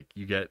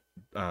you get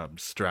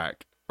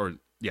Strack, or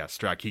yeah,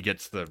 Strack, he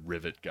gets the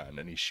rivet gun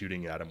and he's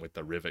shooting at him with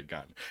the rivet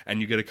gun.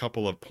 And you get a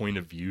couple of point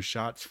of view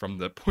shots from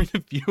the point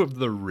of view of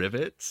the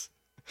rivets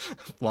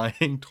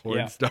flying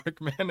towards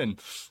Darkman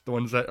and the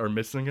ones that are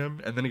missing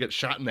him. And then he gets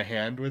shot in the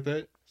hand with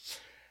it.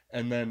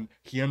 And then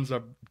he ends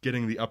up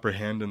getting the upper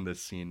hand in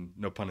this scene,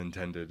 no pun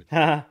intended,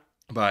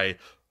 by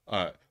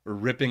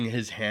ripping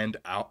his hand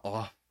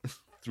off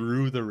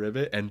through the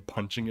rivet and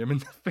punching him in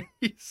the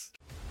face.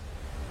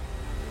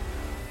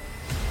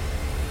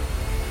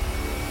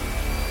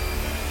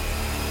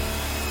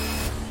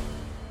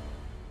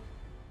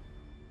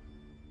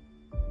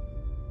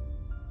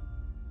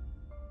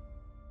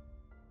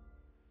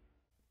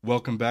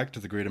 Welcome back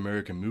to the Great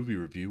American Movie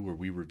Review, where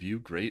we review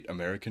great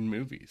American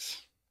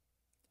movies.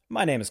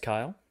 My name is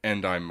Kyle.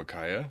 And I'm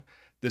Mikiah.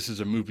 This is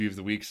a Movie of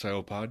the Week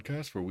style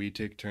podcast where we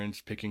take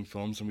turns picking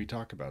films and we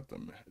talk about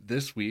them.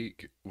 This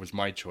week was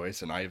my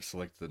choice, and I have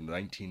selected the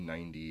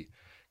 1990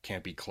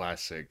 campy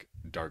classic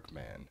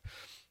Darkman.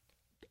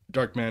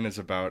 Darkman is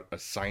about a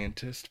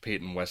scientist,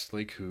 Peyton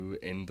Westlake, who,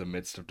 in the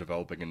midst of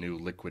developing a new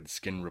liquid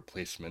skin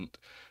replacement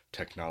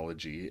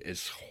technology,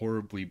 is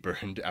horribly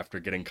burned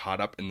after getting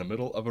caught up in the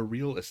middle of a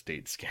real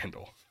estate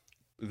scandal.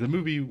 The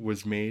movie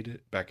was made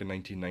back in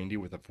 1990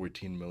 with a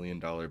 $14 million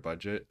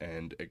budget,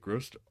 and it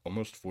grossed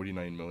almost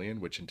 $49 million,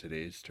 which in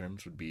today's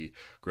terms would be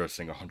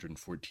grossing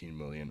 $114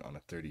 million on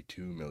a $32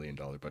 million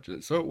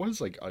budget. So it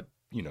was like a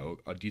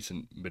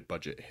decent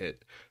mid-budget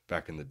hit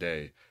back in the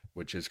day,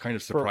 which is kind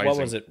of surprising. For,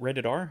 what was it,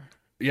 rated R?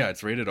 Yeah,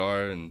 it's rated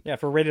R, and yeah,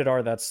 for rated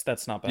R, that's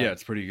not bad. Yeah,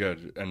 it's pretty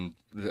good, and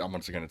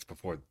once again, it's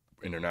before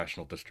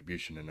international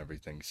distribution and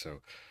everything, so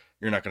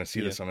you're not going to see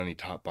this on any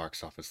top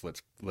box office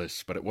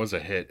lists, but it was a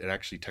hit. It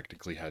actually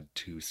technically had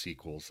 2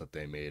 sequels that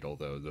they made,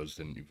 although those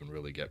didn't even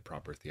really get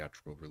proper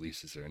theatrical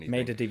releases or anything.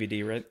 Made to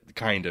DVD, right?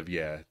 Kind of,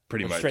 yeah.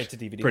 Pretty much. Straight to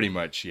DVD. Pretty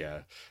much,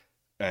 yeah.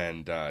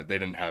 And they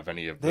didn't have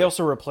any of the... They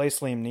also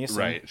replaced Liam Neeson.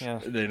 Right. Yeah.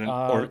 They didn't,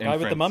 guy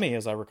with the mummy,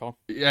 as I recall.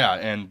 Yeah,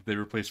 and they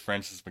replaced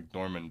Frances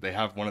McDormand. They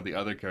have one of the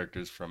other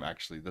characters from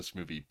actually this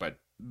movie, but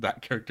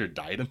that character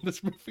died in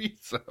this movie,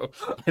 so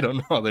I don't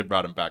know how they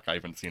brought him back. I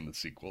haven't seen the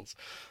sequels.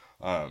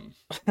 Yeah,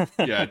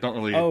 I don't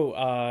really...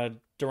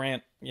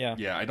 Durant, yeah.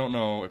 Yeah, I don't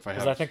know if I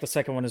have... Because I think the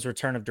second one is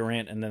Return of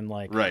Durant, and then,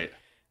 like... Right.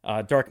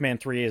 Darkman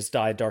 3 is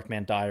Die,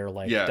 Darkman Die, or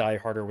like Die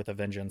Harder with a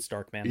Vengeance,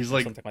 Darkman, he's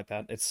like, something like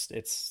that.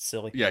 It's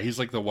silly. Yeah, he's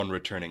like the one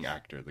returning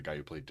actor, the guy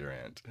who played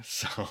Durant.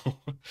 So,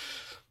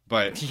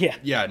 but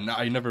yeah, no,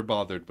 I never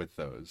bothered with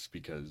those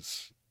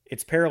because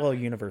it's parallel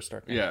universe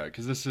Darkman. Yeah,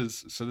 because this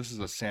is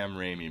a Sam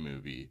Raimi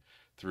movie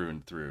through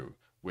and through,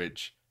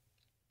 which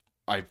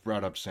I've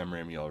brought up Sam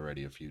Raimi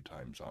already a few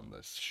times on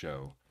this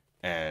show.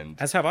 And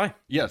as have I.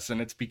 Yes,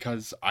 and it's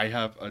because I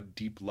have a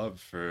deep love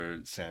for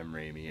Sam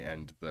Raimi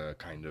and the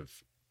kind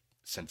of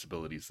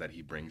sensibilities that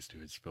he brings to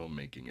his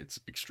filmmaking. It's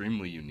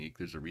extremely unique.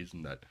 There's a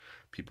reason that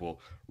people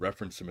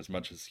reference him as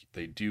much as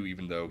they do,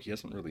 even though he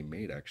hasn't really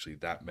made actually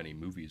that many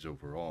movies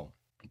overall.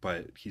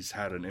 But he's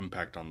had an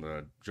impact on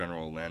the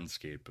general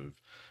landscape of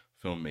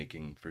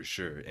filmmaking for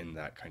sure in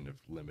that kind of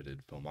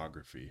limited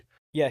filmography.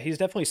 Yeah, he's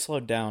definitely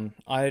slowed down.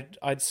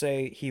 I'd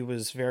say he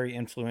was very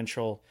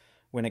influential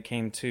when it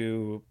came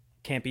to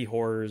campy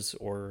horrors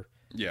or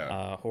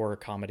horror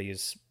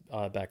comedies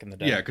back in the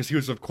day. Yeah, because he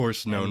was, of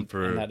course, known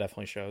for... And that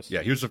definitely shows.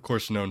 Yeah, he was, of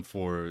course, known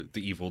for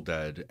The Evil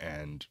Dead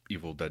and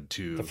Evil Dead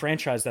 2. The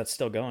franchise that's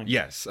still going.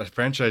 Yes, a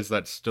franchise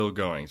that's still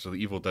going. So the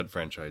Evil Dead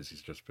franchise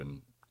has just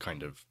been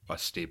kind of a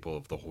staple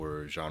of the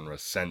horror genre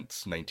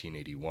since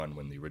 1981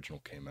 when the original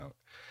came out.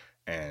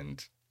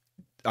 And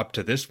up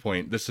to this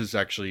point, this was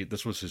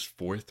his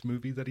 4th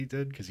movie that he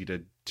did, because he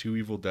did 2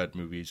 Evil Dead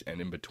movies,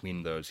 and in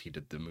between those, he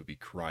did the movie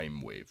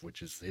Crime Wave,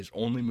 which is his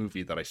only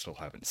movie that I still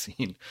haven't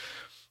seen.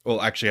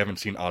 Well, actually, I haven't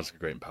seen Oz the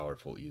Great and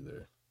Powerful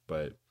either,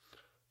 but...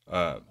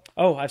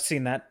 I've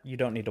seen that. You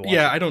don't need to watch it.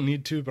 Yeah, I don't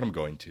need to, but I'm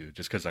going to,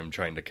 just because I'm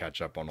trying to catch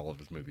up on all of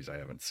his movies I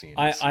haven't seen.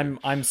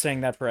 I'm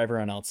saying that for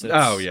everyone else.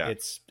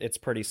 It's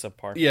pretty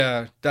subpar.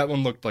 Yeah, that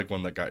one looked like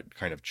one that got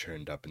kind of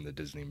churned up in the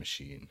Disney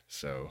machine,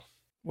 so...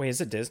 Wait,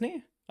 is it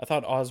Disney? I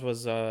thought Oz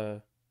was...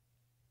 I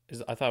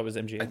thought it was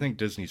MGM. I think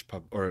Disney's...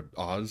 or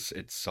Oz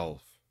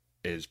itself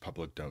is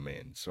public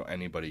domain, so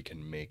anybody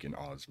can make an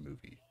Oz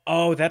movie.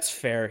 Oh, that's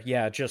fair.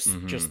 Yeah, just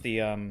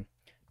the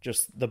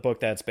book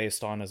that's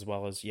based on, as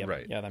well as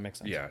right. Yeah, that makes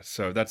sense. Yeah,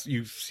 so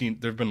you've seen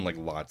there've been like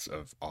lots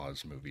of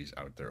Oz movies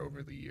out there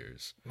over the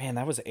years. Man,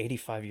 that was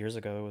 85 years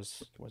ago. It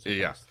was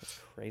That's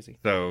crazy.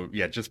 So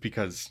yeah, just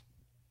because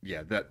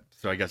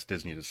so I guess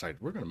Disney decided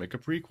we're gonna make a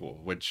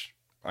prequel, which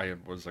I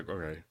was like,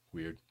 okay,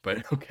 weird,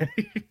 but okay.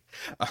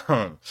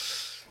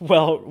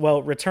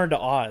 Well, Return to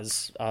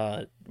Oz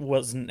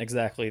wasn't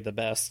exactly the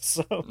best,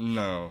 so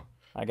no.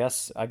 I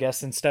guess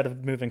instead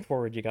of moving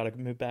forward, you got to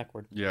move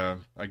backward. Yeah,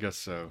 I guess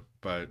so.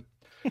 But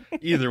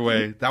either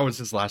way, that was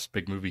his last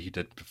big movie he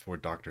did before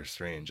Doctor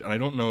Strange, and I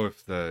don't know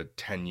if the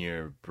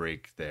 10-year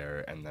break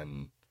there and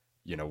then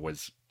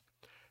was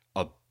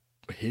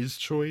his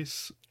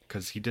choice,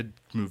 because he did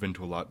move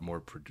into a lot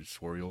more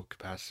producerial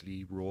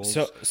capacity So, roles.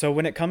 so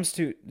when it comes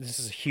to this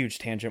is a huge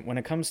tangent. When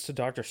it comes to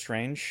Doctor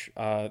Strange,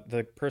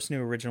 the person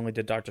who originally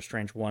did Doctor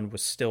Strange 1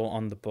 was still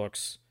on the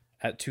books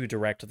to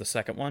direct the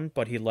second one,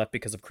 but he left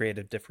because of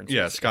creative Yeah, differences.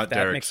 If Scott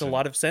that makes a Derrickson.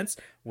 lot of sense,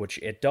 which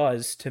it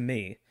does to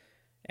me,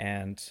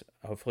 and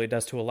hopefully it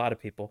does to a lot of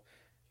people,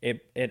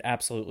 it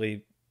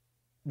absolutely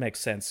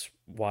makes sense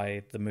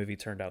why the movie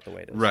turned out the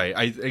way it is.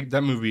 Right.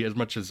 That movie, as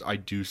much as I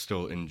do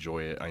still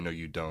enjoy it, I know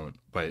you don't,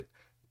 but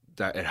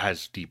that it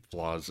has deep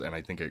flaws, and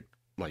I think it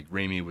like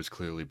Raimi was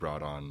clearly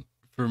brought on.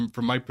 From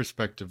my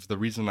perspective, the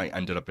reason I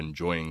ended up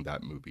enjoying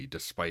that movie,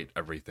 despite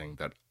everything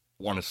that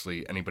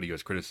honestly anybody who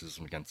has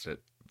criticism against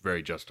it,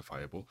 very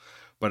justifiable,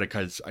 but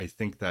because I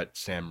think that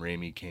Sam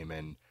Raimi came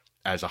in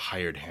as a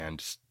hired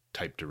hand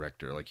type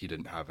director, like he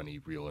didn't have any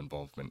real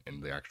involvement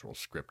in the actual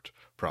script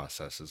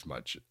process as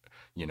much,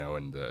 in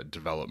the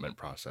development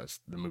process.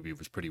 The movie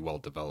was pretty well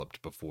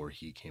developed before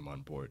he came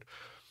on board,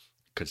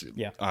 because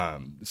Yeah.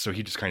 so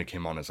he just kind of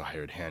came on as a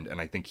hired hand,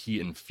 and I think he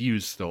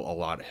infused still a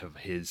lot of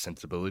his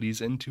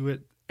sensibilities into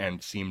it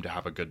and seemed to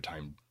have a good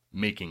time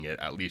making it,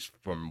 at least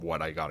from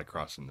what I got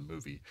across in the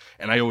movie.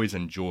 And I always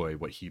enjoy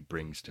what he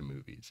brings to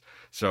movies,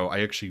 so I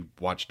actually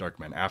watched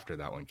Darkman after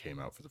that one came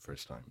out for the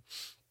first time,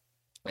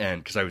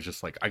 and because I was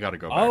just like, I gotta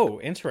go back. Oh,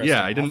 Yeah, interesting.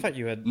 I I didn't. thought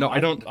you had. No, I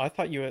don't. I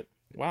thought you had.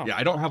 Wow. Yeah,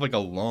 I don't have like a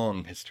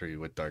long history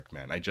with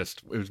Darkman.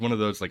 It was one of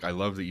those, like, I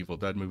love the Evil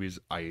Dead movies.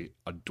 I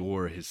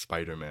adore his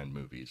Spider-Man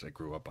movies. I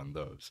grew up on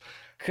those.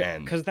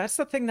 And Because that's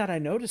the thing that I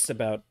noticed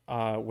about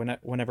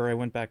whenever I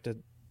went back to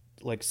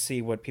like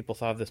see what people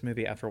thought of this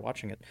movie after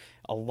watching it.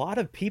 A lot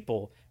of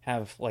people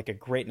have like a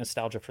great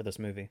nostalgia for this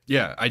movie.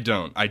 yeah, I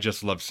don't. I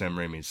just love Sam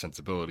Raimi's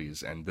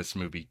sensibilities, and this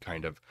movie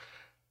kind of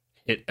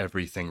hit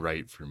everything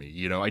right for me.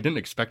 I didn't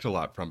expect a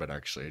lot from it,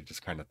 actually. I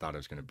just kind of thought it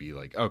was going to be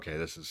like, okay,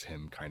 this is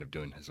him kind of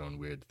doing his own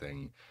weird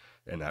thing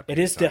in that It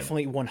period is of time.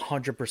 definitely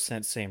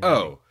 100% Sam Raimi.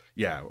 Oh,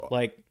 yeah.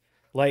 Like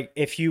like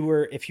if you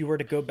were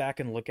to go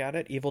back and look at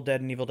it, Evil Dead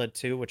and Evil Dead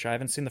 2, which I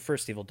haven't seen the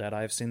first Evil Dead,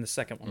 I have seen the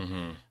second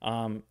one.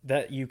 Hmm.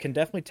 That you can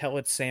definitely tell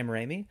it's Sam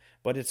Raimi,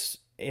 but it's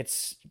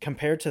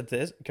compared to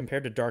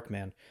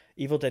Darkman,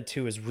 Evil Dead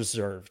 2 is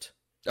reserved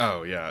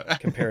Oh, yeah.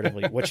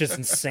 comparatively, which is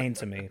insane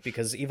to me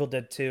because Evil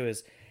Dead 2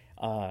 is,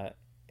 uh,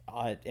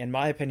 in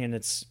my opinion,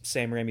 it's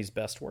Sam Raimi's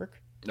best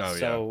work. Oh, yeah.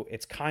 So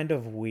it's kind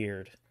of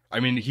weird I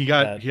mean,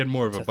 that he had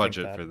more of a to think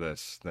budget that. for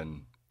this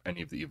than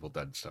any of the Evil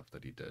Dead stuff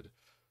that he did.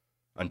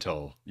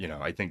 Until,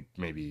 I think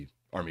maybe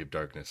Army of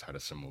Darkness had a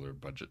similar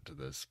budget to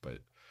this, but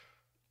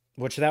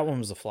Which that one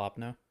was a flop.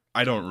 No,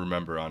 I don't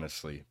remember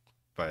honestly.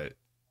 But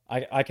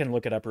I can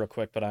look it up real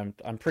quick, but I'm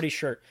pretty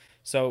sure.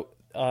 So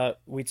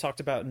we talked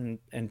about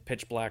in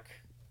Pitch Black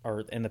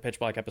or in the Pitch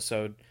Black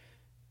episode,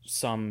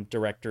 some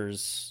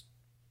directors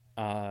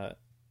uh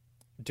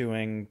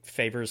doing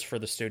favors for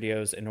the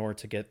studios in order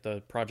to get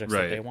the projects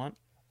that they right. want.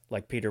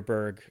 Like Peter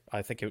Berg,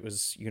 I think it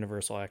was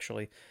Universal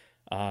actually,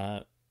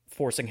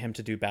 forcing him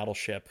to do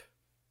Battleship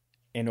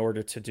in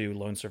order to do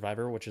Lone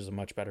Survivor, which is a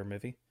much better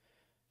movie.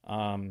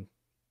 Um,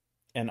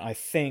 and I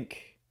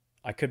think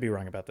I could be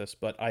wrong about this,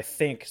 but I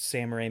think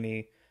Sam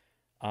Raimi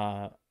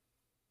uh,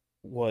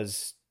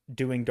 was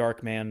doing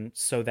Darkman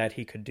so that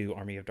he could do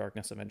Army of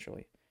Darkness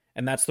eventually,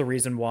 and that's the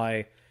reason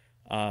why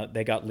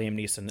they got Liam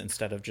Neeson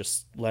instead of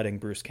just letting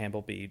Bruce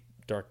Campbell be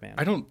Darkman.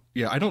 I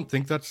don't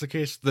think that's the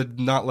case. The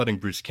not letting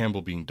Bruce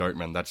Campbell being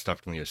Darkman, that's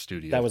definitely a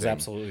studio That was thing.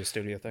 absolutely a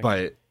studio thing.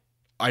 But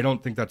I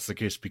don't think that's the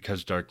case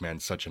because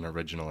Darkman's such an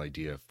original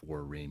idea for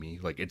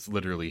Raimi. Like, it's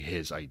literally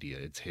his idea.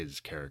 It's his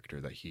character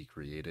that he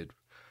created.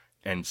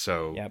 And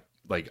so, Yep.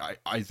 like,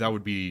 I that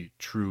would be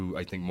true,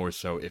 I think, more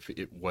so if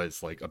it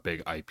was like a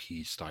big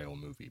IP style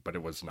movie, but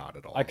it was not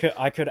at all. I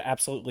could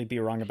absolutely be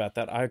wrong about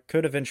that. I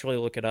could eventually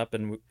look it up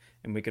and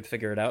we could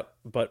figure it out.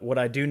 But what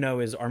I do know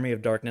is Army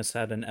of Darkness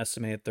had an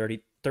estimated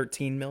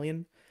 $13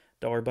 million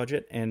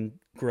budget and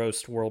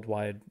grossed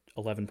worldwide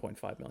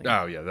 11.5 million.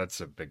 Oh, yeah,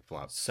 that's a big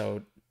flop.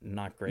 So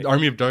not great.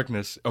 Army of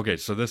Darkness. Okay,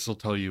 so this will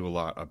tell you a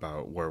lot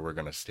about where we're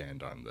going to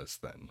stand on this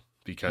then. Mm-hmm.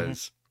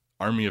 Because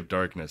Army of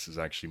Darkness is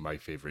actually my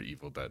favorite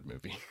Evil Dead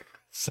movie.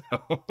 So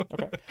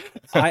Okay.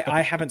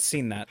 I haven't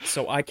seen that,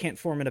 so I can't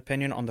form an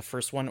opinion on the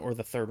first one or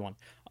the third one.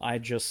 I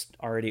just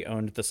already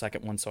owned the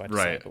second one, so I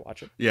decided right. to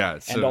watch it. Yeah,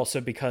 And so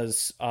also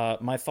because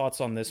my thoughts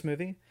on this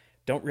movie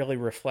don't really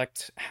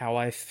reflect how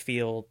I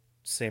feel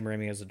Sam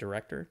Raimi as a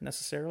director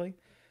necessarily.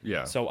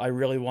 yeah. So I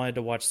really wanted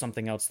to watch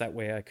something else that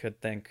way I could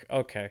think,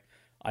 okay,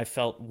 I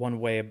felt one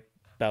way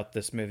about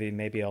this movie,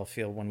 maybe I'll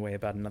feel one way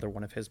about another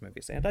one of his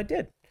movies. And I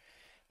did.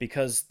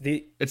 Because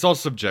It's all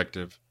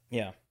subjective.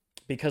 yeah,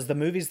 because the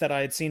movies that I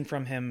had seen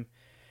from him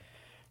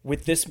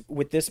with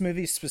this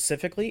movie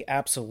specifically,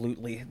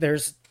 absolutely.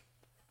 There's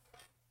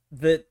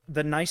the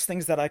nice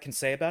things that I can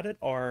say about it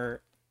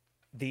are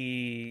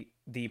the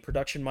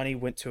production money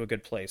went to a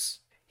good place.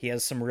 He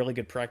has some really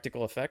good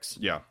practical effects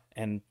Yeah.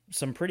 and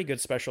some pretty good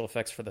special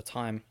effects for the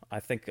time. I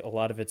think a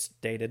lot of it's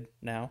dated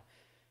now.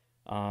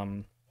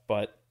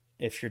 But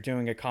if you're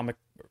doing a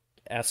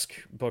comic-esque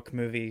book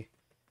movie,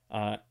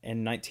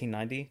 in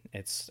 1990.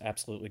 It's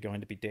absolutely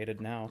going to be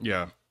dated now.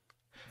 Yeah.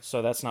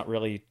 So that's not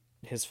really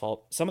his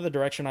fault. Some of the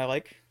direction I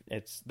like,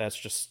 that's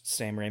just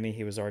Sam Raimi.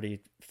 He was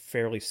already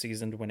fairly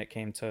seasoned when it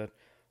came to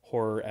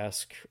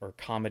horror-esque or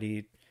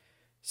comedy,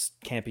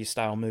 campy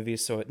style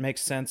movies, so it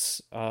makes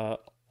sense.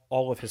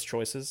 All of his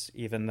choices,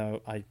 even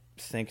though I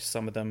think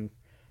some of them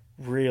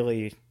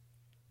really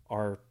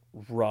are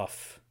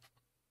rough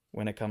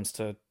when it comes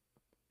to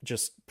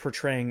just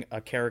portraying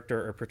a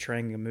character or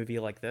portraying a movie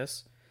like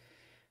this.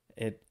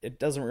 It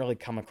doesn't really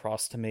come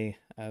across to me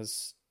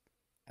as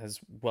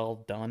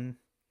well done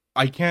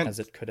I can't. as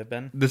it could have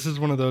been. This is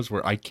one of those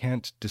where I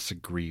can't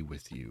disagree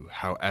with you.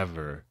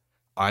 However,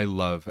 I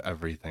love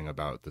everything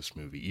about this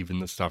movie, even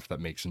the stuff that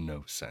makes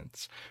no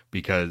sense.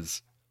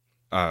 Because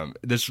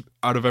this,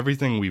 out of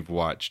everything we've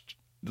watched,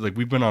 like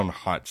we've been on a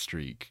hot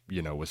streak,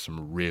 with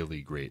some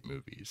really great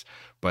movies.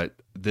 But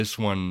this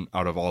one,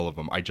 out of all of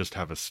them, I just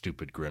have a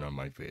stupid grin on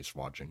my face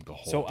watching the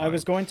whole So time. I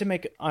was going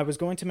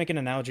to make an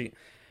analogy.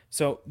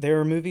 So there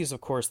are movies,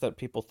 of course, that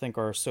people think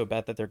are so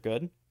bad that they're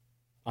good.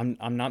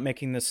 I'm not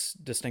making this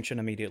distinction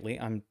immediately.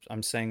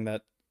 I'm saying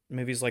that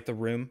movies like The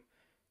Room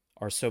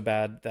are so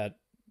bad that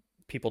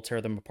people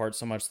tear them apart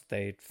so much that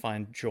they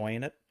find joy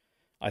in it.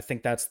 I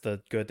think that's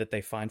the good that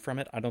they find from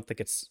it. I don't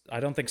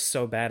think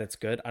so bad it's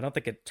good. I don't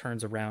think it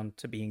turns around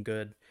to being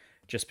good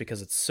just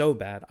because it's so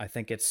bad. I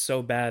think it's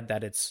so bad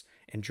that it's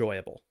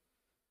enjoyable.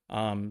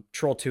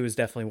 Troll 2 is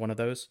definitely one of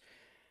those.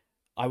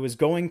 I was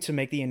going to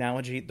make the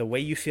analogy, the way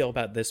you feel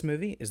about this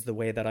movie is the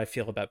way that I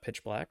feel about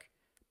Pitch Black,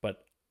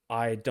 but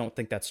I don't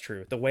think that's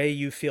true. The way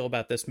you feel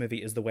about this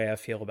movie is the way I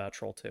feel about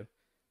Troll 2.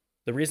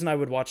 The reason I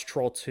would watch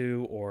Troll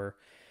 2 or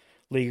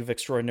League of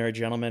Extraordinary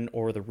Gentlemen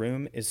or The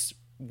Room is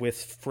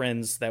with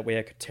friends, that way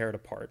I could tear it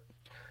apart.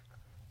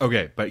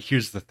 Okay, but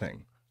here's the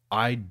thing.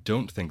 I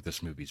don't think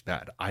this movie's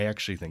bad. I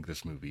actually think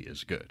this movie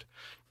is good.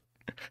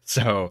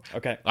 So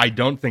okay. I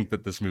don't think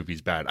that this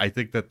movie's bad. I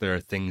think that there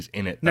are things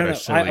in it that are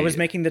silly. I was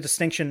making the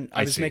distinction.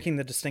 I was making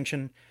the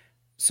distinction.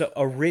 So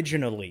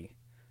originally,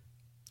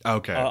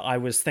 okay, I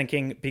was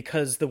thinking,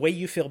 because the way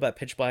you feel about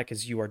Pitch Black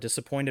is you are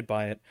disappointed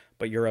by it,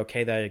 but you're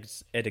okay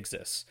that it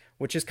exists,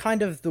 which is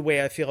kind of the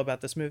way I feel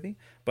about this movie.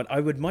 But I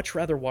would much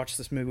rather watch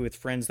this movie with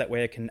friends. That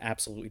way I can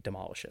absolutely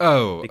demolish it.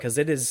 Oh, because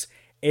it is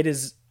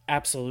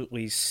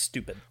absolutely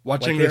stupid.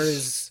 Watching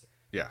this,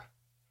 yeah.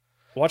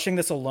 Watching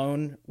this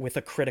alone with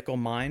a critical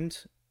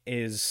mind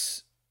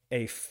is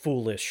a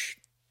foolish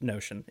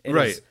notion.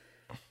 Right.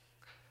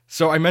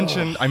 So I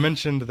mentioned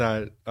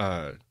that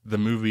the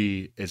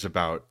movie is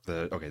about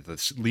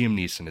Liam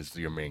Neeson is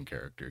your main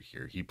character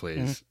here. He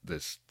plays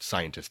this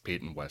scientist,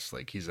 Peyton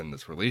Westlake. He's in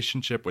this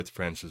relationship with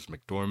Frances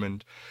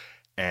McDormand,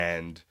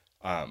 and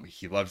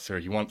he loves her.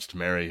 He wants to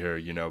marry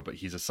her, but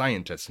he's a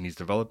scientist and he's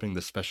developing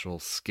this special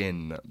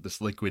skin,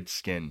 this liquid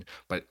skin,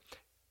 but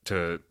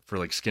for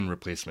like skin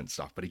replacement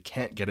stuff, but he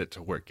can't get it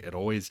to work. It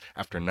always,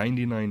 after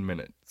 99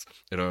 minutes,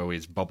 it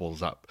always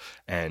bubbles up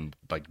and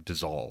like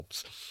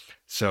dissolves.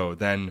 So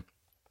then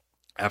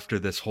after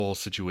this whole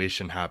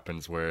situation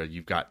happens where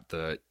you've got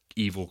the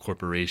evil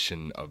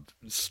corporation of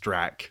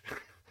Strack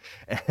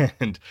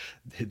and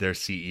their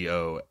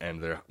CEO,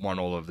 and they want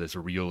all of this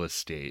real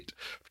estate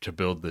to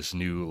build this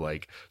new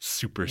like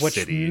super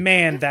city.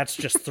 Man, that's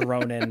just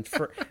thrown in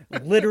for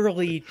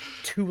literally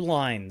 2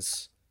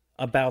 lines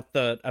about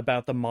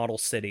the model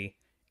city,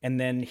 and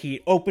then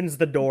he opens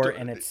the door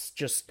and it's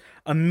just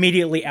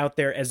immediately out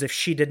there as if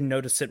she didn't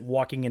notice it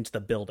walking into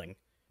the building.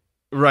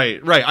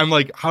 Right. I'm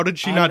like, how did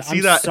she not see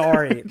I'm that?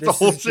 Sorry, the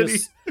whole city.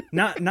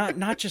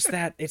 Not just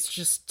that. It's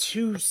just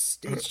two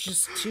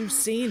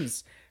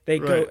scenes. They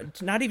go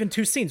not even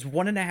 2 scenes,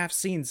 1.5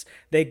 scenes.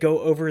 They go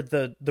over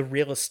the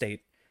real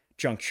estate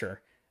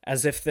juncture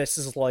as if this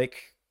is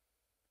like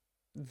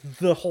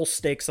the whole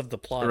stakes of the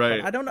plot.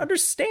 Right. But I don't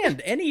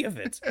understand any of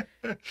it.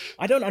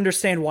 I don't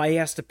understand why he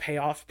has to pay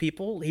off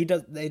people. He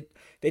does.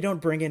 They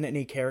don't bring in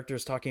any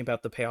characters talking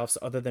about the payoffs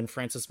other than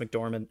Frances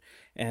McDormand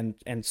and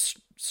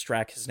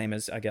Strack. His name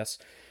is, I guess.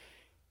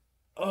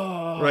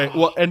 Oh. Right.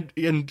 Well,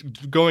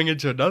 and going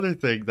into another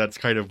thing that's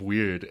kind of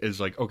weird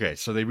is like, okay,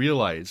 so they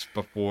realize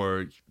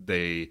before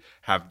they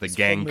have the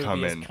gang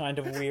come in, kind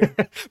of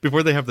weird.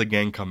 Before they have the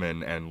gang come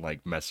in and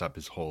like mess up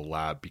his whole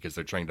lab because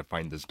they're trying to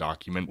find this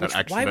document.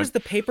 Why was the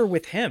paper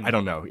with him? I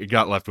don't know. It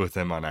got left with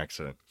him on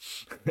accident.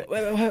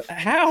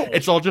 How?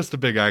 It's all just a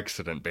big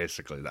accident,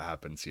 basically, that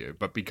happens here.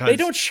 But because they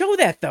don't show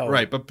that though,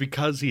 right? But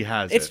because he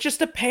has it's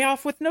just a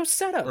payoff with no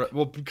setup. Right,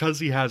 well, because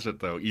he has it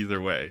though,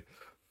 either way.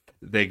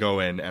 They go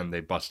in and they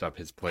bust up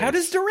his place. How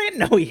does Durant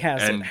know he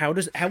has it? How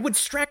would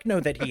Strack know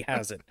that he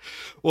has it?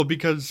 Well,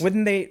 because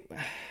wouldn't they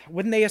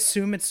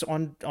assume it's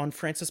on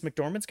Frances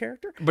McDormand's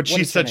character? But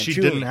she said she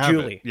didn't have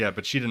it. Yeah,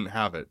 but she didn't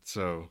have it.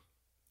 So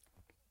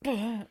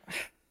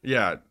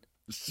yeah.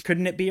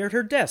 Couldn't it be at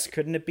her desk?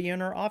 Couldn't it be in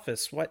her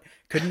office? What?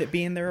 Couldn't it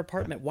be in their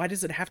apartment? Why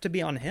does it have to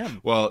be on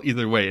him? Well,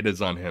 either way, it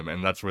is on him,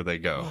 and that's where they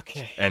go.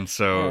 Okay. And All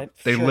so right.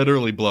 they Sure.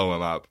 literally blow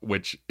him up,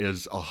 which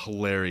is a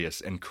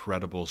hilarious,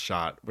 incredible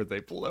shot where they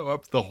blow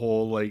up the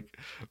whole like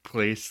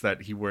place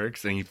that he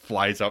works, and he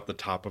flies out the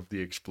top of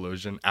the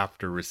explosion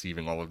after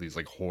receiving all of these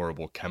like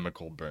horrible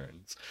chemical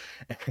burns.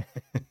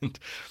 And,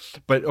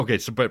 but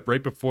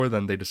right before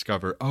then, they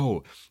discover,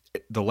 oh,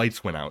 the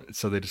lights went out,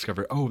 so they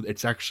discover, oh,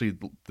 it's actually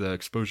the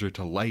exposure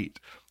to light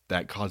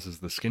that causes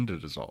the skin to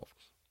dissolve.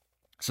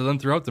 So then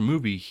throughout the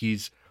movie,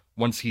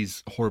 once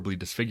he's horribly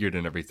disfigured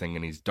and everything,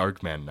 and he's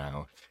Darkman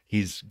now,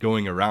 he's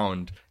going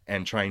around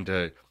and trying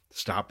to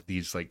stop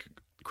these like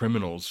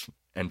criminals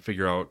and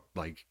figure out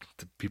like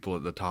the people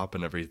at the top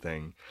and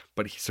everything.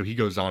 So he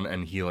goes on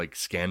and he like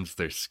scans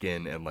their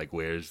skin and like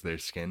wears their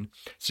skin.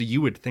 So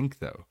you would think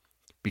though,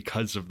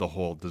 because of the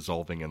whole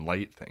dissolving in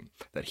light thing,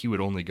 that he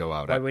would only go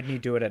out Why wouldn't he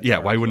do it at yeah,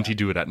 dark? why wouldn't he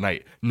do it at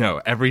night? No,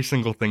 every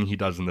single thing he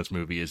does in this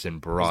movie is in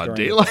broad during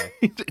the daylight.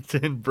 It's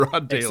in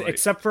broad daylight.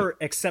 Except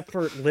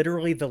for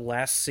literally the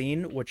last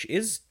scene, which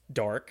is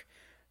dark,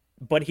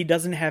 but he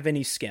doesn't have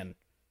any skin.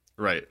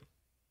 Right.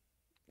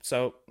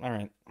 So, all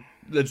right.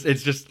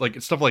 It's just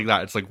like stuff like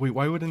that. It's like, wait,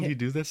 why wouldn't he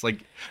do this?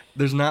 Like,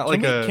 there's not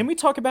like Can we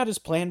talk about his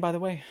plan, by the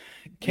way?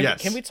 Yes.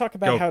 Can we talk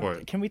about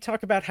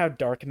how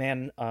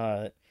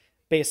Darkman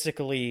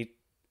basically,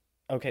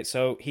 okay,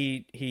 so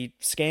he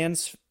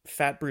scans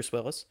fat Bruce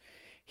Willis.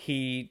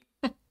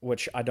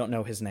 Which I don't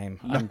know his name.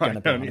 I'm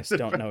gonna be honest,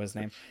 don't know his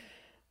name.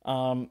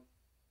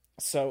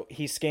 So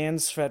he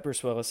scans fat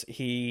Bruce Willis.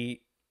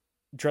 He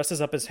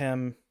dresses up as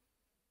him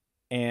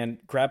and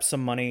grabs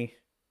some money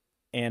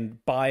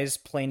and buys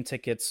plane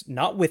tickets.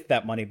 Not with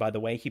that money, by the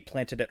way. He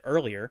planted it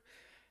earlier.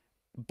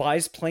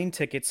 Buys plane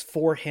tickets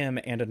for him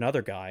and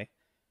another guy.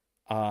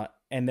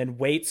 And then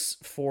waits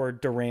for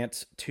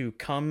Durant to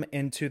come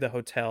into the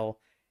hotel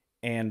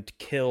and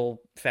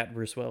kill fat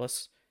Bruce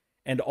Willis.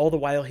 And all the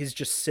while he's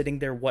just sitting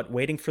there,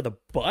 waiting for the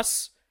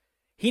bus?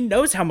 He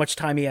knows how much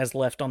time he has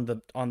left on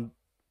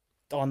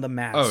the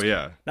mask. Oh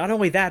yeah. Not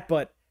only that,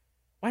 but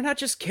why not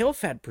just kill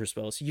fat Bruce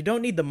Willis? You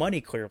don't need the money,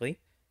 clearly.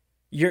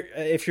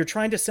 If you're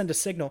trying to send a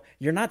signal,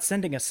 you're not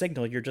sending a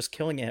signal, you're just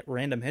killing a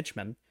random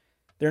henchman.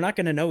 They're not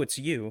going to know it's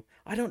you.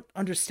 I don't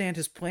understand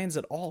his plans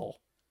at all.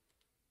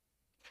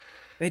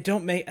 They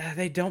don't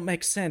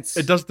make sense.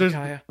 It does. There's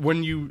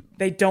Mikiah.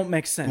 they don't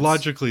make sense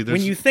logically.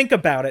 When you think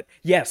about it,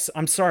 yes,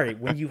 I'm sorry.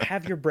 When you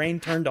have your brain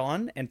turned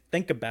on and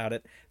think about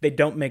it, they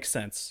don't make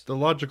sense. The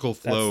logical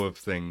flow of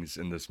things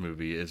in this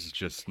movie is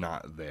just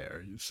not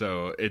there.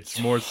 So it's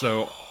more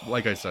so,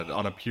 like I said,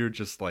 on a pure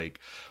just like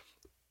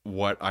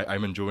what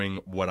I'm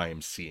enjoying what I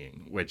am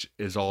seeing, which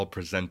is all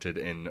presented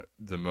in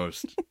the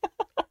most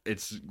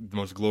it's the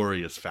most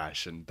glorious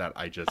fashion that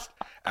I just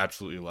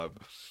absolutely love.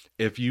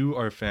 If you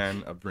are a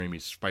fan of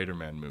Raimi's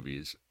Spider-Man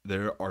movies,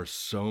 there are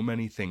so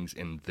many things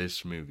in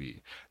this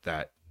movie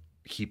that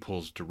he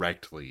pulls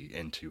directly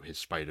into his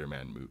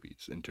Spider-Man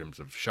movies in terms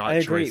of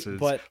shot choices,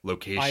 but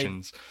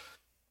locations.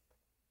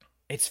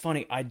 It's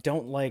funny. I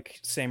don't like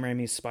Sam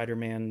Raimi's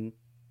Spider-Man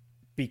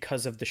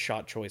because of the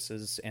shot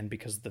choices and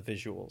because of the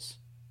visuals.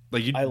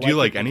 Like, do you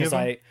like any of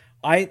them?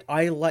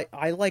 I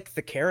like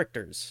the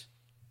characters.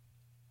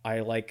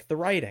 I like the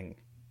writing.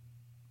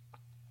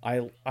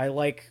 I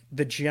like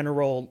the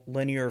general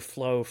linear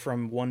flow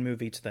from one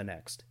movie to the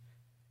next.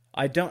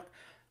 I don't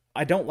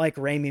like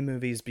Raimi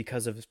movies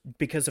because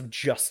of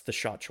just the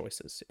shot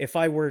choices. If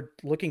I were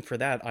looking for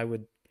that, I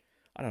would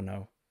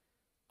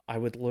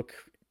look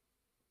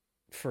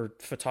for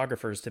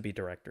photographers to be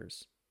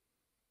directors.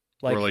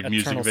 Like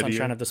Eternal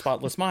Sunshine of the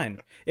Spotless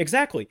Mind.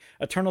 Exactly.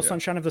 Eternal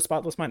Sunshine of the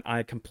Spotless Mind.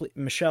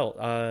 Michelle,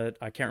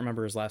 I can't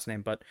remember his last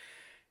name, but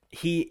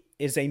he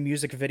is a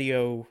music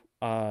video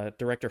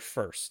director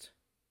first.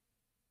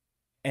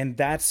 And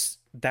that's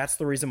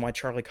the reason why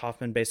Charlie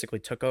Kaufman basically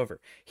took over.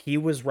 He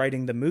was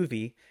writing the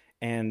movie,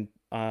 and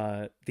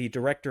the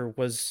director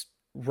was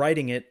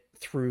writing it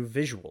through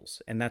visuals,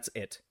 and that's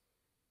it.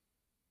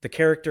 The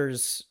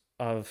characters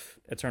of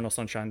Eternal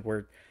Sunshine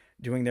were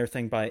doing their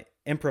thing by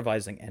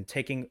improvising and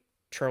taking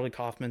Charlie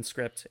Kaufman's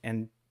script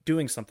and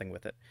doing something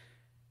with it.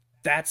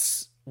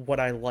 That's what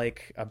I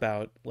like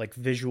about like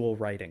visual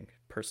writing,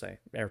 per se,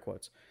 air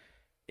quotes,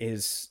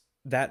 is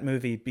that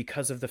movie,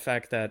 because of the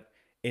fact that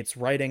it's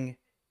writing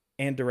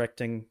and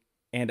directing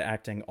and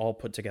acting all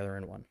put together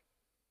in one.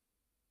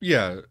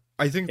 Yeah,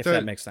 I think if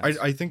that makes sense.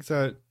 I think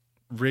that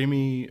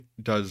Raimi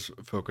does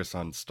focus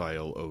on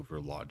style over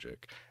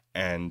logic.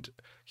 And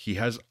he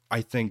has,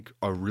 I think,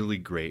 a really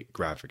great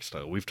graphic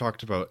style. We've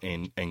talked about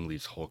Ang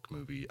Lee's Hulk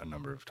movie a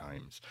number of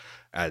times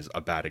as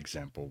a bad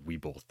example. We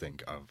both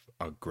think of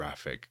a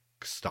graphic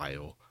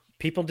style.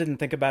 People didn't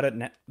think about it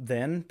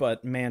then,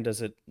 but man,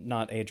 does it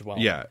not age well.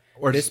 Yeah.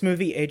 This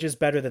movie ages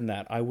better than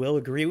that. I will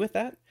agree with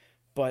that,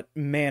 but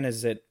man,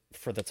 is it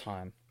for the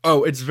time.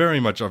 Oh, it's very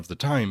much of the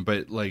time,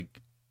 but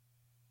like,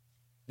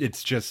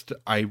 it's just,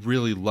 I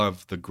really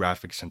love the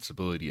graphic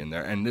sensibility in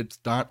there, and it's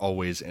not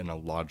always in a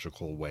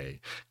logical way.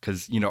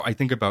 Because, I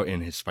think about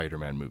in his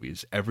Spider-Man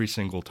movies, every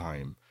single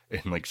time,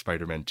 in like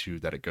Spider-Man 2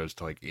 that it goes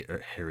to like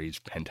Harry's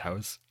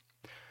penthouse.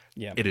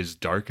 Yeah. It is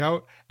dark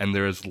out and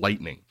there is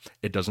lightning.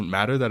 It doesn't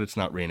matter that it's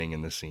not raining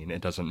in the scene.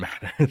 It doesn't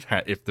matter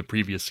that if the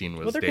previous scene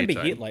was there daytime.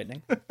 can be heat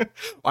lightning.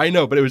 I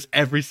know, but it was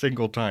every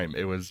single time.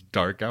 It was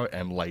dark out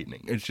and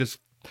lightning. It's just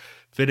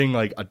fitting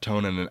like a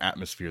tone and an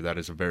atmosphere that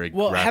is a very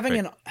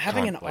graphic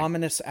having an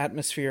ominous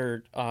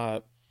atmosphere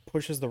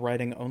pushes the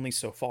writing only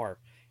so far.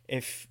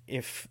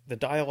 If the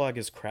dialogue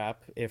is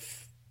crap,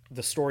 if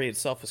the story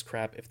itself is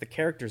crap, if the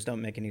characters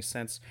don't make any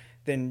sense,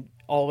 then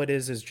all it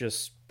is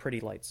just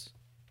pretty lights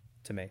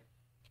to me.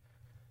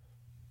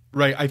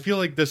 Right. I feel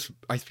like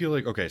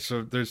okay,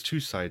 so there's two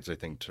sides I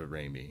think to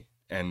Raimi.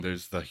 And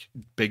there's the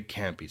big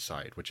campy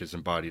side, which is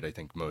embodied, I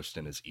think, most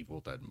in his Evil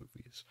Dead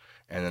movies.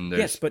 And then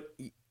there's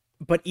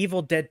but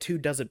Evil Dead 2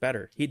 does it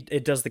better.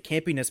 It does the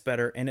campiness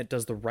better, and it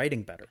does the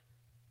writing better.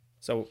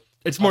 So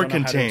it's more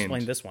contained. How to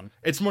explain this one.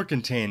 It's more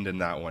contained in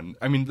that one.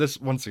 I mean, this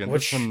once again,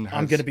 this one has,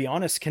 I'm going to be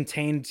honest,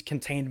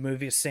 contained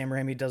movies Sam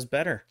Raimi does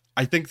better.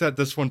 I think that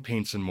this one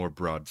paints in more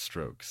broad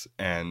strokes,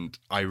 and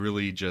I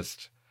really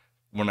just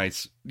when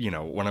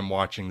I'm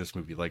watching this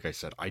movie, like I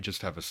said, I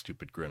just have a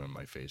stupid grin on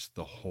my face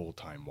the whole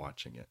time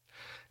watching it,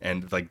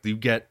 and like you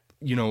get.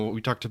 We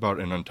talked about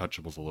in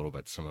Untouchables a little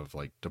bit, some of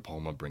like De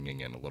Palma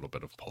bringing in a little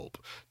bit of pulp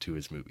to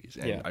his movies.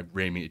 And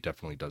Raimi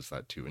definitely does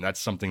that too. And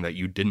that's something that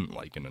you didn't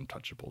like in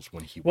Untouchables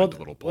when he went a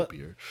little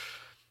pulpier.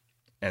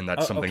 And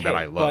that's something that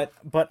I love.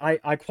 But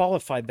I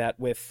qualified that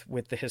with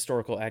the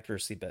historical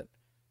accuracy bit.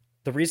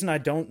 The reason I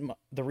wouldn't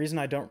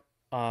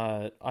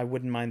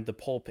mind the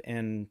pulp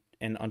in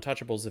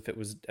Untouchables if it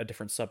was a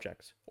different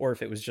subject, or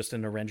if it was just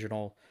an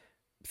original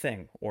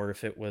thing, or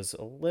if it was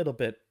a little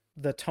bit,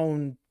 the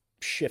tone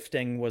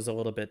shifting was a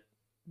little bit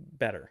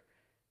better,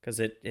 because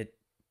it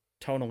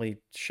tonally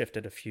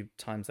shifted a few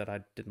times that I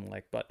didn't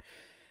like. But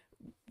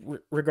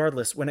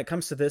regardless, when it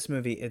comes to this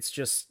movie, it's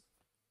just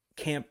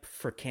camp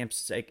for camp's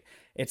sake.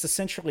 It's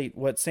essentially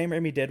what Sam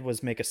Raimi did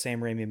was make a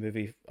Sam Raimi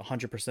movie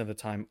 100% of the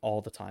time,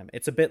 all the time.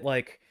 It's a bit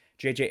like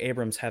J.J.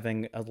 Abrams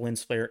having a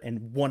lens flare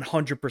in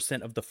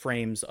 100% of the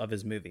frames of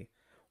his movie,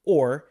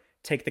 or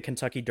take the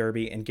Kentucky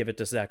Derby and give it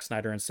to Zack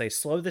Snyder and say,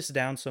 slow this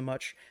down so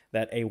much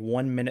that a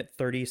 1 minute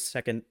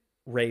 30-second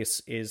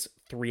race is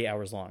 3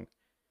 hours long.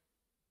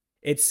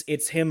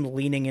 It's him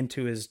leaning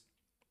into his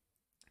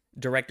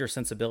director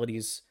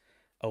sensibilities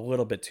a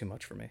little bit too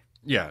much for me.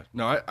 Yeah,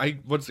 no, I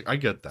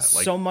get that.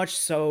 Like, so much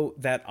so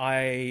that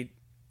I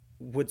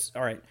would.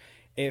 All right,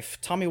 if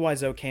Tommy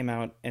Wiseau came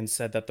out and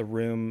said that The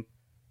Room,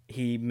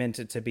 he meant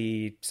it to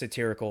be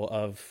satirical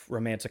of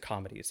romantic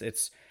comedies.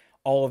 It's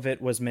all of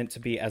it was meant to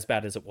be as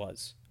bad as it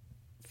was.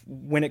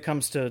 When it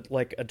comes to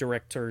like a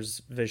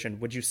director's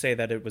vision, would you say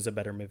that it was a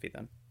better movie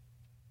then?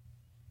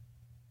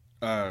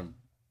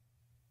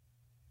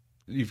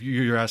 If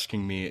you're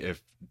asking me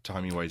if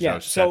Tommy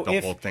Wiseau said the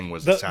whole thing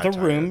was a satire, The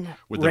Room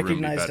would The Room be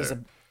recognized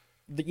better?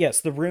 Yes,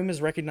 The Room is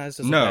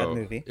recognized as a bad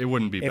movie. It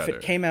wouldn't be if better. If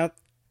it came out,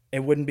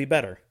 it wouldn't be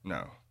better.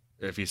 No,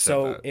 if he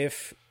said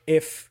that.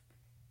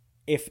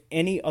 If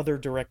any other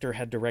director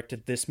had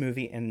directed this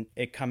movie and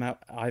it come out,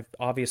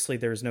 obviously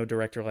there's no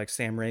director like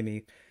Sam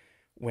Raimi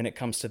when it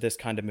comes to this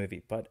kind of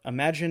movie. But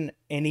imagine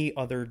any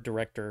other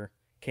director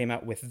came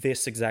out with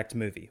this exact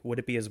movie. Would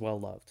it be as well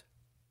loved?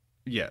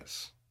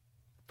 Yes.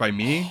 By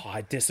me? Oh,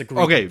 I disagree.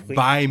 Okay, completely.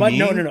 by but me?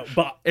 No.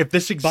 But if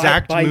this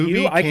exact by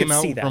movie you, came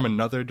out from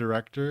another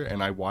director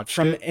and I watched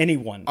from it... From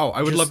anyone. Oh,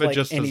 I would love it like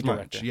just as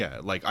director. much. Yeah,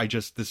 like I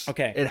just...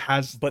 Okay. It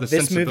has but the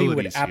this movie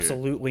would here.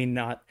 absolutely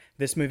not...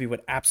 This movie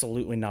would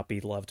absolutely not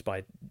be loved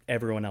by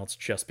everyone else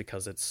just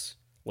because it's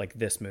like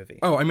this movie.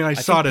 Oh, I mean, I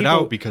sought it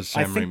out because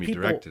Sam Raimi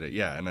directed it.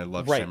 Yeah, and I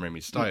love Sam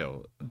Raimi's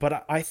style.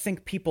 But I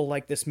think people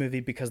like this movie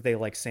because they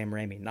like Sam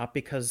Raimi, not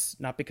because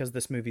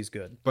this movie's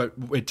good. But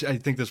I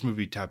think this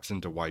movie taps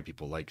into why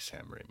people like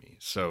Sam Raimi.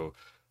 So,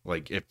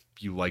 like, if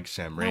you like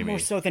Sam Raimi... more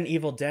so than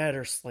Evil Dead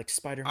or like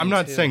Spider-Man I'm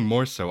not 2. saying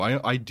more so.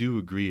 I do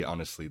agree,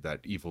 honestly,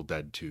 that Evil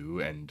Dead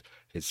 2 and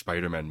his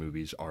Spider-Man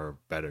movies are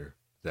better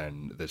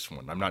than this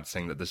one. I'm not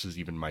saying that this is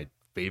even my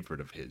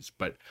favorite of his,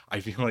 but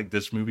I feel like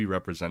this movie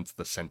represents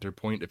the center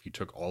point. If you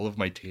took all of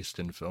my taste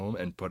in film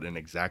and put an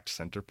exact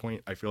center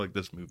point, I feel like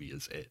this movie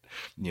is it.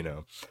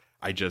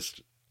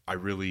 I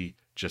really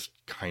just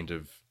kind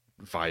of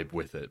vibe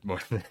with it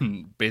more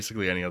than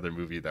basically any other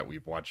movie that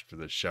we've watched for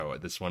this show.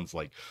 This one's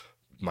like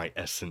my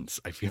essence,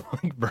 I feel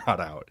like, brought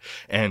out.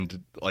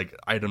 And like,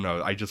 I don't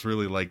know, I just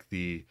really like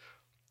the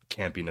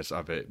campiness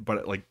of it,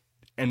 but like,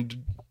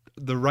 and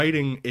the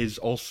writing is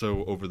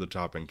also over the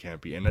top and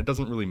campy, and it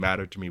doesn't really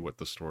matter to me what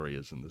the story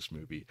is in this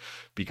movie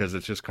because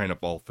it's just kind of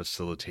all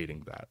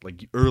facilitating that.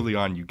 Like early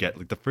on, you get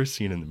like the first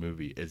scene in the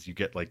movie is you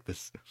get like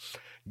this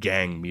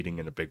gang meeting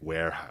in a big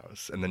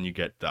warehouse, and then you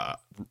get the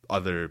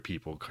other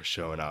people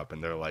showing up,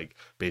 and they're like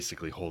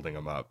basically holding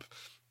them up,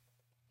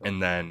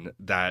 and then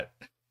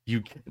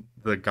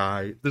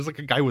there's like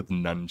a guy with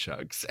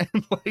nunchucks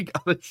and like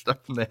other stuff,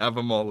 and they have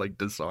them all like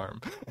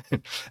disarm.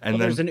 And then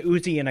there's an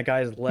Uzi in a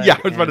guy's leg. Yeah,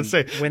 I was about to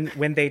say,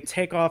 when they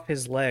take off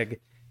his leg,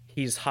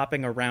 he's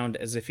hopping around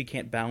as if he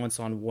can't balance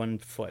on one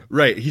foot.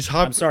 Right, he's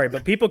I'm sorry,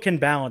 but people can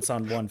balance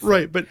on one foot.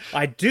 Right, but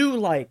I do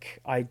like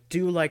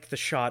the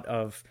shot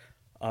of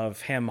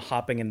him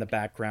hopping in the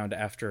background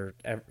after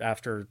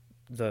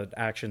the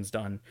action's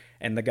done,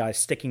 and the guy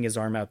sticking his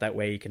arm out that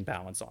way he can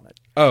balance on it.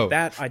 oh,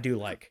 That I do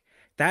like.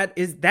 That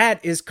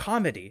is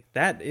comedy.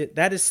 That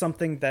is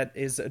something that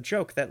is a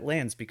joke that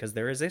lands because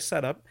there is a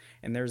setup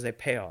and there's a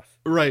payoff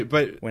right,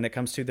 but when it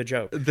comes to the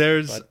joke.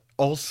 there's But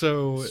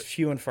also it's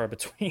few and far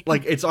between.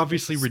 like it's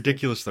obviously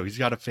ridiculous though. He's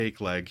got a fake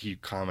leg. He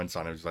comments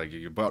on it. He's like,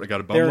 "You got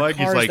a bum There are leg."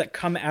 He's cars like, that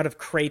come out of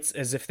crates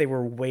as if they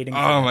were waiting for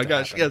 "Oh that my to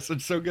gosh, happen. yes,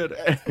 it's so good."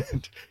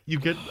 And you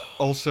get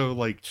also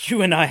like,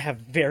 You and I have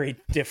very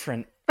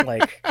different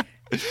like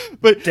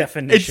but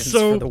definitions it's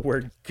so for the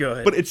word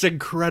good. But it's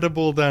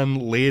incredible then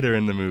later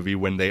in the movie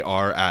when they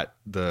are at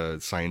the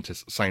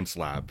science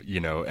lab,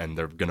 you know, and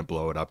they're gonna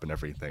blow it up and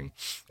everything.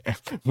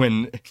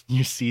 When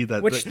you see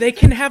that, Which they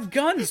can have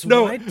guns.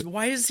 No.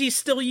 Why is he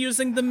still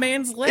using the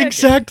man's leg?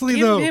 Exactly,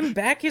 Give though. him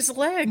back his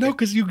leg. No,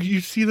 because you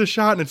see the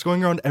shot and it's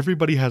going around.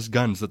 Everybody has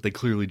guns that they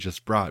clearly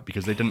just brought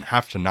because they didn't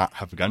have to not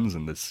have guns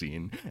in this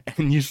scene.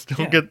 And you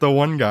still get the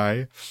one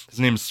guy, his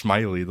name's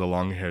Smiley, the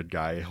long-haired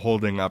guy,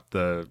 holding up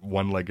the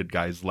one-legged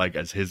guy's leg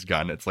as his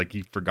gun. It's like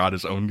he forgot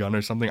his own gun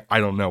or something. I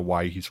don't know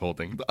why he's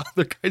holding the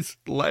other guy's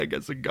leg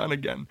as a gun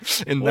again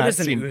in Well, that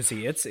it isn't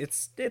scene.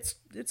 Uzi.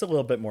 It's a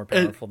little bit more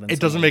powerful than. It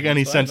doesn't some make other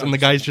any guns, but sense, I'm and the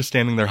not guy's just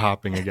standing there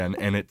hopping again,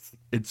 and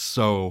it's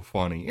so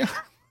funny.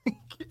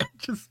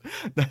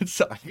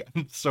 It's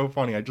so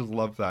funny. I just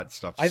love that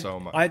stuff so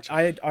much.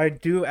 I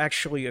do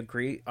actually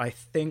agree. I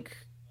think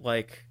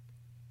like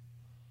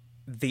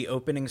the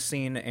opening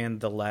scene and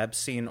the lab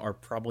scene are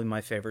probably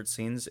my favorite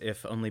scenes,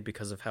 if only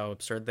because of how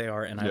absurd they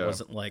are. And I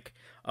wasn't like,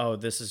 oh,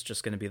 this is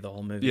just going to be the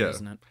whole movie,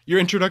 isn't it? Your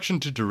introduction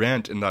to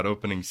Durant in that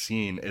opening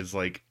scene is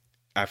like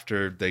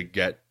after they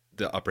get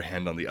the upper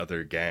hand on the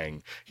other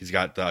gang. He's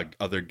got the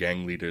other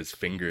gang leader's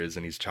fingers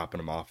and he's chopping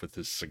them off with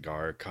his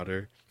cigar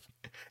cutter.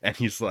 And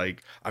he's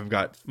like, I've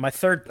got my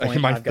third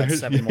point. I've got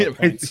 7 more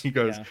points. He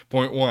goes,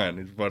 point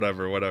one,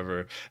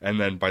 whatever. And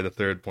then by the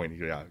third point,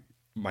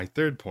 my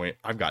third point,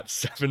 I've got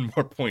 7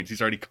 more points.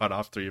 He's already cut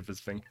off 3 of his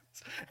fingers.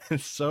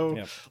 It's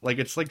so like,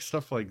 it's like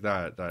stuff like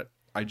that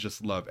I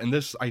just love. And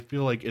this, I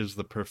feel like, is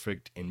the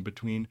perfect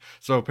in-between.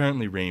 So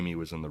apparently Raimi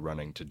was in the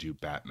running to do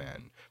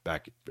Batman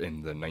back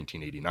in the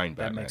 1989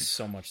 Batman. That makes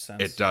so much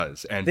sense. It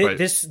does. And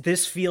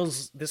this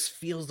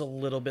feels a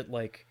little bit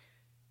like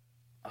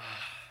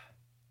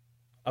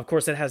of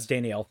course it has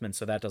Danny Elfman,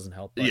 so that doesn't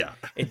help. But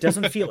it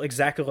doesn't feel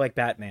exactly like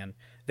Batman.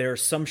 There are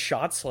some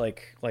shots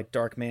like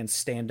Darkman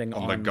standing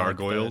on the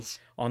gargoyles.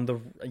 On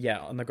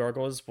the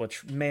gargoyles,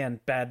 which,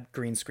 man, bad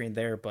green screen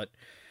there, but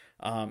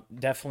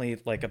definitely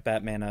like a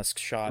Batman-esque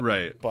shot.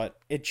 Right. But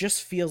it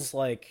just feels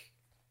like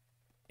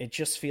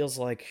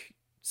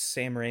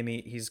Sam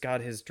Raimi, he's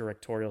got his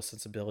directorial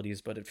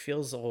sensibilities, but it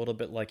feels a little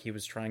bit like he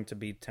was trying to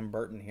be Tim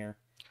Burton here.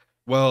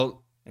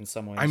 Well, in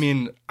some ways. I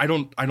mean, I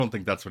don't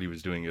think that's what he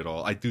was doing at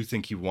all. I do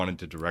think he wanted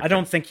to direct. I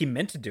don't think he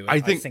meant to do it. I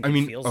think it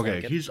feels okay,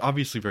 like it. He's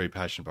obviously very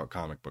passionate about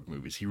comic book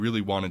movies. He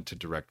really wanted to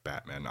direct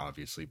Batman,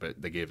 obviously,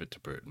 but they gave it to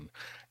Burton.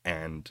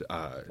 And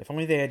if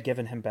only they had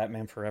given him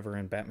Batman Forever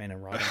and Batman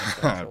and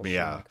Robin.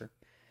 Yeah.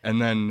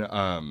 And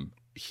then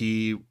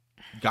he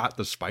got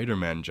the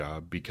Spider-Man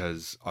job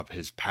because of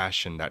his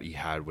passion that he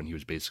had when he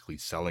was basically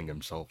selling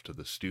himself to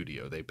the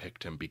studio. They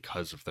picked him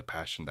because of the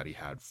passion that he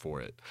had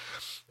for it,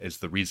 is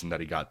the reason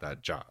that he got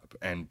that job.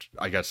 And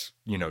I guess,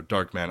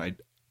 Darkman,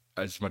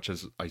 as much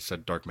as I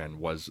said Darkman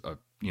was a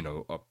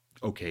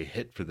okay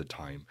hit for the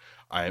time,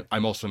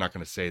 I'm also not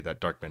going to say that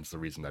Darkman's the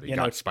reason that he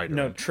got Spider-Man.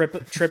 No,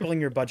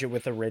 tripling your budget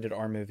with a rated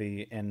R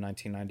movie in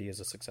 1990 is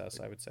a success.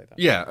 I would say that.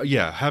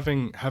 Yeah.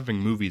 Having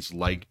movies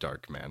like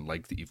Darkman,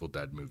 like the Evil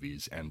Dead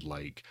movies, and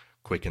like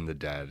Quick and the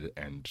Dead,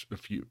 and a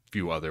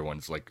few other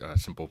ones like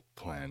Simple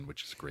Plan,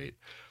 which is great,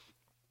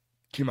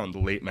 came out in the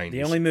late 90s.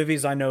 The only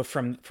movies I know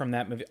from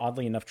that movie,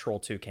 oddly enough, Troll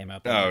 2 came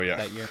out that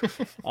year.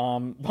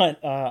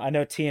 But I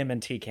know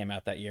TMNT came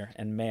out that year,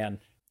 and man,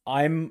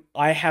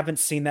 I haven't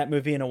seen that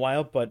movie in a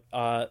while, but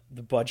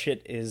the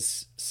budget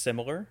is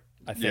similar.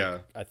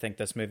 I think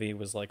this movie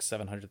was like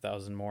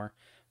 700,000 more,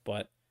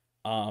 but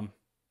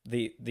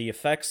the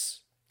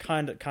effects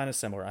kind of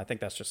similar. I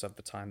think that's just of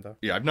the time though.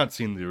 Yeah, I've not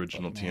seen the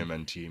original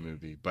TMNT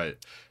movie, but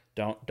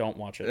don't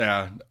watch it.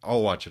 Yeah,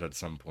 I'll watch it at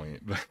some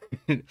point. But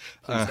please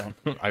don't.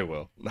 I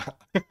will.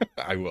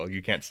 I will.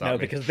 You can't stop me. No,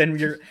 because then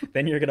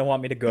you're gonna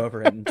want me to go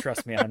over it, and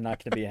trust me, I'm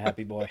not gonna be a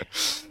happy boy.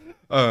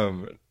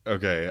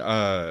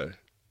 Okay.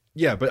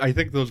 Yeah, but I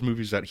think those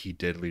movies that he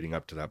did leading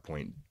up to that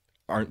point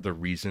aren't the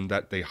reason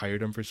that they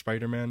hired him for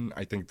Spider-Man.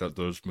 I think that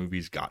those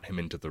movies got him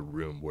into the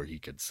room where he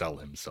could sell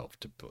himself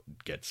to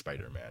get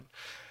Spider-Man,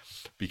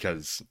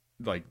 because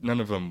like none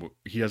of them,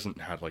 he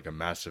hasn't had like a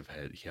massive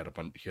hit. He had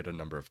a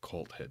number of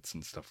cult hits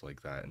and stuff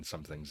like that, and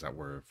some things that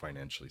were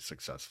financially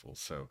successful.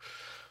 So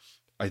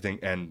I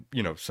think, and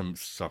some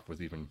stuff with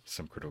even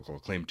some critical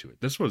acclaim to it.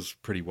 This was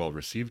pretty well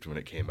received when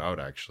it came out,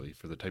 actually,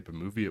 for the type of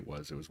movie it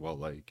was well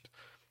liked.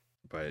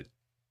 But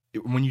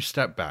when you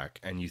step back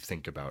and you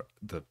think about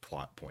the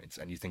plot points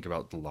and you think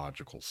about the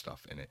logical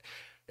stuff in it,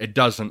 it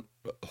doesn't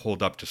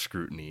hold up to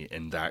scrutiny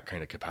in that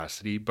kind of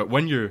capacity. But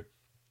when you're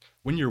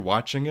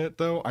watching it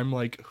though, I'm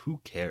like, who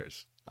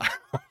cares?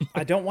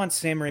 I don't want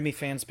Sam Raimi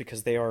fans,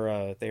 because they are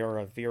a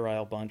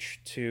virile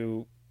bunch,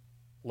 to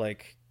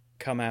like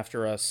come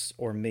after us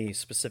or me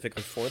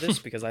specifically for this,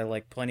 because I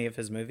like plenty of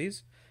his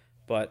movies.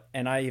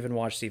 And I even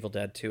watched Evil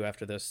Dead 2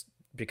 after this,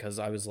 because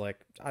I was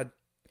like, I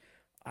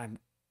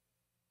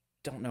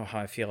don't know how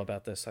I feel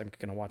about this. I'm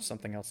gonna watch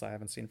something else I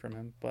haven't seen from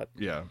him, but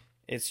Yeah.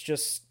 it's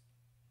just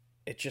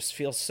it just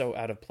feels so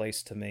out of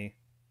place to me,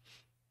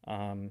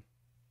 um,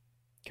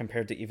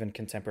 compared to even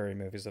contemporary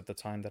movies of the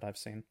time that I've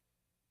seen.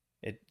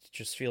 It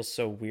just feels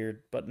so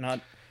weird, but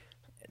not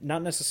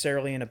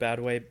necessarily in a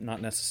bad way,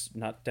 not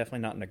definitely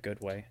not in a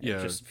good way. It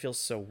Yeah. just feels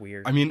so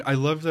weird. I mean, I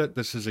love that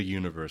this is a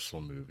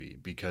Universal movie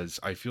because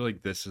I feel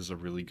like this is a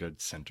really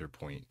good center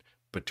point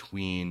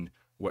between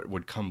what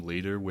would come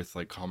later with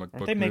like comic Aren't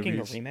book they making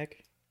movies. a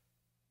remake?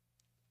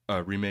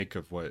 A remake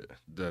of what?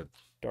 The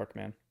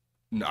Darkman.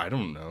 No, I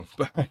don't know,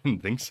 but I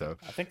didn't think so.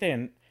 I think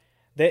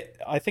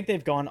I think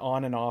they've gone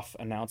on and off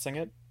announcing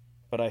it,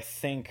 but I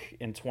think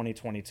in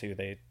 2022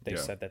 they Yeah.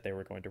 said that they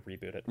were going to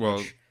reboot it. Well,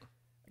 Which,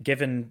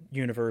 given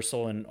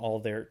Universal and all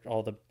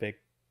the big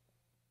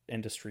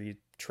industry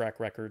track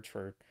records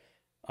for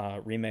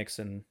remakes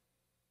and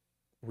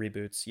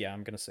reboots, yeah,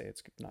 I'm gonna say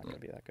it's not gonna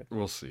be that good.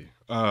 we'll see.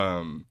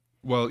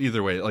 Well,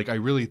 either way, like I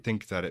really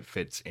think that it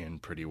fits in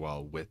pretty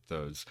well with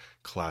those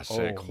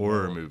classic Oh,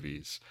 horror no.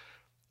 movies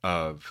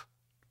of,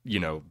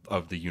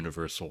 of the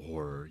Universal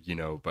horror,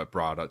 but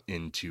brought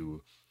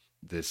into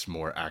this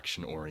more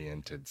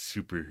action-oriented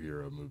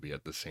superhero movie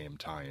at the same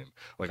time.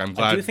 Like I'm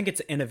I do glad. think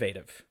it's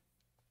innovative.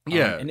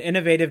 Yeah. And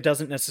innovative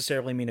doesn't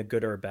necessarily mean a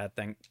good or a bad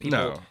thing.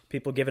 No.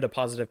 People give it a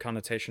positive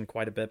connotation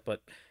quite a bit,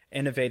 but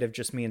innovative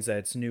just means that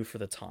it's new for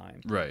the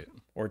time, Right.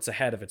 or it's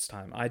ahead of its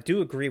time. I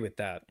do agree with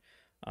that,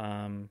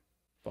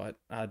 but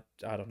I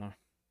don't know.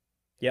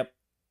 Yep,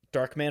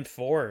 Darkman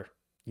 4.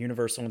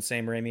 Universal and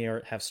Sam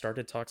Raimi have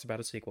started talks about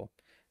a sequel.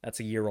 That's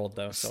a year old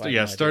though, so I have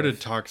no idea Started if-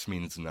 talks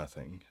means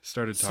nothing.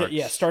 Started So, talks.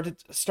 yeah, started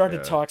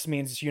Yeah. talks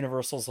means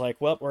Universal's like,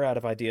 well, we're out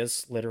of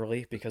ideas,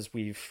 literally, because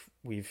we've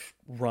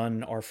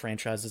run our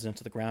franchises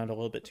into the ground a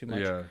little bit too much.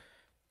 Yeah.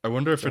 I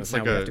wonder if So it's now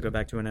like we have to go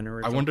back to an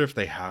inner. I wonder if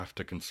they have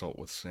to consult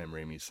with Sam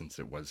Raimi since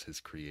it was his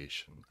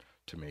creation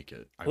to make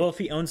it. Well, if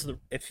he owns the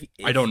if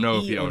I don't know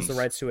if he he owns the owns-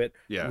 rights to it,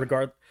 Yeah.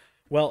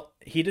 Well,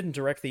 he didn't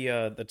direct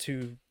the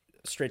two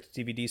straight to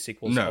DVD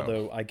sequels. No.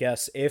 Although I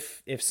guess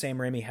if Sam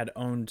Raimi had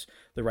owned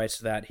the rights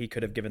to that, he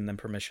could have given them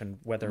permission,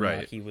 whether or Right.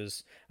 not he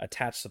was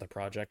attached to the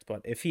project.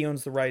 But if he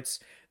owns the rights,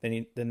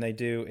 then they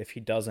do. If he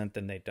doesn't,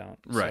 then they don't.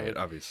 Right, So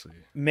obviously.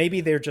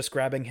 maybe they're just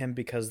grabbing him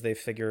because they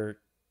figure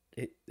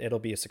it'll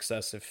be a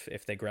success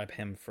if they grab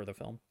him for the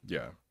film.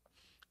 Yeah.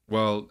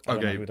 Well, I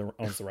don't know okay. who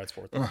owns the rights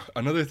for it, though.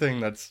 Another thing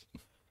that's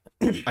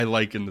I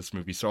like in this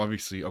movie. So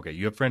obviously, okay,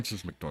 you have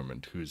Frances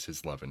McDormand, who's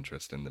his love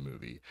interest in the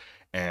movie,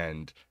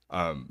 and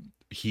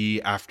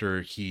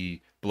after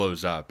he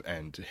blows up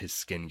and his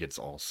skin gets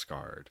all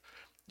scarred,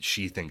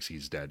 she thinks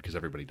he's dead because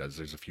everybody does.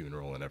 There's a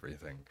funeral and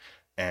everything,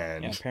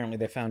 and Yeah, apparently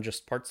they found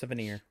just parts of an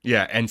ear.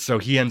 yeah, and so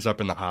he ends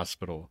up in the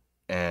hospital,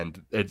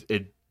 and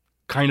it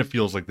kind of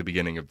feels like the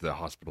beginning of the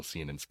hospital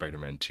scene in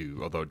Spider-Man 2,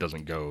 although it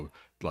doesn't go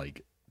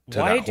like to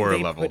Why that horror do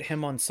they level. put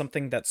him on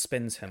something that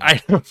spins him?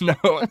 I don't know.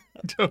 I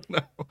don't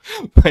know.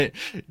 But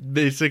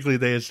basically,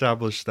 they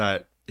established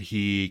that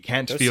he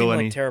can't Those feel seem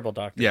any. like terrible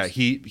doctors. Yeah,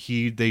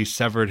 they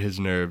severed his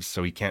nerves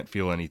so he can't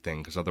feel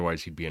anything because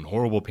otherwise he'd be in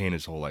horrible pain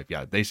his whole life.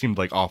 Yeah, they seemed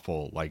like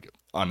awful, like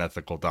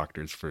unethical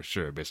doctors for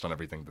sure, based on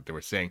everything that they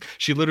were saying.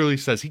 She literally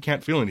says he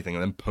can't feel anything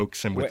and then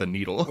pokes him with a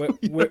needle.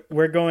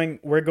 we're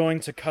going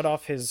to cut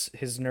off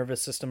his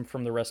nervous system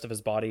from the rest of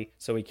his body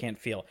so he can't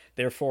feel.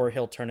 Therefore,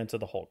 he'll turn into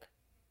the Hulk.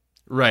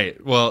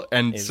 Right. Well,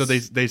 and so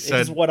they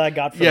said, is what I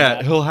got from yeah,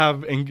 that. he'll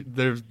have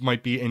there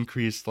might be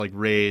increased like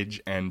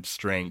rage and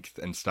strength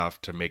and stuff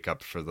to make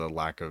up for the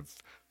lack of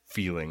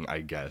feeling,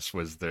 I guess,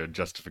 was their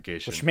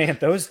justification. Which, man,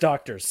 those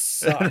doctors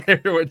suck. They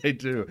hear what they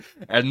do.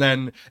 And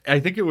then I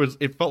think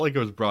it felt like it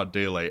was broad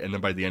daylight, and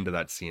then by the end of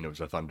that scene it was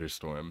a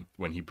thunderstorm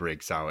when he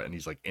breaks out and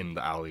he's like in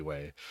the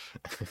alleyway.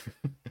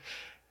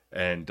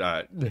 And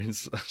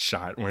there's a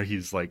shot where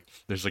he's like,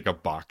 there's like a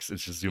box.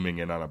 It's just zooming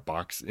in on a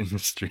box in the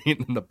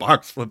street, and the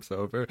box flips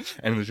over,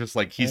 and it's just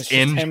like he's it's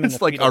just in him in just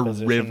the like fetal a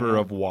position, river yeah.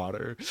 of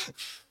water.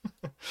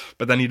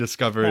 But then he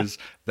discovers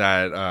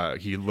that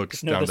he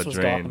looks No, down this the was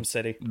drain. Gotham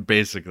City.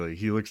 Basically,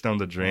 he looks down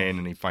the drain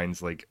and he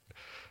finds like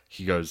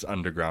he goes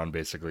underground.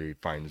 Basically,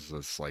 finds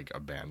this like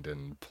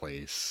abandoned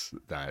place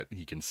that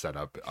he can set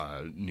up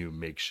a new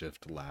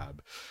makeshift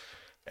lab.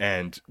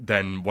 And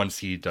then once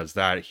he does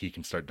that, he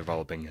can start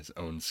developing his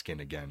own skin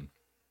again,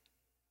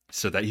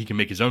 so that he can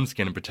make his own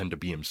skin and pretend to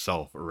be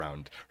himself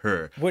around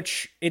her.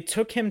 Which it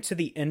took him to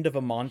the end of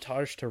a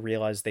montage to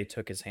realize they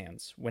took his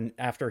hands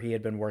after he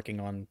had been working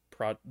on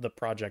the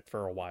project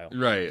for a while.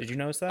 Right. Did you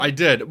notice that? I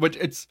did. But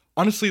it's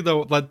honestly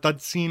though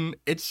that scene,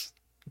 it's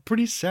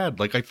pretty sad.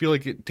 Like I feel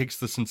like it takes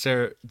the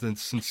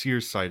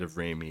sincere side of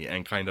Raimi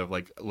and kind of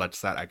like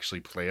lets that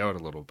actually play out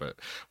a little bit.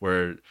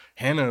 Where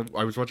Hannah,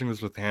 I was watching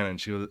this with Hannah,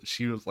 and she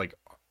was like,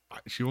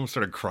 she almost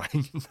started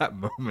crying in that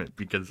moment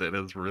because it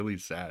is really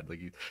sad. Like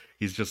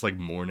he's just like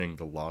mourning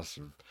the loss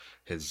of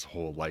his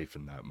whole life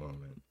in that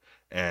moment.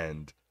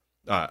 And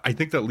I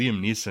think that Liam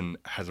Neeson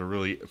has a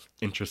really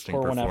interesting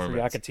Pour one out for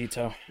performance.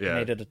 Yakatito. Yeah.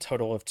 Made it a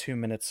total of 2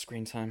 minutes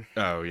screen time.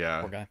 Oh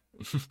yeah. Poor guy.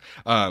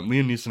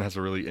 Liam Neeson has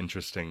a really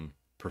interesting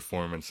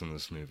performance in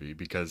this movie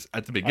because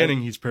at the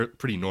beginning he's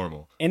pretty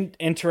normal.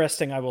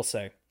 Interesting, I will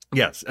say.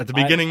 Yes, at the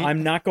beginning.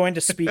 I'm not going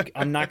to speak.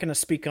 I'm not going to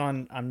speak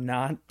on. I'm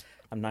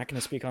not going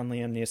to speak on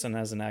Liam Neeson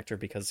as an actor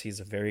because he's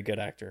a very good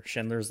actor.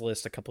 Schindler's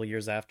List a couple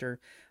years after,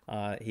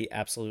 he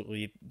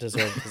absolutely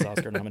deserved his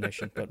Oscar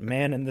nomination. But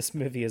man, in this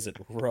movie, is it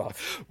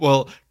rough?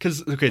 Well,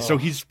 because so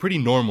he's pretty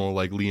normal,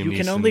 like Liam Neeson. You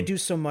can only do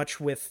so much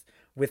with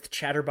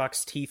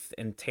chatterbox teeth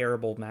and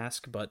terrible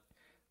mask, but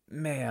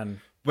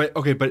man. But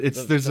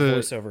it's there's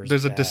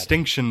a bad.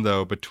 distinction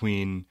though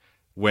between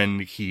when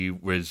he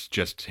was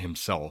just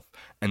himself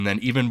and then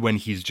even when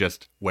he's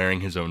just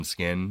wearing his own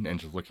skin and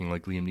just looking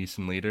like Liam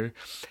Neeson later,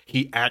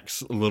 he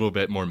acts a little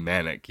bit more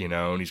manic, you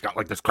know, and he's got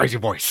like this crazy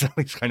voice.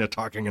 He's kind of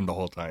talking in the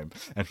whole time,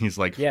 and he's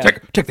like,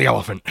 take the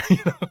elephant. You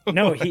know?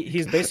 No,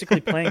 he's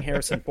basically playing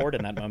Harrison Ford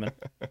in that moment.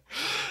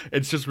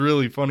 It's just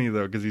really funny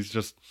though because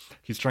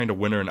he's trying to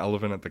winner an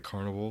elephant at the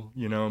carnival,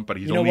 you know, but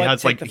take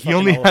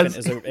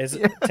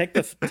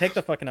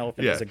the fucking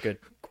elephant is a good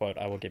quote.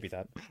 I will give you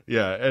that.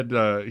 Yeah,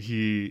 and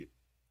he.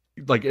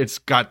 Like it's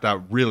got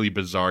that really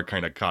bizarre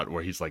kind of cut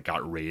where he's like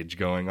got rage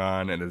going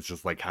on, and it's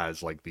just like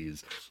has like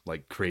these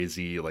like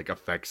crazy like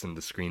effects and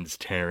the screen's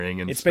tearing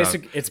and stuff.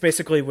 It's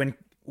basically when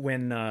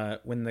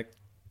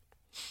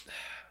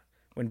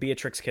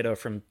Beatrix Kiddo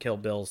from Kill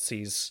Bill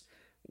sees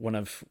one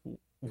of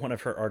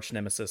her arch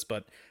nemesis,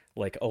 but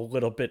like a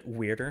little bit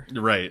weirder.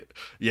 Right.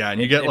 Yeah,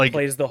 and you get like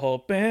plays the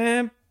whole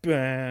bam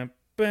bam.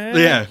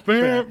 Yeah,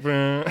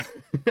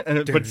 and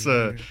it puts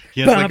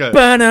he has like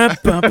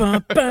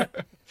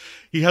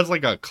he has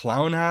like a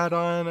clown hat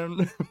on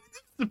and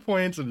the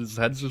points and his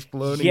head's just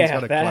floating. He's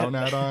got a clown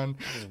hat on.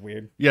 This is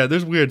weird. Yeah,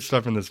 there's weird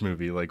stuff in this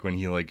movie, like when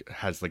he like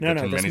has like the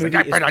tin man, he's like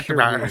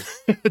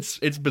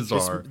it's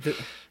bizarre.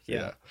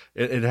 Yeah.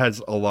 It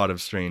has a lot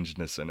of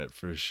strangeness in it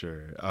for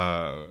sure.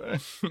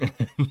 And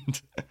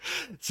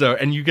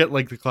you get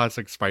like the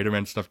classic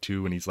Spider-Man stuff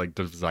too when he's like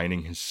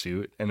designing his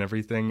suit and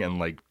everything and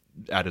like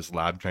at his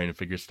lab trying to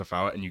figure stuff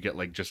out, and you get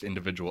like just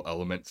individual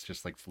elements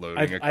just like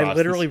floating across I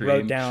literally the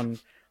screen.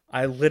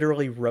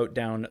 wrote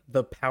down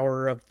the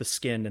power of the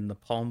skin in the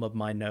palm of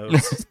my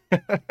nose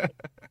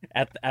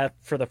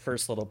for the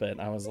first little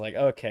bit. I was like,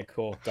 okay,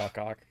 cool, Doc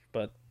Ock,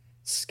 but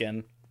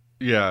skin.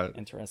 Yeah.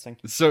 Interesting.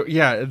 So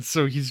yeah, and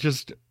so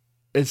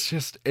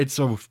it's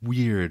a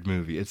weird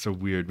movie. It's a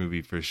weird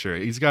movie for sure.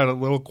 He's got a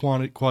little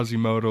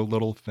Quasimodo,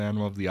 little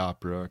Phantom of the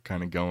Opera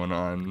kind of going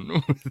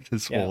on with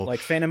this whole like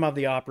Phantom of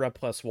the Opera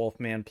plus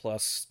Wolfman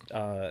plus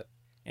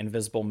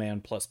Invisible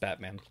Man plus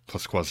Batman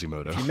plus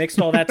Quasimodo. If you mixed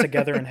all that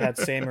together and had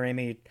Sam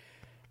Raimi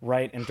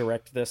write and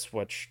direct this,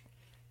 which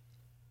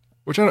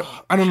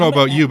I don't know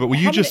about you, but what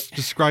you just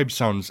described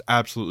sounds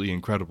absolutely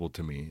incredible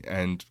to me,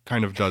 and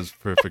kind of does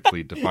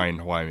perfectly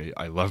define why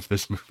I love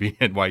this movie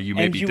and why you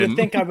maybe didn't. And you would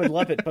think I would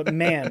love it, but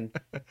man,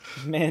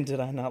 did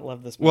I not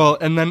love this movie. Well,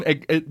 and then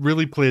it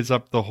really plays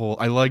up the whole.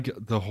 I like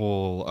the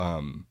whole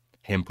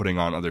him putting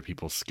on other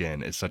people's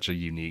skin is such a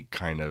unique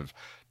kind of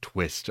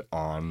twist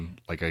on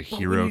like a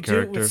hero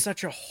character. Do it with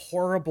such a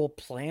horrible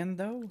plan,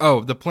 though.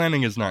 Oh, the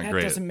planning is not that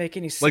great. Doesn't make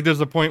any sense. Like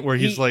there's a point where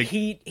he's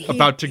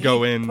about to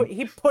go in.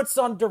 He puts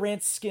on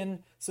Durant's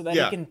skin so that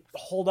he can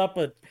hold up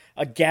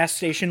a gas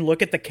station,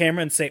 look at the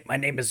camera, and say, "My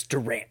name is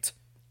Durant,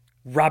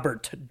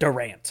 Robert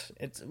Durant."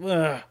 It's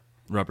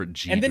Robert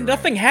G. And then Durant.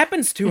 nothing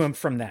happens to him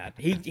from that.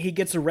 He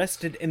gets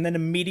arrested and then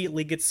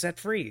immediately gets set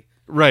free.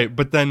 Right,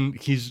 but then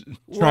he's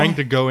trying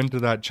to go into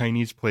that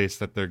Chinese place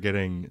that they're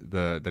getting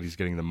that he's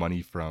getting the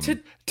money from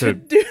to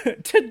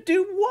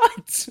do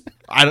what?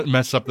 I don't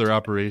mess up their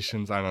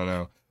operations. I don't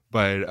know,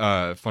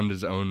 but fund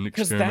his own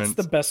experiments. Because that's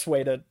the best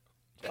way to.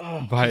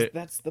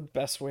 That's the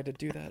best way to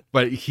do that.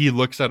 But he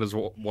looks at his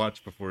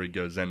watch before he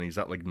goes in. And he's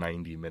at like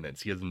 90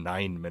 minutes. He has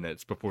 9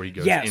 minutes before he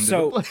goes into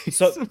the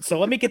place. So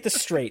let me get this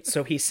straight.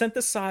 So he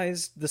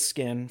synthesized the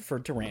skin for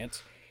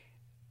Durant.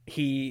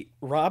 He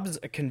robs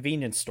a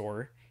convenience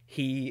store.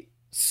 He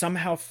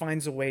somehow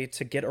finds a way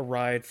to get a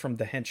ride from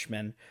the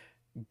henchmen,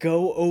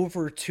 go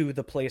over to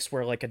the place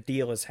where like a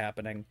deal is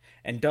happening,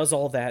 and does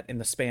all that in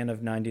the span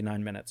of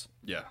 99 minutes.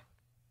 Yeah.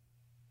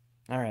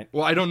 All right.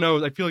 Well, I don't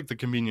know. I feel like the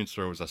convenience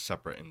store was a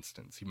separate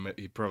instance.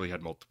 He probably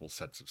had multiple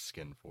sets of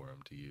skin for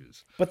him to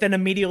use. But then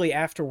immediately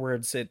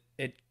afterwards, it.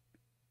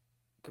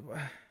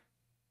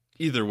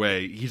 Either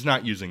way, he's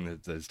not using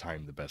his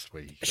time the best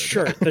way he could.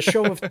 Sure,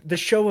 the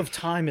show of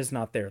time is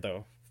not there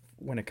though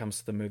when it comes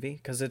to the movie,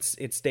 because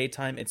it's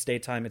daytime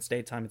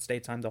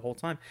the whole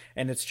time,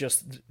 and it's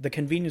just the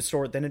convenience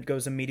store. Then it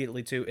goes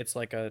immediately to it's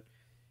like a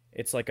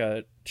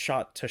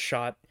shot to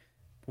shot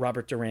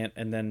Robert Durant,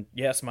 and then,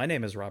 yes, my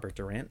name is Robert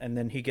Durant, and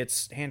then he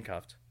gets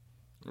handcuffed.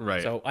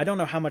 Right. So I don't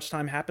know how much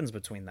time happens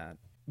between that.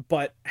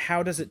 But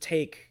how does it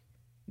take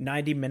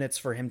 90 minutes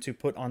for him to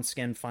put on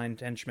skin, find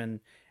henchmen,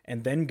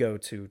 and then go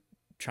to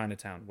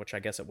Chinatown, which I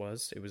guess it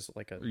was. It was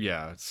like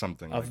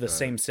something of like the that.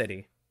 same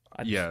city.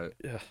 Ugh.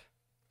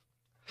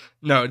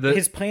 No,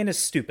 his plan is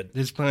stupid.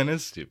 His plan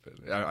is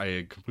stupid.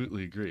 I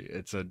completely agree.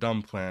 It's a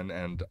dumb plan,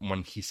 and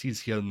when he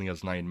sees he only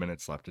has 9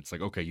 minutes left, it's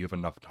like, okay, you have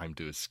enough time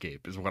to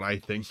escape, is what I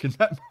think in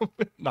that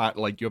moment. Not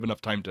like you have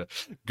enough time to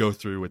go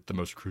through with the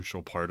most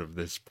crucial part of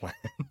this plan.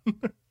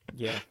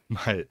 Yeah.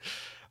 But,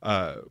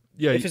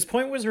 if his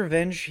point was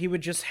revenge, he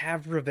would just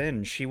have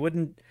revenge. He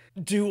wouldn't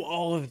do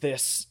all of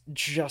this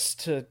just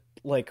to,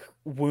 like,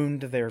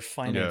 wound their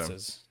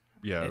finances.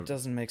 Yeah. It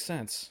doesn't make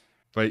sense.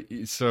 But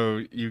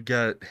so you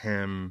get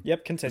him.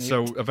 Yep, continue.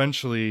 So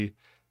eventually,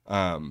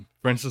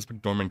 Frances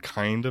McDormand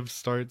kind of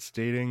starts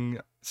dating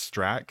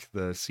Strack,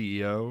 the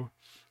CEO,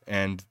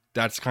 and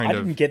that's kind of. I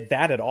didn't get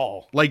that at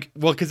all. Like,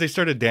 well, because they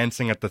started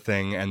dancing at the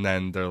thing, and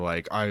then they're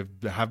like, "I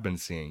have been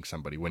seeing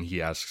somebody." When he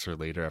asks her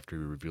later after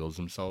he reveals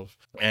himself,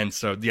 and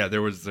so yeah,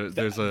 there's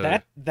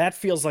that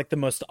feels like the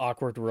most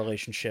awkward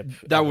relationship.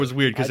 That was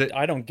weird because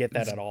I don't get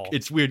that at all.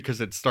 It's weird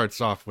because it starts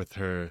off with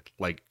her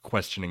like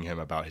questioning him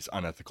about his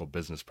unethical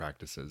business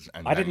practices,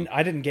 and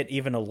I didn't get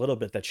even a little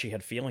bit that she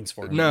had feelings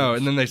for him. No,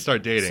 and then they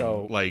start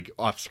dating like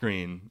off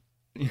screen.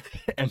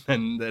 And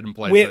then that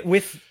implies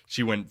that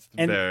she went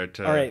there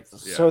to. All right,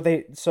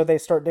 yeah. So they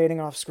start dating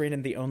off screen,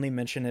 and the only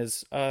mention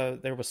is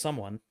there was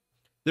someone.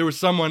 There was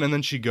someone, and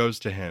then she goes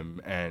to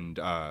him, and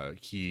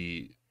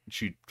she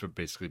to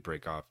basically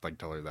break off, like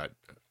tell her that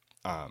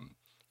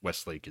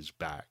Westlake is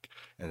back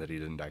and that he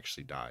didn't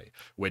actually die,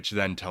 which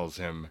then tells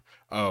him,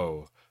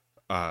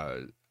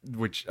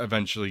 which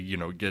eventually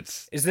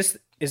gets. Is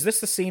this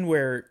the scene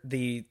where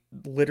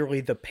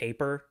literally the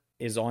paper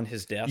is on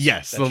his desk?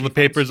 Yes, so the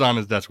paper's on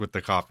his desk with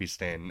the coffee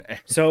stain.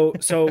 So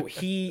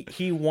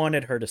he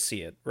wanted her to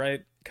see it,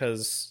 right?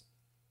 Because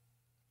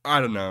I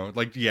don't know.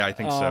 Like, yeah, I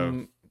think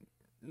so.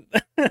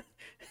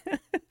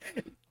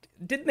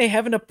 Didn't they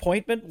have an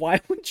appointment? Why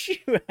would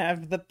you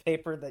have the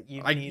paper that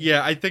you need?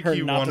 Yeah, I think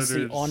he wanted to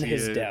see on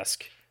his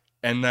desk.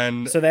 And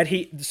then so that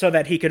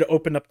he could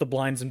open up the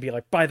blinds and be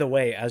like, by the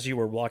way, as you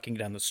were walking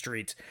down the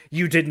street,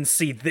 you didn't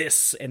see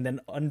this, and then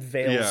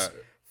unveils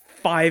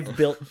 5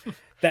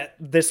 that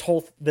this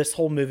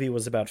whole movie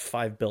was about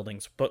 5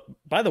 buildings. But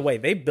by the way,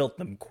 they built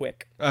them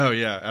quick. Oh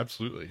yeah,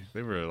 absolutely.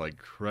 They were like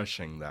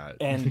crushing that.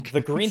 And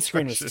the green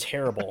screen was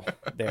terrible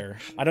there.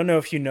 I don't know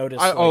if you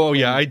noticed.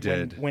 I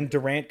did. When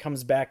Durant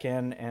comes back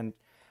in,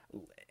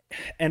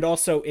 and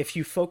also if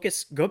you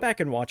go back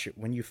and watch it,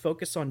 when you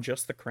focus on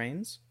just the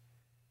cranes,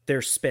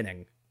 they're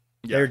spinning.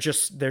 Yeah.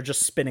 They're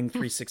just spinning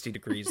 360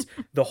 degrees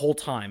the whole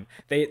time.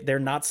 They're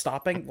not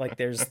stopping. Like,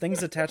 there's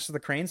things attached to the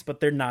cranes, but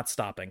they're not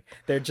stopping.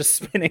 They're just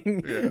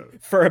spinning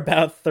for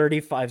about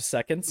 35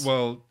 seconds.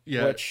 Well,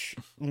 yeah. Which,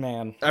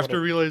 man, after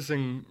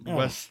realizing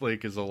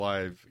Westlake is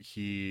alive,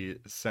 he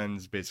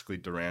sends basically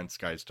Durant's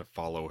guys to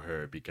follow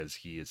her because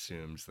he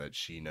assumes that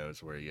she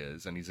knows where he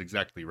is, and he's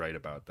exactly right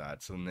about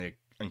that. So then they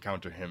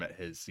encounter him at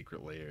his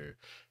secret lair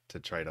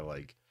to try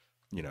to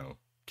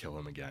kill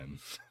him again.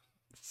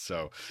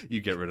 So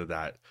you get rid of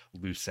that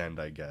loose end,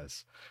 I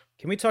guess.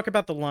 Can we talk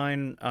about the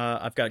line,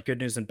 I've got good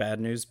news and bad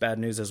news? Bad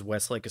news is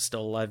Westlake is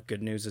still alive.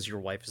 Good news is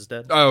your wife is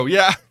dead. Oh,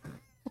 yeah.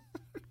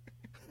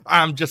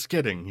 I'm just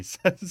kidding, he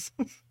says.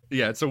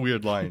 Yeah, it's a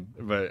weird line,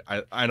 but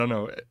I don't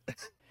know.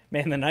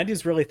 Man, the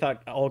 90s really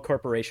thought all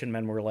corporation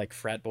men were like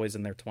frat boys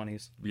in their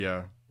 20s.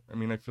 Yeah. I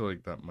mean, I feel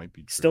like that might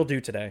be true. Still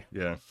do today.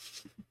 Yeah.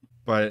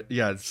 But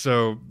yeah,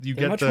 so they're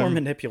get much them... more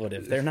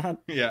manipulative. They're not.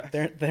 Yeah,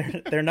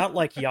 they're not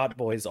like yacht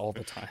boys all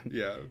the time.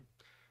 Yeah,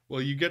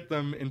 well, you get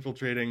them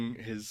infiltrating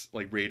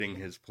raiding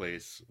his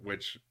place,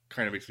 which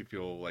kind of makes me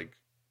feel like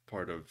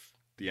part of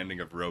the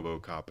ending of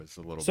RoboCop is a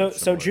little bit similar.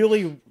 So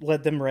Julie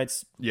led them right.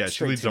 Yeah,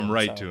 she leads them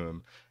right to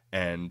him,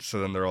 and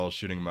so then they're all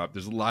shooting him up.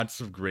 There's lots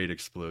of great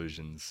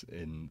explosions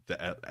in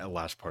the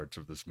last parts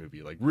of this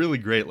movie, like really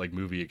great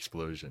movie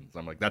explosions.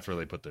 I'm like, that's where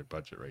they put their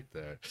budget right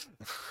there,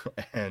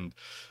 and.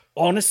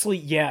 Honestly,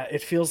 yeah,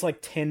 it feels like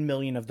 10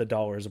 million of the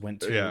dollars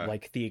went to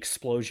the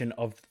explosion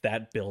of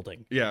that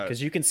building. Yeah,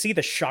 because you can see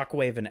the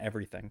shockwave and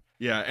everything.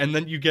 Yeah, and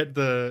then you get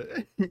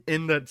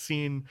in that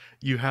scene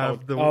you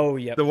have the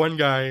one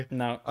guy.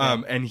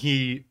 And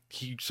he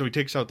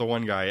takes out the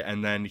one guy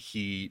and then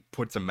he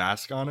puts a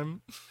mask on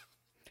him.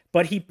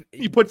 But he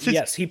puts 2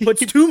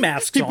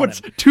 masks on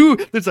him.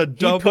 There's a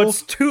double. He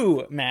puts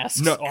 2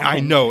 masks on him. I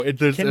know.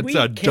 It's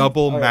a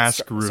double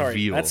mask reveal.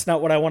 Sorry, that's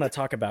not what I want to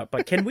talk about.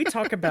 But can we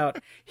talk about,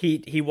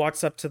 he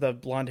walks up to the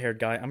blonde-haired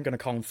guy. I'm going to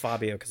call him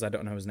Fabio because I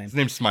don't know his name. His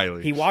name's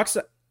Smiley. He walks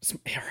up.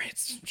 All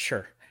right,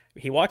 sure.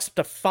 He walks up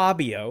to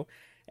Fabio,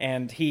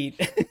 and he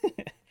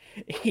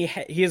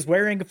is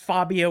wearing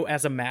Fabio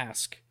as a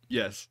mask.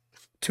 Yes.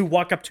 To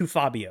walk up to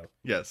Fabio.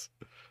 Yes.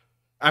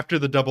 After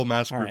the double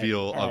mask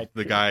reveal of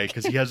the guy,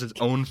 because he has his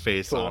own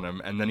face on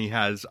him, and then he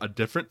has a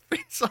different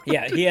face on him.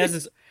 Yeah, he has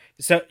his.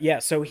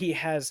 So he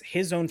has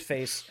his own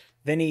face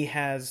then he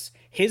has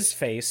his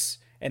face,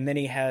 and then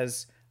he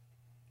has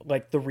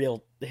like the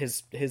real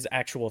his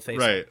actual face.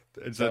 Right.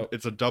 It's So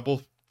a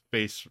double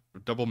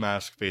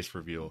mask face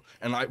reveal.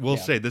 And I will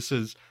yeah, say this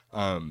is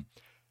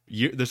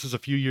this is a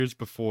few years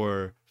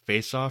before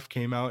Face Off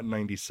came out in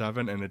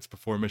 97, and it's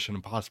before Mission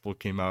Impossible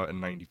came out in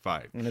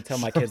 95. I'm gonna tell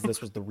my kids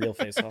this was the real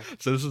Face Off.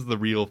 So this is the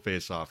real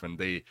Face Off, and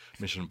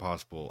Mission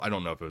Impossible, I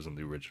don't know if it was in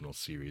the original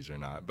series or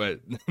not,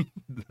 but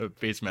the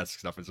face mask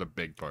stuff is a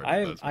big part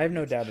of those I have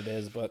no movies. doubt it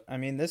is, but I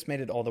mean, this made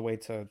it all the way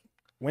to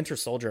Winter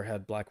Soldier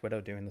had Black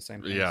Widow doing the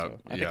same thing. Yeah, So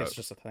I think it's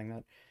just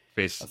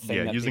face, a thing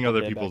yeah, that using people other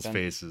did back people's then.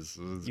 faces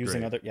is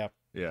Using great. other, yeah,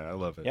 Yeah, I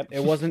love it. yep.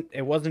 It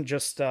wasn't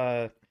just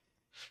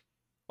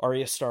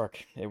Arya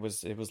Stark. It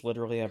was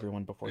literally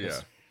everyone before Yeah,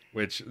 this.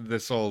 which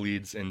this all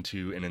leads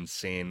into an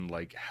insane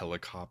like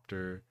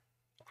helicopter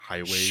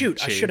highway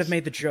Shoot, I should have chase.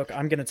 made the joke.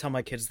 I'm gonna tell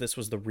my kids this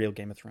was the real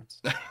Game of Thrones.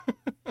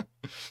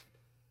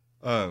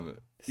 um,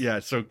 yeah,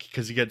 so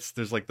because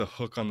there's like the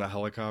hook on the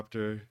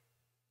helicopter,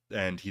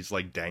 and he's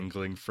like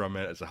dangling from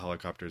it as the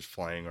helicopter is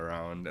flying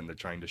around, and they're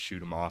trying to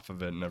shoot him off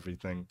of it and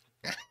everything.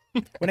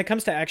 When it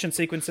comes to action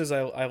sequences,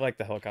 I like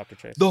the helicopter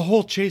chase. The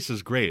whole chase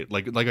is great.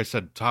 Like I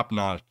said, top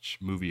notch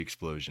movie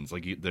explosions.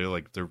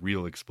 They're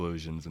real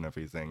explosions and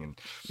everything,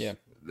 and Yeah.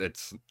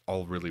 it's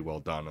all really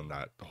well done on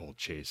that whole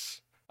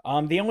chase.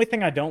 The only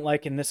thing I don't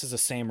like, and this is a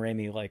Sam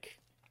Raimi like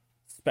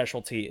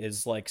specialty,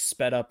 is like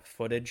sped up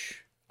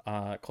footage,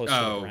 close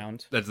to the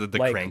ground. That's the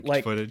like, cranked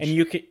like, footage. and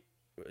you could,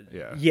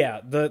 Yeah.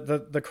 yeah,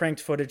 the cranked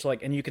footage,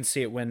 like, and you can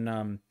see it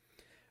when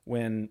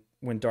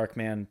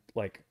Darkman,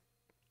 like,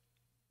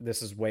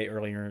 this is way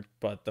earlier,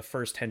 but the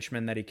first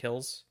henchman that he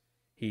kills,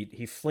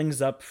 he flings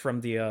up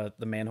from the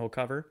manhole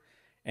cover,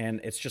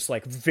 and it's just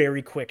like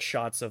very quick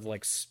shots of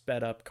like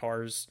sped up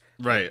cars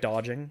Right.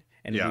 dodging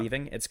and Yeah.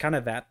 weaving. It's kind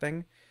of that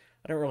thing.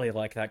 I don't really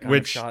like that kind of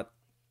Which shot.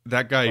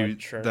 that guy,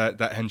 But sure. that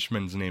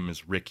henchman's name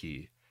is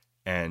Ricky,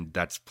 and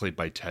that's played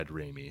by Ted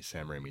Raimi,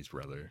 Sam Raimi's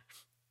brother.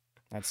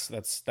 That's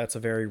a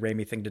very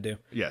Raimi thing to do.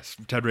 Yes,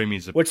 Ted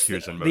Raimi's Which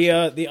appears in most the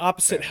of the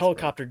opposite Sam's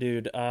helicopter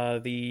dude,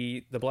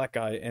 the black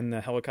guy in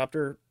the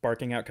helicopter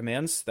barking out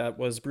commands, that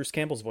was Bruce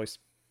Campbell's voice.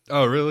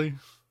 Oh, really?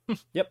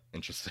 Yep.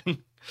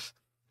 Interesting.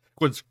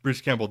 Which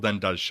Bruce Campbell then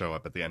does show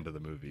up at the end of the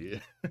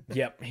movie,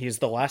 Yep, he's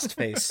the last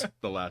face.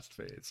 the last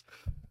phase.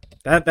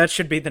 That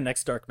should be the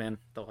next Darkman,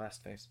 the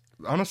last face.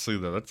 Honestly,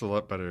 though, that's a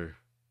lot better.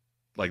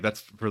 Like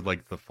that's for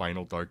like the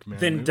final Darkman.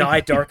 Then movie.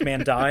 Die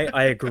Darkman Die.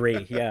 I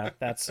agree. Yeah,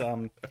 that's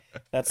an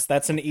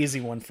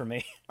easy one for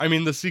me. I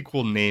mean, the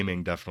sequel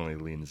naming definitely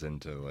leans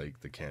into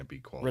like the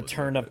campy quality.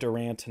 Return of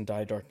Durant and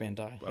Die Darkman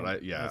Die. But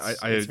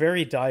It's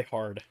very Die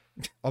Hard.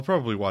 I'll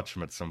probably watch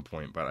them at some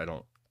point, but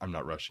I'm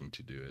not rushing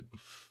to do it.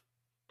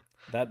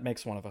 That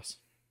makes one of us.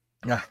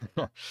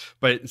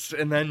 But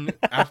and then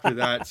after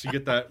that, so you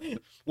get that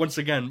once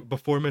again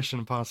before Mission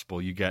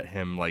Impossible, you get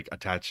him like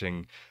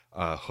attaching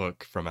a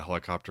hook from a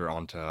helicopter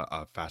onto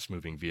a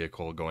fast-moving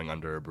vehicle going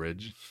under a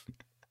bridge,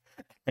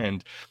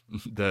 and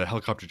the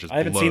helicopter just I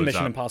haven't blows seen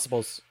Mission up.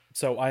 Impossibles,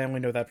 so I only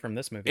know that from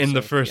this movie. In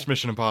the so, first yeah.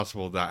 Mission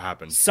Impossible, that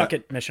happens. Suck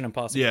it, Mission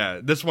Impossible. Yeah,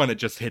 this one it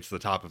just hits the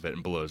top of it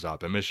and blows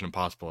up. And Mission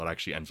Impossible, it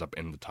actually ends up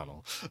in the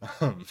tunnel.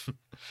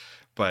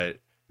 But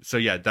so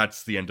yeah,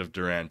 that's the end of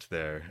Durant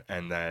there,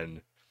 and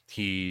then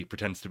he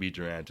pretends to be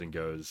Durant and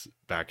goes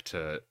back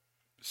to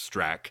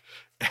Strack,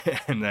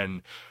 and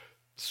then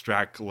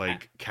Strack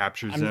like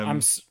captures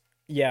him.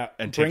 Yeah,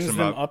 and brings takes him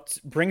them up.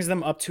 brings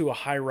them up to a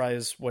high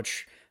rise,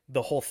 which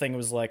the whole thing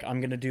was like, I'm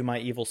gonna do my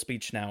evil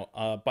speech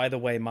now. By the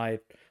way, my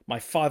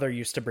father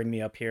used to bring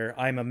me up here.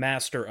 I'm a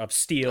master of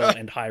steel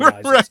and high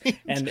rises, Right.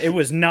 and it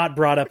was not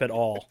brought up at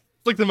all.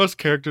 It's like the most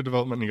character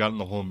development he got in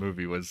the whole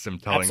movie was him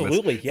telling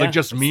Absolutely, this. yeah. Like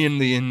just me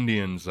and the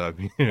Indians.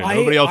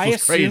 Nobody else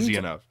was crazy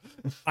enough.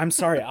 I'm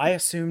sorry. I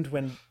assumed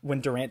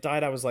when Durant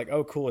died, I was like,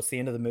 oh, cool, it's the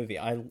end of the movie.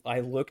 I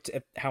looked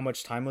at how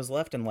much time was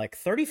left and like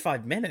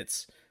 35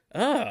 minutes.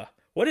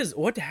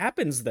 What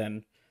happens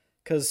then?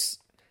 Because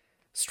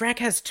Strack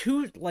has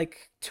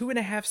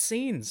 2.5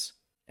 scenes,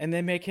 and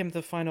they make him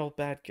the final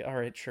bad guy. All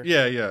right, sure.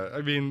 Yeah. I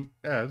mean,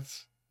 yeah,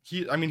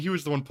 he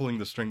was the one pulling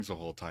the strings the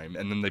whole time,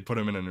 and then they put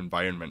him in an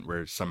environment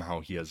where somehow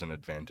he has an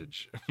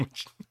advantage.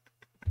 Which,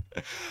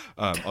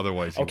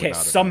 otherwise, he would Okay, not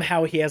have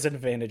somehow he has an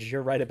advantage.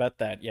 You're right about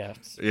that. Yeah. had.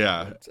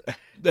 Yeah,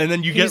 and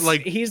then you get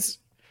like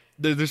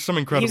there's some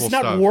incredible he's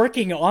not stuff.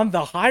 working on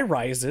the high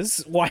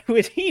rises. Why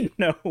would he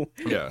know?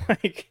 Yeah.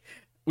 Like,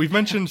 We've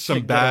mentioned some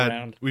get bad.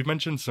 around. We've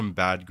mentioned some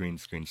bad green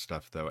screen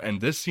stuff though,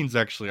 and this scene's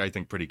actually, I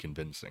think, pretty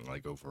convincing.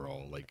 Like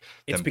overall, like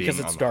it's them because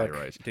being it's on the high dark,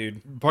 rise.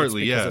 dude.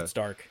 Partly, it's because yeah. it's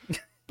dark.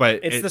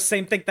 But It's the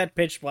same thing that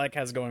Pitch Black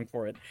has going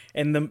for it.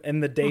 In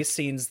the day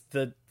scenes,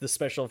 the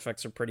special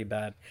effects are pretty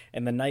bad.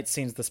 And the night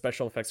scenes, the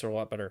special effects are a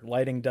lot better.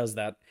 Lighting does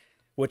that,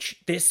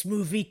 which this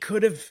movie's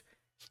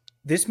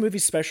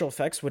special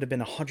effects would have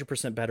been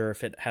 100% better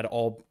if it had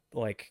all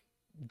like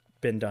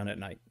been done at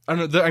night. I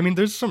don't know. I mean,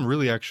 there's some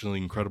really actually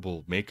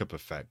incredible makeup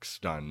effects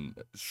done,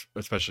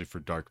 especially for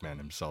Darkman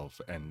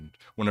himself. And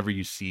whenever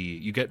you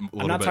get a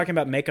little I'm not bit. talking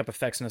about makeup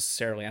effects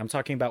necessarily. I'm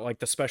talking about like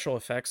the special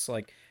effects,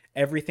 like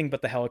everything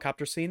but the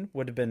helicopter scene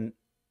would have been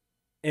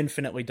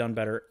infinitely done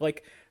better.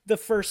 Like the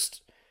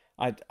first,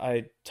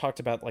 I talked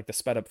about like the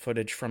sped up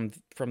footage from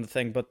the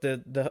thing, but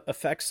the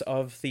effects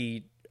of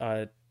the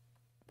what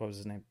was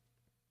his name,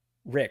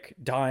 Rick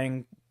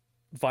dying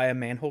via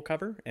manhole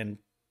cover and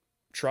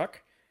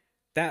truck,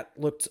 that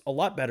looked a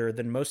lot better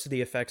than most of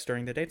the effects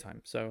during the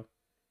daytime. So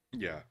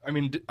Yeah, I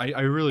mean,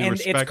 I really and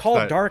respect it's called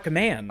that.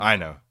 Darkman. I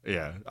know,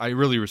 yeah. I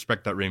really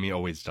respect that Raimi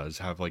always does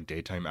have like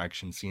daytime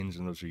action scenes,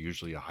 and those are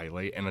usually a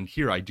highlight. And then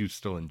here, I do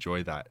still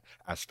enjoy that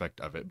aspect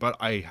of it. But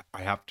I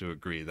have to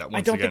agree that I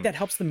once don't again, think that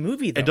helps the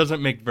movie though. it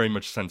doesn't make very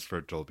much sense for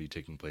it to all be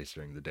taking place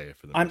during the day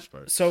for the most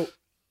part. So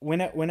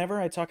whenever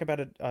I talk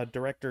about a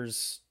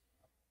director's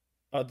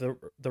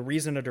the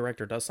reason a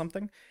director does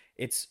something,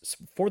 it's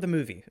for the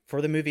movie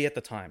at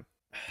the time.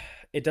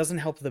 It doesn't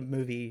help the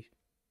movie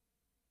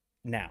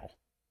now.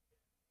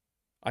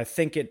 I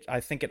think it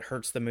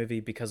hurts the movie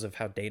because of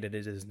how dated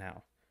it is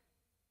now.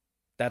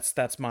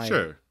 That's my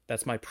Sure.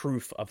 that's my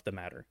proof of the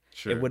matter.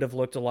 Sure. It would have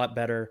looked a lot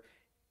better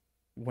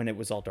when it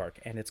was all dark,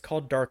 and it's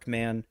called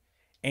Darkman,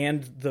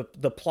 and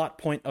the plot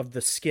point of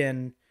the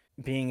skin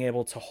being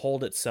able to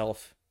hold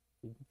itself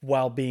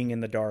while being in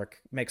the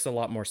dark makes a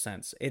lot more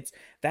sense.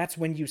 That's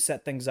when you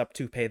set things up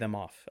to pay them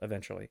off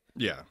eventually.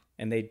 Yeah.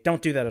 And they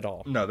don't do that at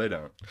all. No, they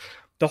don't.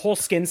 The whole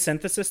skin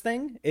synthesis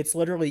thing, it's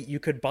literally you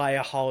could buy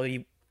a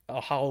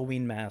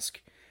Halloween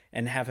mask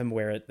and have him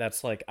wear it.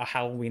 That's like a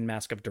Halloween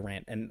mask of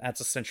Durant, and that's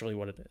essentially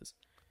what it is.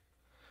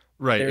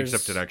 Right,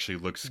 except it actually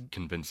looks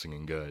convincing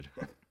and good.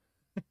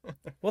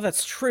 Well,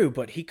 that's true,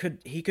 but he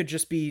could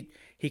just be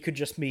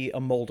a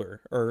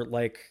molder or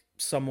like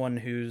someone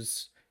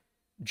whose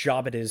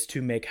job it is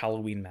to make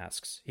Halloween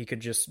masks. He could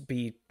just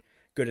be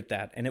good at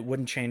that, and it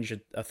wouldn't change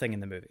a thing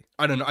in the movie.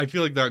 I don't know. I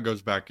feel like that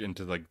goes back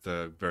into like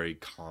the very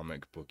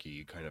comic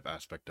booky kind of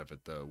aspect of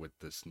it, though, with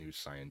this new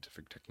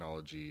scientific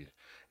technology.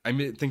 I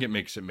think it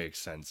makes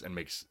sense and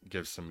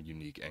gives some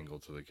unique angle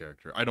to the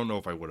character. I don't know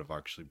if I would have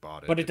actually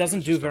bought it, but it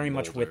doesn't do very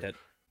much with it.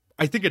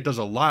 I think it does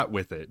a lot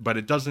with it, but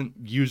it doesn't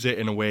use it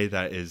in a way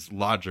that is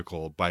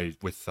logical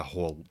with the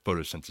whole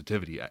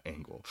photosensitivity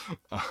angle.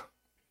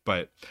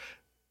 But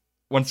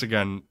once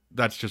again,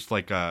 that's just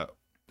like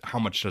how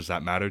much does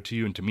that matter to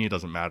you? And to me, it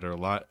doesn't matter a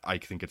lot. I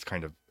think it's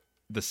kind of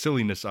the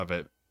silliness of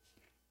it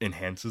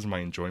enhances my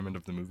enjoyment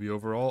of the movie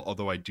overall,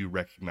 although I do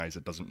recognize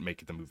it doesn't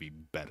make the movie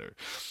better.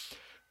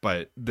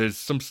 But there's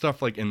some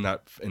stuff like in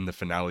the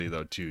finale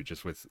though too,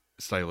 just with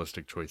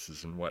stylistic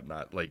choices and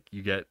whatnot. Like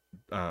you get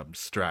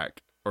Strack,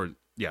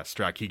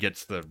 he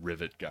gets the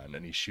rivet gun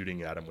and he's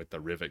shooting at him with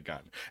the rivet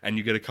gun, and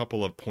you get a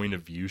couple of point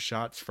of view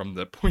shots from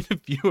the point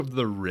of view of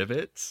the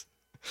rivets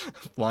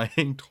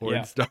flying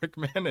towards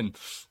Darkman and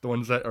the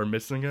ones that are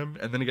missing him,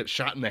 and then he gets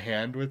shot in the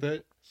hand with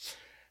it,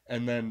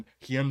 and then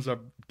he ends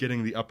up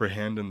getting the upper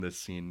hand in this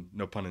scene,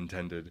 no pun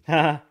intended,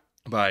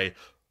 by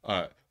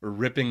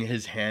ripping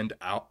his hand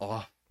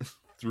off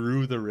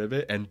through the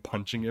rivet and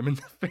punching him in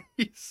the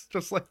face,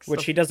 just like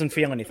which he doesn't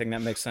feel anything.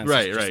 That makes sense.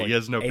 Right. Like he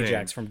has no pain.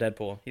 Ajax from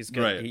Deadpool. He's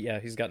good.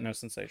 Right. He's got no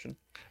sensation.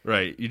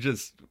 Right. You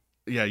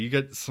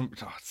get some.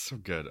 Oh, it's so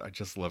good. I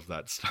just love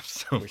that stuff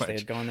so much. Wish they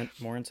had gone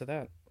more into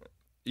that.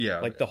 Yeah,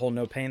 like the whole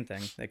no pain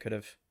thing. They could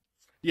have.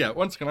 Yeah.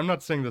 Once again, I'm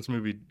not saying this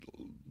movie,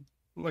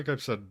 like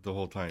I've said the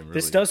whole time. Really.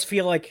 This does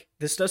feel like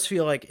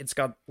it's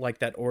got like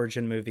that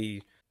origin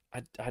movie.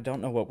 I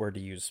don't know what word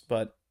to use,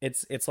 but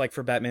it's like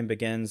for Batman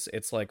Begins.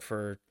 It's like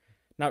for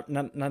not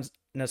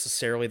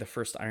necessarily the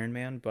first Iron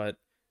Man, but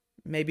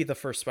maybe the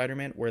first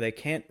Spider-Man, where they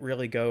can't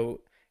really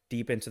go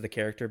deep into the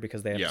character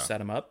because they have to set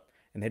him up,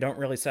 and they don't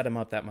really set him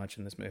up that much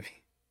in this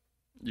movie.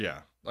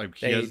 Yeah, like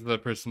he has the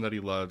person that he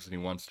loves and he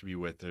wants to be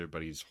with her,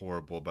 but he's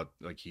horrible. But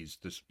like he's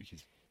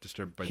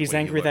disturbed by. He's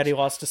angry that he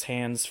lost his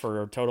hands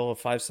for a total of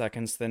 5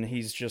 seconds. Then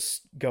he's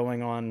just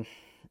going on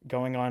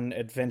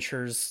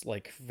adventures,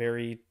 like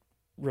very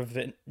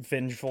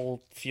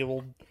revengeful,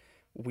 fueled,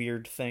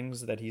 weird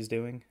things that he's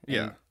doing.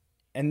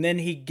 And then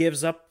he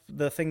gives up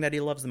the thing that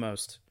he loves the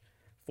most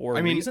for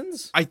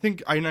reasons. I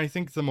think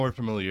the more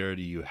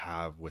familiarity you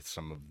have with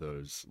some of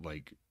those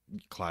like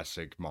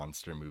classic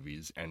monster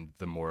movies, and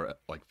the more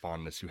like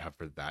fondness you have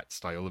for that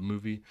style of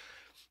movie,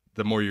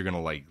 the more you're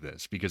gonna like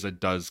this, because it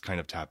does kind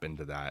of tap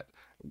into that.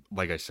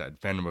 Like I said,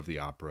 Phantom of the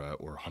Opera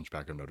or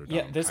Hunchback of Notre Dame.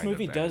 Yeah, this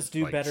movie does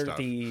do better stuff.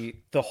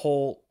 The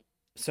whole.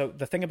 So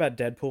the thing about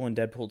Deadpool and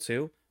Deadpool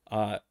 2,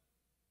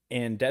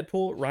 in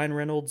Deadpool, Ryan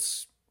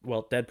Reynolds.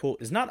 Well,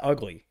 Deadpool is not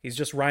ugly. He's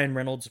just Ryan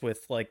Reynolds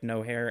with like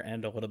no hair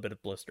and a little bit of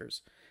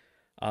blisters.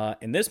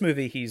 In this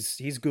movie,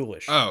 he's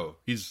ghoulish. Oh,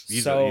 he's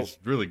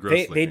really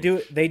gross. They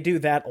do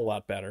that a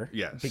lot better.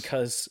 Yes,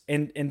 because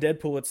in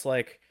Deadpool, it's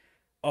like,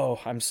 oh,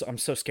 I'm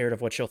so scared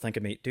of what she'll think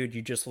of me, dude.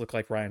 You just look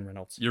like Ryan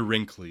Reynolds. You're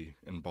wrinkly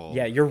and bald.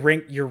 Yeah, you're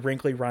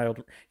wrinkly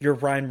Ryan. You're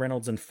Ryan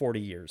Reynolds in 40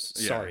 years.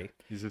 Yeah, sorry,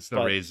 he's just a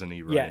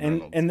raisiny Ryan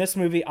Reynolds. In this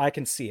movie, I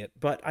can see it,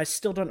 but I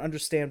still don't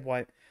understand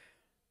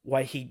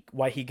why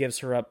he gives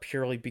her up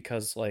purely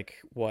because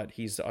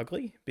he's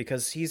ugly,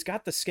 because he's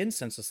got the skin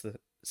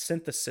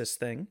synthesis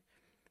thing.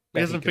 He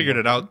hasn't figured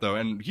it out though,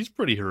 and he's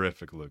pretty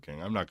horrific looking.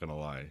 I'm not gonna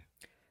lie.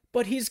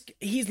 but he's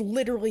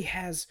literally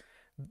has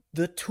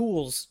the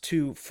tools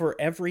to, for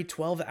every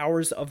 12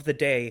 hours of the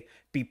day,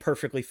 be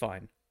perfectly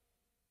fine.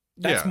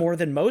 That's Yeah. more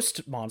than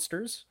most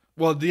monsters.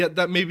 Well,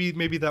 that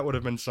maybe that would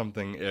have been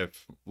something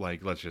if,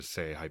 like, let's just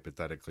say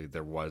hypothetically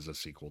there was a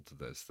sequel to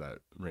this that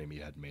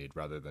Raimi had made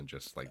rather than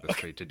just like the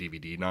straight to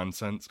DVD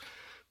nonsense.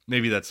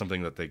 Maybe that's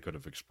something that they could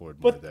have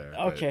explored more But there.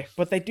 But okay,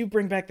 but they do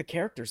bring back the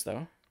characters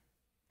though.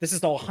 This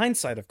is all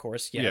hindsight, of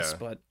course, yes, yeah,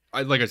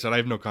 but like I said, I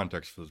have no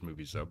context for those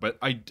movies though. But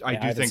I yeah, I do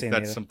haven't think seen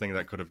that's either. something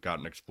that could have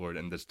gotten explored,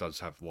 and this does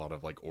have a lot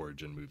of like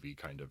origin movie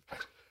kind of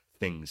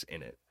things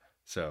in it.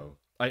 So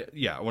I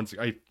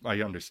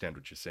understand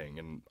what you're saying,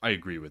 and I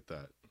agree with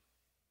that.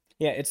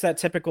 Yeah, it's that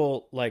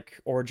typical,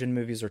 like, origin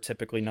movies are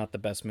typically not the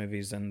best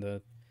movies in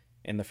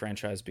the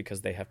franchise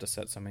because they have to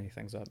set so many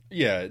things up.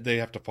 Yeah, they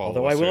have to follow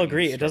Although a I will certain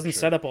agree, it doesn't structure.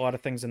 set up a lot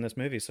of things in this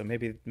movie, so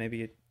maybe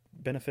it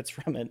benefits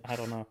from it. I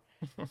don't know.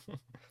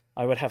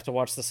 I would have to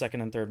watch the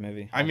second and third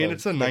movie. I mean, Although,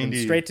 it's a given 90.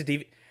 Yeah.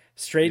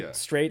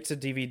 straight to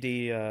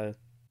DVD,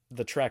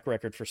 the track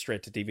record for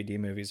straight to DVD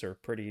movies are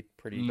pretty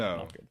No,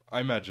 not good.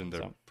 I imagine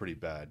they're So pretty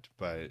bad,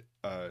 but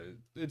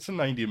it's a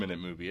 90-minute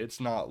movie.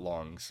 It's not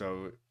long,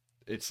 so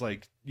it's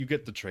like you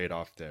get the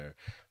trade-off there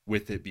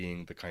with it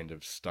being the kind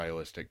of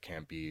stylistic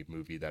campy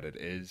movie that it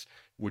is.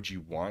 Would you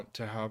want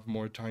to have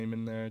more time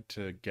in there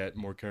to get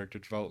more character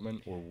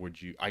development, or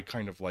would you? I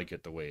kind of like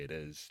it the way it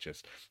is,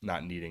 just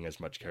not needing as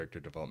much character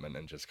development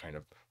and just kind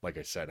of, like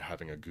I said,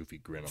 having a goofy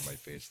grin on my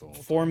face the whole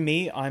for time.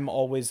 me, I'm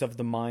always of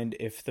the mind,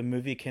 if the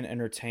movie can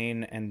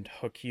entertain and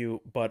hook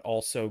you, but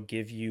also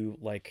give you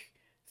like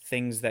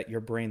things that your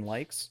brain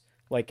likes.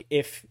 Like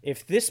if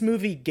this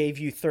movie gave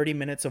you 30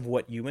 minutes of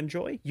what you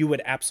enjoy, you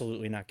would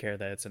absolutely not care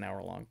that it's an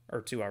hour long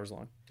or 2 hours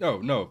long. Oh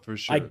no, for I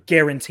sure.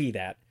 guarantee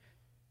that.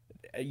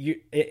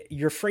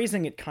 You're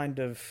phrasing it kind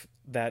of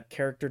that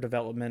character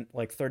development,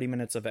 like 30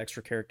 minutes of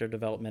extra character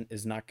development,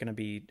 is not going to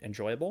be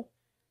enjoyable.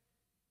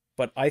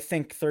 But I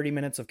think 30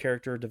 minutes of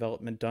character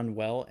development done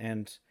well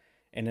and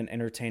in an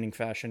entertaining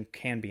fashion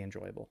can be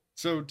enjoyable.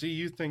 So, do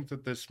you think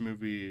that this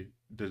movie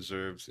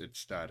deserves its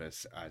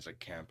status as a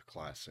camp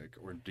classic,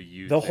 or do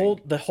you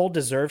think? The whole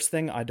deserves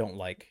thing I don't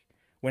like.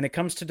 When it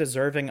comes to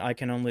deserving, I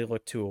can only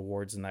look to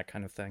awards and that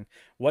kind of thing.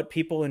 What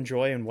people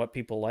enjoy and what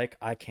people like,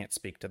 I can't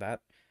speak to that.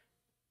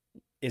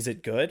 Is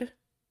it good?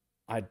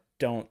 I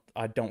don't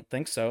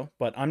think so,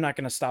 but I'm not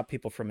going to stop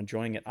people from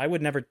enjoying it. I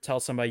would never tell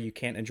somebody you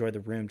can't enjoy The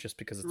Room just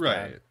because it's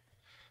bad. Right.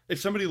 If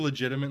somebody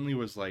legitimately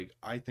was like,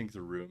 I think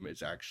The Room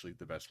is actually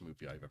the best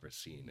movie I've ever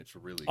seen, it's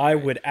really I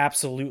great. would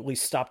absolutely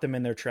stop them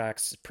in their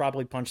tracks,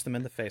 probably punch them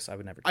in the face. I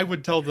would never I do that.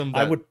 would tell them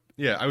I that, would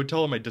yeah, I would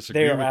tell them I They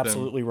disagree are with them.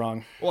 absolutely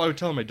wrong. Well, I would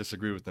tell them I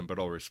disagree with them, but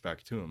all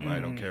respect to them. I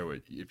don't Mm. care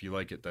what, if you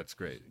like it, that's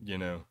great, you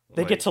know?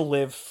 They get Like, to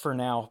live for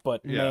now,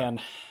 but yeah.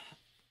 man,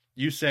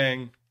 You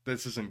saying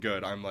this isn't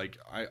good, I'm like,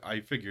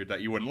 I figured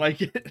that you wouldn't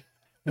like it.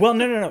 well,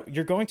 no.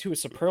 You're going to a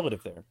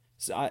superlative there.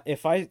 So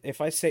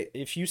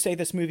if you say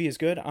this movie is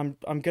good, I'm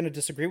going to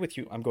disagree with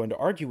you. I'm going to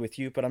argue with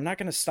you, but I'm not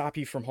going to stop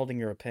you from holding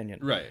your opinion.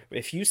 Right.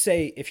 If you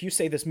say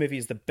this movie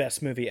is the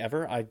best movie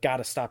ever, I got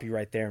to stop you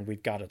right there, and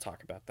we've got to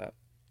talk about that.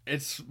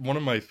 It's one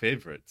of my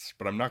favorites,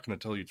 but I'm not going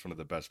to tell you it's one of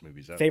the best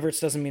movies ever. Favorites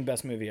doesn't mean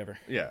best movie ever.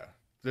 Yeah.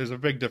 There's a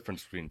big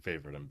difference between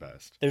favorite and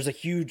best. There's a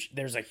huge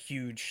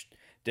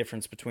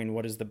difference between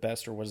what is the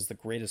best or what is the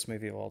greatest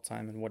movie of all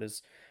time and what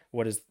is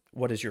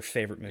your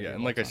favorite movie Yeah, of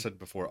and all like I time. said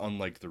before,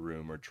 unlike The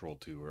Room or Troll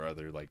 2 or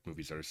other like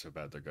movies that are so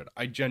bad they're good,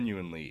 I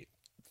genuinely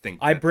think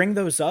I that. bring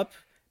those up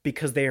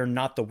because they are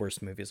not the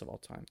worst movies of all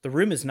time. The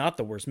Room is not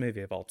the worst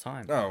movie of all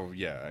time. Oh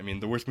yeah, I mean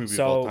the worst movie of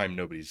all So time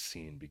nobody's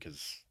seen because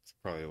it's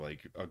probably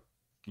like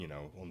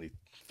only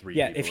three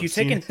yeah, people if you have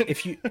take seen in it.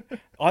 if you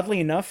oddly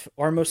enough,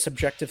 our most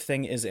subjective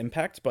thing is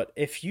impact, but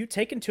if you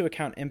take into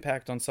account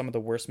impact on some of the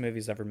worst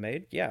movies ever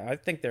made, yeah, I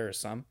think there are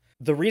some.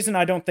 The reason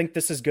I don't think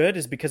this is good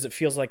is because it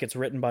feels like it's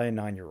written by a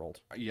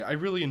 9-year-old. Yeah, I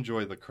really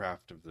enjoy the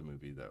craft of the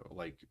movie though.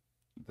 Like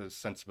the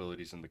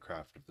sensibilities and the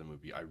craft of the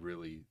movie, I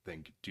really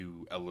think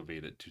do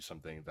elevate it to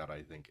something that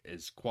I think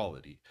is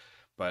quality.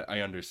 But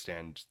I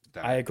understand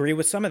I that. agree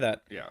with some of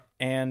that. Yeah.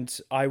 And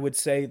I would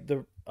say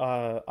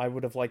I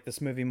would have liked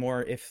this movie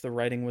more if the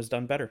writing was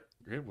done better.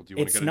 Great. Well, do you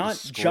want to It's get into not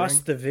scoring?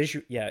 just the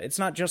visual. Yeah, it's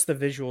not just the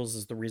visuals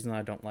is the reason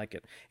I don't like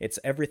it. It's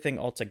everything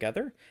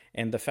altogether,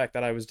 and the fact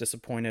that I was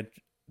disappointed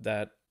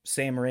that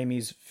Sam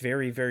Raimi's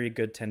very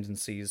good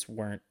tendencies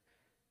weren't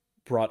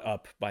brought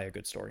up by a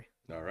good story.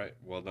 All right.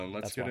 Well, then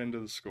let's That's get why. into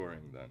the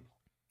scoring then.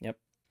 Yep.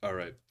 All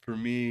right. For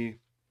me,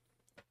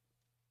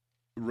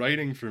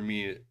 writing for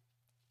me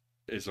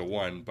is a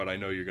 1, but I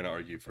know you're going to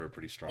argue for a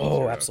pretty strong Oh,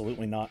 0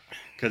 absolutely not.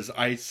 because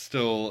I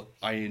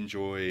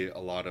enjoy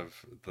a lot of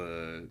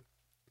the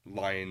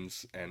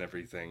lines and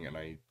everything,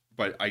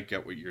 but I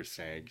get what you're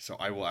saying, so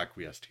I will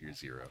acquiesce to your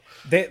 0.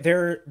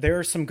 There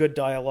are some good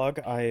dialogue.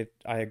 I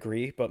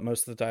agree, but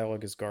most of the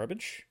dialogue is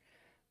garbage.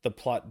 The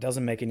plot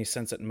doesn't make any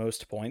sense at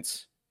most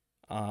points.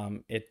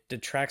 It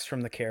detracts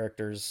from the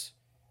characters,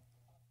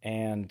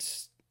 and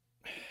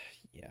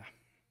yeah,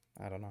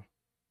 I don't know.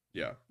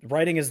 Yeah.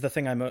 Writing is the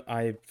thing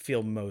I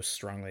feel most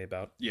strongly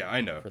about Yeah,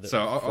 I know. for the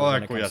So for I'll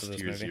when it comes acquiesce to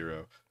to this your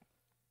movie.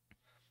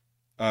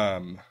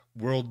 0.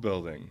 World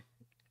building.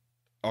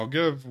 I'll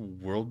give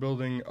world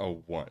building a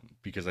 1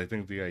 because I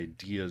think the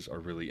ideas are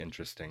really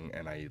interesting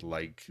and I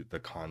like the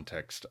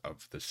context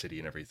of the city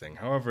and everything.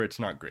 However, it's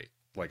not great.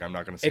 Like, I'm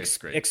not going to say it's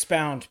great.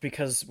 Expound,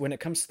 because when it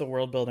comes to the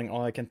world building,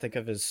 all I can think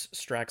of is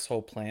Strack's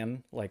whole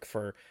plan, like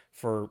for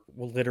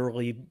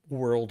literally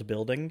world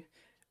building,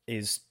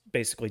 is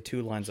basically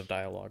 2 lines of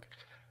dialogue,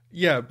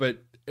 Yeah, but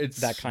that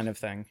it's, kind of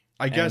thing,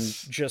 I and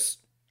guess just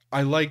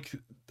I like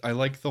I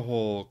like the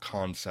whole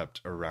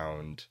concept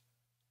around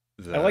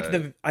the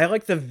I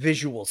like the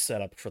visual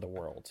setup for the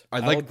world. I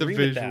I'll like the agree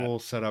with that. visual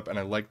setup and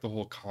I like the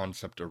whole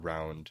concept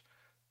around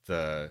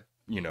the,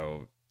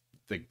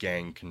 the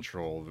gang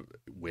control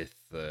with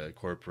the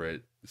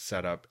corporate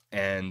setup,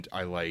 and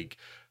I like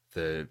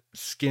the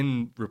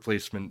skin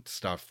replacement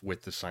stuff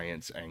with the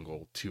science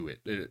angle to it.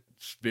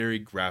 It's very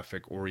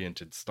graphic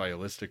oriented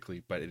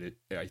stylistically, but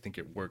I think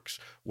it works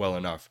well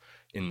enough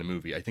in the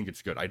movie. I think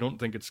it's good. I don't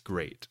think it's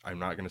great. I'm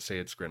not going to say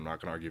it's great. I'm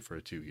not going to argue for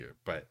a 2 here,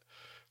 but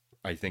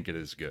I think it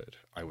is good.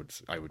 I would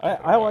give it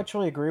a I'll 1.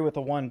 actually agree with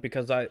the 1,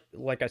 because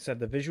like I said,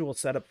 the visual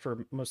setup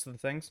for most of the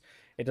things,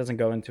 it doesn't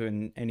go into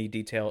in any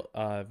detail.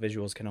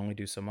 Visuals can only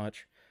do so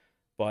much,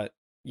 but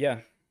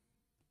yeah,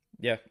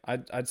 yeah,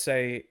 I'd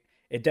say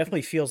it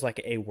definitely feels like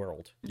a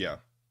world. Yeah.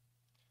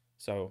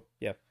 So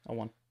yeah, a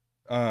 1.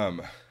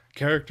 Um,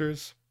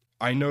 Characters.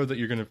 I know that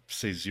you're gonna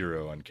say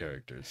 0 on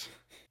characters.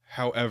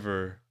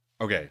 However,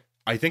 okay,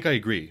 I think I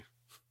agree.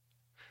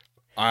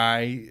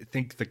 I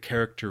think the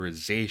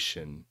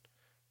characterization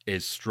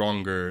is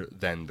stronger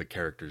than the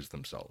characters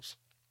themselves.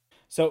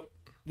 So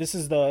this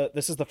is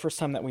the first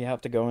time that we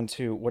have to go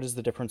into what is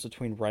the difference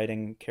between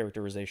writing,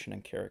 characterization,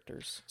 and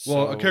characters.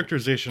 Well, a So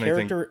characterization, I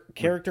think, would.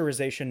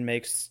 characterization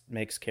makes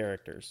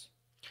characters.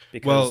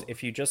 Because Well,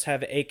 if you just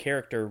have a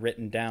character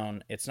written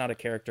down, it's not a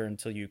character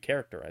until you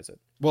characterize it,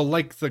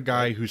 like the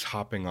guy right? who's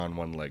hopping on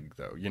one leg,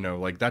 though.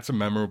 Like that's a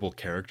memorable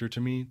character to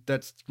me.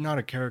 That's not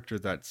a character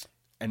that's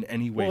in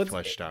any way Well,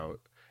 fleshed out.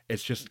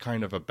 It's just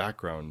kind of a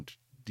background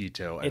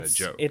detail and a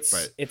joke.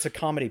 But it's a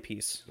comedy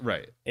piece.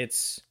 right.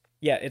 It's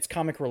Yeah, it's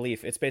comic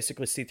relief. It's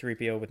basically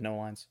C3PO with no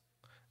lines.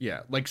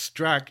 Yeah, like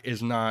Strack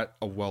is not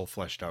a well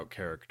fleshed out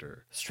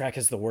character, Strack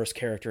is the worst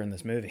character in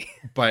this movie.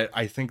 but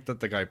I think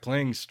that the guy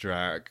playing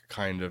Strack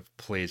kind of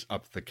plays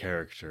up the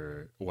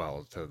character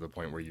well to the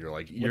point where you're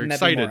Wouldn't that be more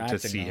excited to acting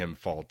see though? him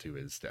fall to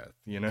his death.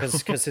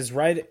 Because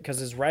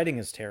his writing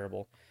is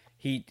terrible.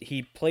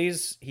 He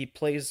plays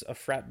a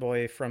frat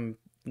boy from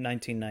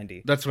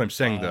 1990. That's what I'm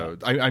saying Uh,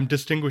 though. I'm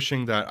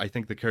distinguishing that I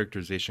think the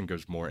characterization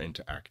goes more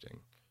into acting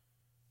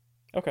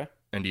okay.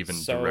 and even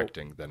So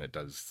directing than it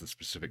does the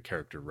specific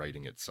character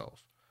writing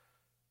itself.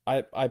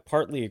 I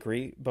partly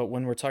agree, but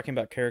when we're talking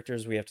about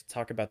characters, we have to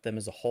talk about them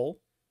as a whole.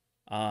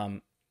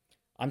 Um,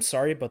 I'm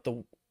sorry, but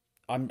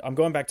I'm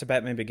going back to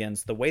Batman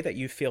Begins. The way that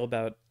you feel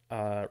about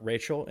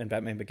Rachel in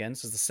Batman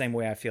Begins is the same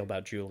way I feel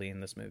about Julie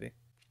in this movie.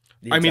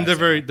 The I mean, exact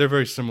same way. they're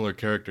very similar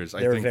characters.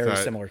 They're very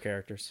similar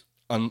characters.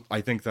 I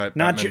think that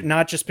Batman,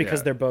 Not just because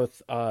yeah.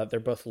 they're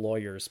both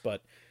lawyers,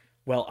 but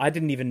well, I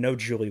didn't even know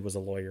Julie was a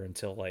lawyer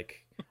until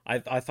like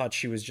I thought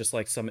she was just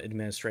like some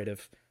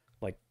administrative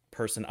like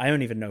person. I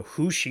don't even know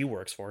who she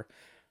works for.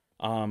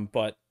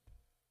 But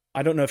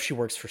I don't know if she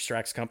works for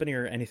Strack's company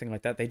or anything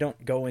like that. They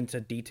don't go into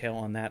detail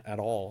on that at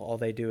all. All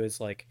they do is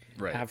like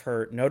Right. have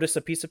her notice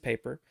a piece of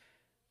paper,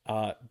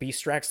 be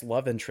Strack's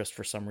love interest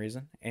for some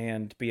reason,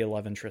 and be a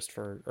love interest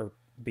or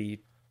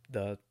be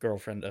the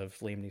girlfriend of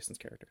Liam Neeson's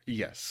character.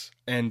 Yes,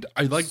 and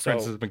I like So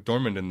Frances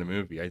McDormand in the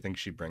movie. I think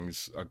she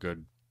brings a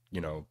good,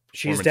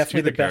 she's performance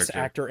definitely to the the best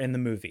character. actor in the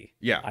movie.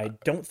 Yeah, I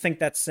don't think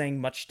that's saying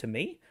much to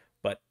me,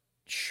 but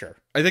sure.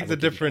 I think will the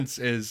give you that. difference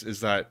is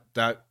that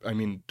I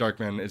mean,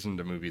 Darkman isn't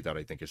a movie that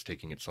I think is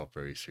taking itself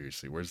very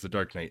seriously, whereas The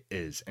Dark Knight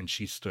is, and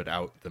she stood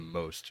out the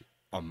most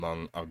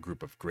among a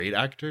group of great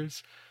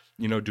actors.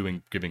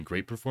 Giving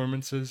great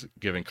performances,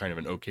 giving kind of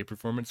an okay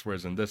performance,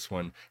 whereas in this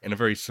one, in a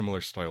very similar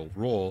style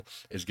role,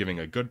 is giving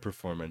a good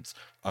performance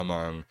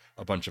among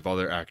a bunch of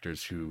other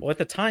actors who. Well, at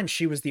the time,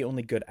 she was the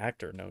only good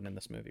actor known in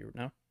this movie.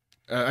 No,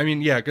 I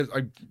mean, yeah, because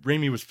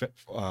Raimi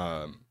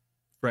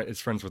is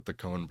friends with the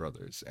Coen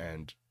brothers,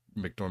 and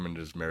McDormand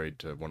is married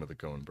to one of the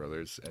Coen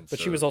brothers, and but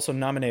so she was also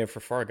nominated for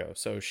Fargo,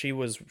 so she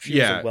was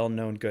yeah, a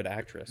well-known good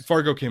actress.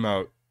 Fargo came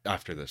out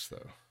after this,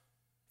 though.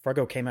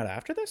 Fargo came out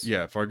after this?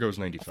 Yeah, Fargo's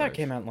I 95. thought it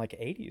came out in like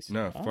 80s.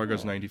 No,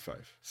 Fargo's Oh.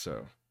 95.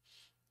 So,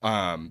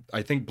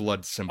 I think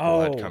Blood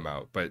Simple had Oh. come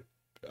out, but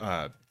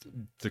the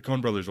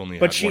Coen brothers only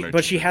But had one or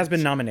two she has been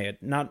movies. nominated.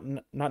 Not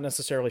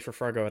necessarily for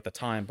Fargo at the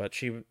time, but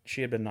she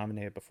had been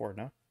nominated before,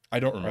 no? I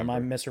don't Or am I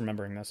remember.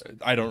 misremembering this?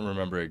 I don't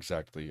remember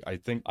exactly. I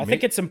think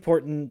It's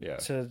important Yeah.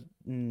 to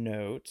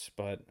note,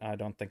 but I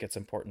don't think it's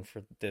important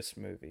for this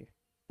movie.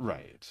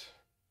 right.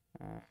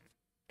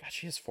 God,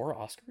 she has 4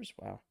 Oscars?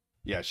 Wow.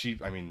 Yeah,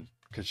 I mean,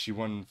 because she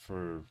won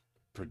for 3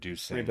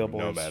 producing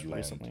billboards Nomadland.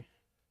 recently.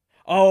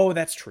 Oh,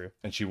 that's true.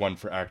 And she won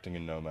for acting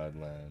in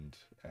Nomadland,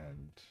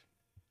 and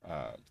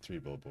Three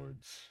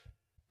Billboards.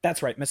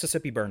 That's right,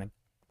 Mississippi Burning,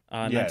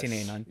 Yes,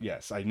 1989.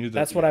 yes, I knew that.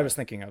 That's what I was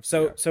thinking of.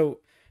 Yeah.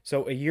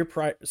 So a year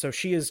prior, so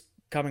she is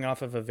coming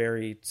off of a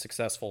very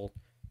successful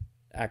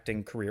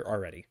acting career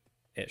already,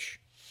 ish,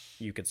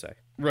 you could say.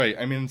 Right.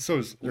 I mean, so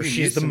is Or Liam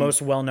she's the Neeson.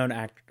 most well-known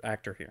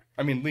actor here.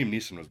 I mean, Liam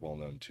Neeson was well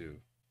known too.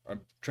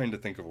 I'm trying to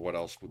think of what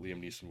else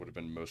Liam Neeson would have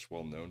been most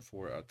well known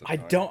for at the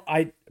time.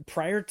 I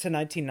prior to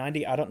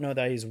 1990, I don't know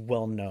that he's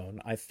well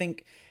known. I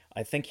think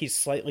he's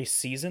slightly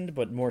seasoned,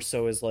 but more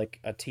so as like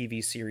a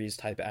TV series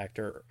type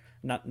actor,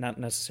 not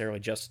necessarily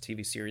just a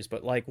TV series,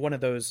 but like one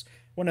of those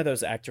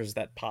actors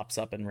that pops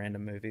up in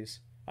random movies.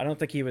 I don't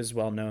think he was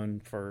well known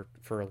for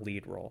a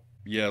lead role.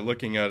 Yeah,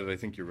 looking at it, I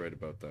think you're right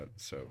about that.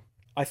 So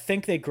I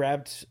think they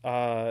grabbed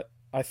I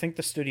think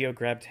the studio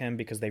grabbed him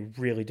because they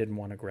really didn't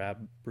want to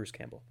grab Bruce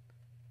Campbell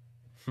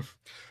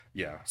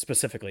yeah,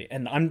 specifically.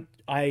 And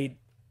I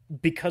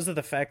because of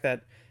the fact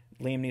that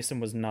Liam Neeson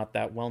was not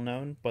that well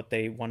known, but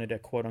they wanted a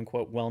quote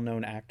unquote well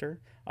known actor.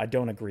 I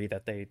don't agree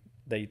that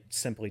they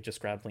simply just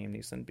grabbed Liam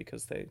Neeson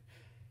because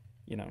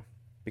you know,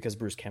 because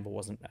Bruce Campbell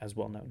wasn't as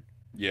well known.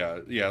 yeah.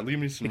 Liam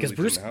Neeson Because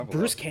really didn't have a lot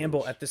Bruce of Campbell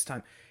roles. at this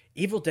time,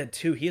 Evil Dead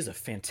 2, he is a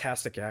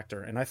fantastic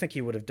actor, and I think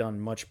he would have done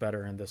much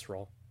better in this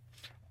role.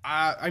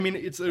 I mean,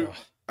 it's a. Ugh.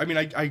 I mean,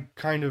 I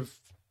kind of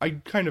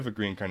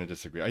agree and kind of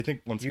disagree. I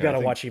think once You again, got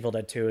to watch Evil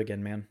Dead 2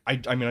 again, man.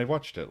 I mean, I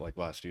watched it like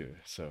last year,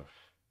 so.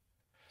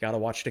 Got to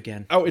watch it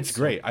again. Oh, it's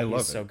great. I love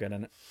He's it. so good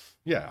in it.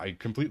 Yeah, I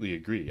completely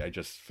agree. I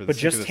just for the But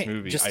sake of just this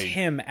movie,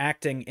 him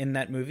acting in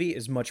that movie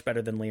is much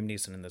better than Liam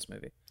Neeson in this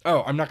movie.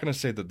 Oh, I'm not going to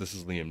say that this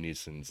is Liam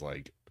Neeson's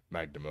like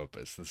magnum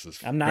opus. This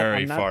is I'm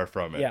not far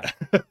from it.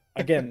 Yeah.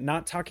 Again,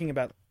 not talking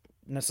about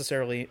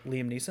necessarily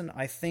Liam Neeson.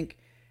 I think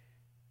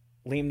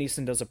Liam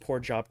Neeson does a poor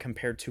job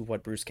compared to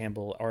what Bruce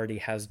Campbell already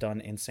has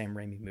done in Sam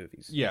Raimi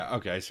movies. Yeah,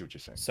 okay, I see what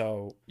you're saying.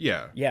 So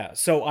Yeah.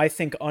 So I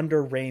think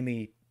under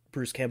Raimi,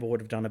 Bruce Campbell would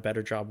have done a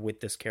better job with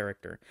this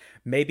character.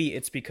 Maybe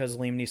it's because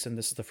Liam Neeson,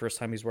 this is the first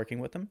time he's working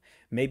with him.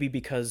 Maybe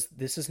because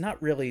this is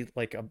not really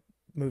like a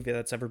movie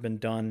that's ever been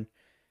done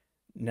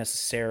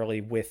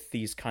necessarily with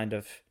these kind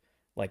of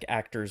like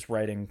actors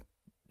writing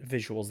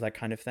visuals, that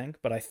kind of thing.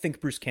 But I think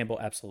Bruce Campbell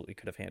absolutely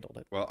could have handled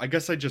it. Well, I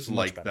guess I just Much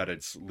like better. that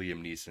it's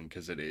Liam Neeson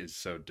because it is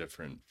so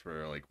different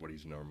for like what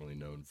he's normally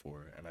known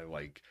for, and I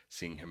like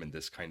seeing him in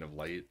this kind of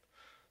light.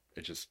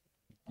 It just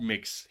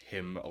makes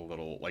him a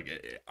little like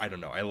I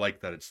don't know. I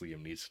like that it's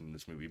Liam Neeson in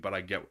this movie, but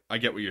I get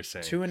what you're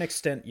saying. To an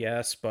extent,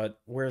 yes, but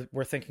we're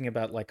thinking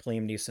about like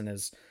Liam Neeson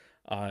as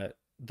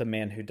the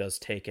man who does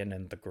Taken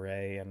and The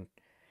Gray and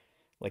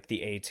like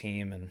the A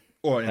Team and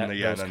Or in that, the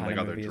yeah, and those then kind like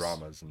of other movies.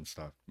 dramas and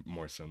stuff,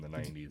 more so in the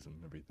 '90s and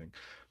everything.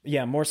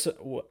 Yeah, more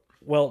so.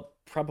 Well,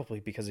 probably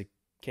because he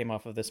came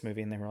off of this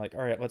movie and they were like,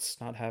 "All right, let's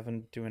not have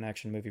him do an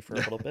action movie for a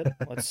little bit.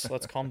 Let's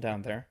calm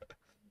down there.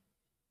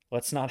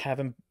 Let's not have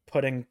him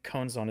putting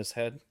cones on his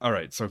head." All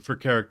right, so for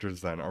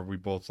characters, then are we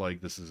both like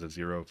this is a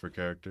 0 for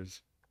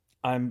characters?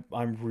 I'm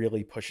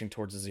really pushing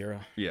towards a 0.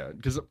 Yeah,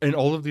 because in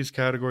all of these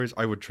categories,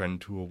 I would trend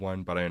to a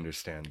 1, but I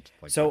understand.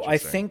 Like, So what you're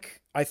saying.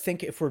 I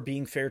think if we're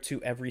being fair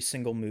to every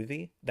single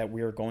movie that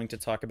we are going to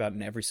talk about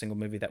and every single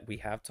movie that we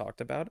have talked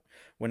about,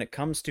 when it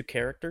comes to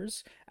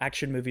characters,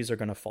 action movies are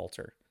going to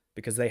falter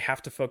because they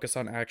have to focus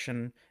on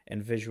action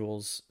and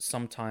visuals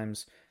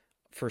sometimes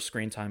for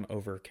screen time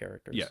over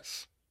characters.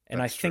 Yes,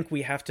 And I that's think true.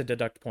 we have to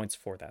deduct points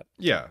for that.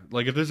 Yeah,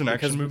 like if there's an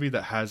Because action movie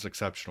that has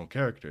exceptional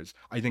characters,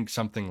 I think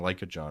something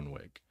like a John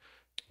Wick,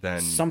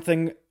 then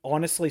something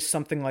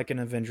like an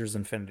Avengers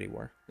Infinity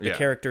War. The Yeah.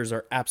 characters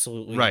are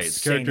absolutely right, the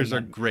insane characters in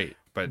are that. great,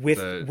 but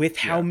With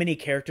how yeah, many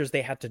characters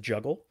they had to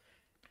juggle,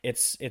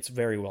 it's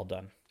very well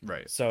done.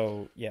 right,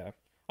 So yeah,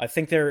 I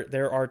think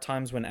there are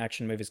times when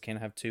action movies can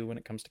have 2 when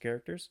it comes to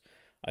characters.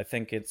 I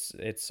think it's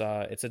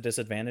a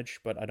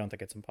disadvantage, but I don't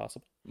think it's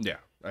impossible. yeah,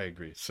 I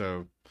agree.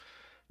 So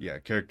yeah,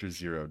 character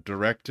 0.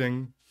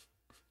 Directing,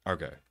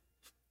 okay,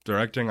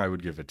 directing I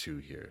would give a 2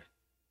 here.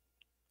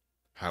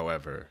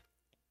 However,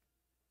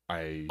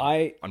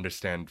 I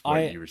understand what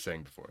I you were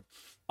saying before.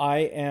 I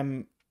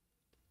am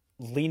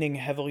leaning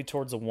heavily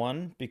towards a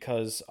 1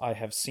 because I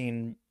have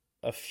seen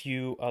a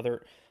few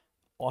other.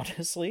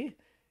 Honestly,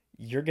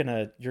 you're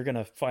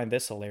gonna find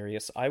this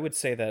hilarious. I would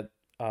say that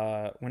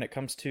when it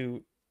comes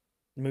to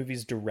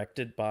movies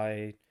directed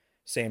by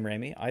Sam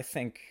Raimi, I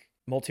think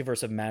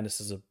Multiverse of Madness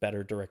is a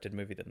better directed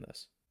movie than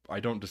this. I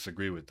don't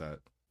disagree with that.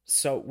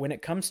 So when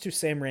it comes to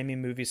Sam Raimi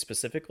movies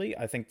specifically,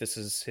 I think this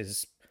is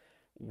his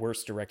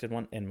worst directed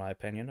one, in my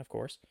opinion, of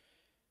course.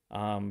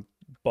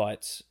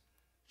 But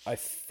I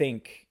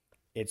think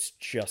it's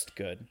just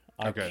good.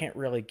 I Okay. can't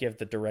really give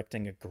the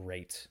directing a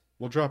great.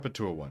 We'll drop it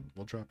to a 1.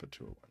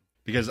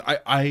 Because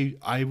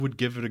I would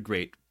give it a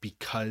great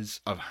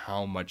because of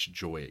how much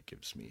joy it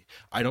gives me.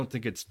 I don't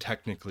think it's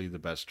technically the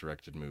best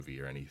directed movie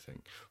or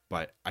anything,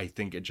 but I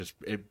think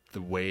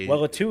the way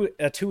Well, a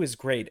two is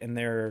great, and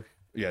there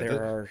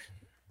are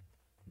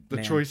the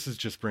man. choices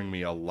just bring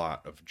me a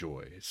lot of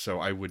joy. So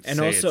I would And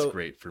say also, it's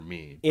great for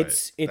me. But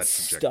it's that's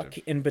stuck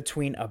subjective. in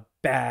between a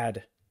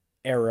bad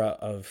era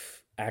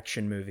of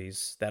action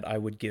movies that I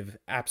would give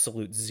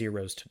absolute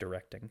zeros to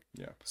directing.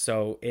 Yeah.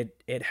 So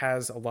it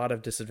has a lot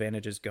of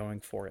disadvantages going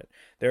for it.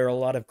 There are a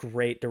lot of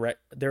great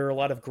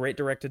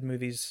directed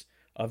movies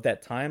of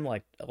that time,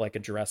 like a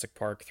Jurassic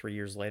Park 3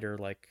 years later,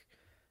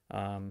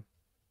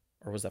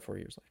 or was that 4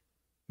 years later?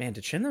 Man,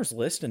 did Schindler's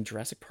List and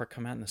Jurassic Park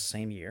come out in the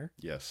same year?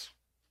 Yes.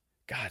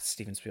 God,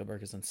 Steven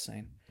Spielberg is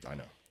insane. I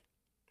know.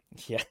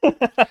 Yeah.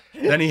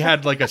 Then he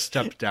had like a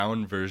step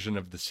down version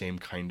of the same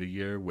kind of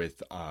year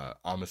with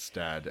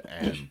Amistad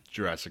and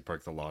Jurassic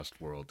Park: The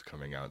Lost World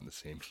coming out in the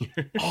same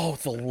year. Oh,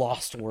 The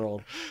Lost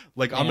World.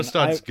 Like, Man,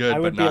 Amistad's good, I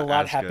would but be not a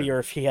lot as happier good.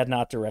 if he had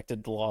not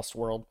directed The Lost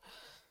World.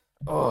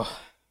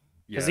 Oh,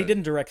 because he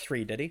didn't direct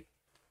 3, did he?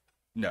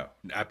 No,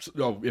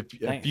 absolutely. Oh, if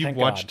Thank you've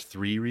watched God.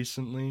 3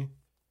 recently,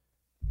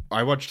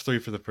 I watched 3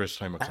 for the first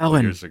time a couple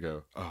Alan. years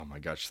ago. Oh my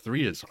gosh,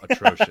 3 is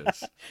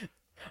atrocious.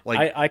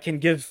 Like, I can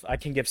give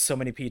so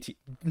many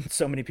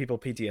so many people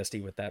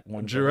PTSD with that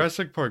one.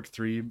 Jurassic Park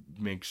 3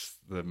 makes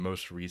the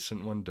most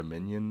recent one,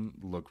 Dominion,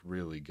 look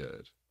really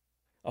good.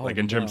 Oh, Like,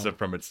 in terms no. of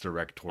from its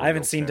directorial I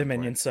haven't seen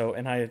standpoint. Dominion,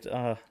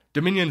 so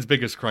Dominion's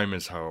biggest crime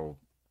is how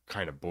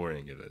kind of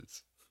boring it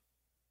is.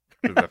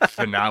 The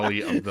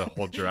finale of the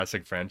whole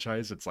Jurassic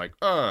franchise, it's like,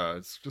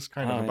 it's just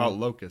kind of about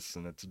locusts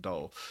and it's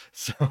dull.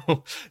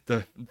 So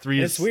the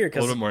 3 is it's weird a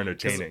little bit more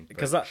entertaining.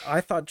 Because I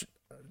thought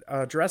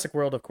Jurassic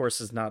World, of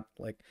course, is not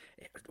like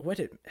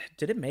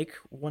did it make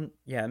one?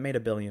 Yeah, it made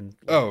 $1 billion.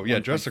 Oh yeah,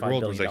 Jurassic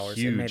World was a $1.5 billion.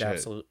 huge It made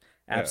hit.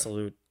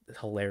 absolute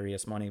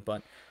hilarious money,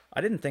 but I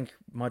didn't think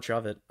much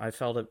of it. I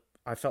felt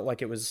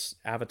like it was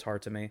Avatar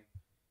to me.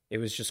 It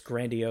was just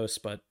grandiose,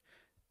 but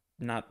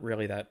not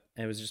really that.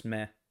 It was just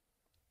meh.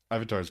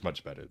 Avatar is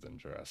much better than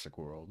Jurassic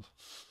World.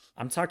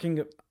 I'm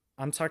talking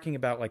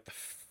about like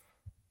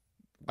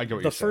I get what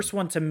the you're first saying.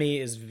 one to me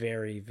is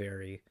very,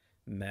 very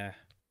meh.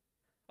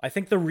 I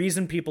think the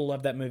reason people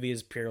love that movie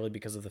is purely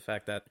because of the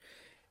fact that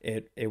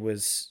it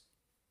was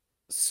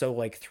so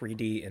like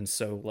 3D and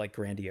so like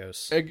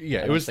grandiose.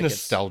 Yeah, it was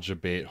nostalgia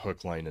bait,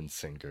 hook, line, and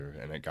sinker,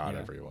 and it got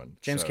everyone.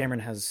 James Cameron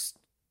has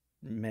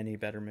many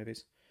better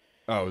movies.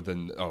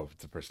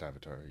 The first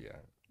Avatar, yeah.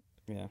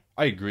 Yeah.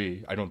 I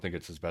agree. I don't think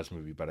it's his best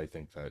movie, but I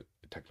think that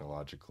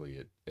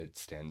technologically it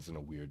stands in a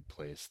weird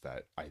place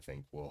that I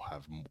think will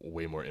have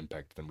way more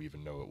impact than we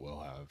even know it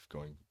will have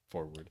going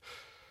forward.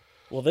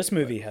 Well, this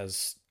movie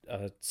has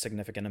a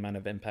significant amount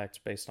of impact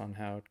based on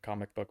how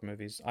comic book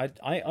movies.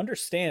 I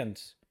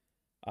understand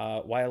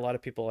why a lot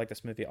of people like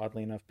this movie,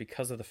 oddly enough,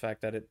 because of the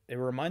fact that it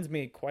reminds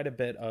me quite a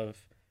bit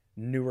of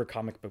newer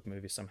comic book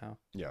movies somehow.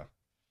 Yeah.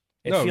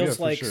 It feels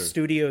like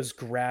studios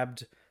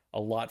grabbed a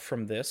lot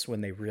from this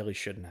when they really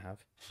shouldn't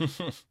have,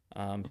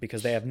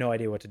 because they have no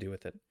idea what to do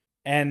with it.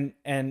 And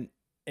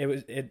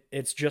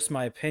it's just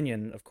my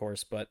opinion, of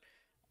course, but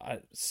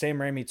Sam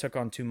Raimi took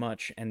on too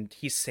much, and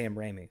he's Sam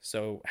Raimi.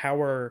 So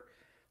how are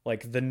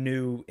like the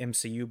new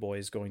MCU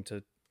boys going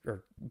to,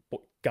 or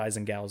guys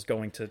and gals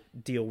going to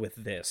deal with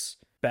this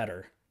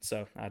better?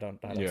 So I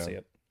don't see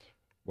it.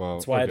 Well,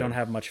 that's why I don't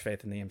have much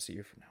faith in the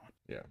MCU from now on.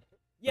 Yeah.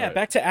 Yeah. Right.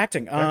 Back to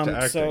acting.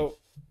 So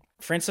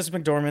Frances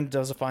McDormand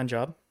does a fine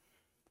job.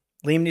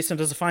 Liam Neeson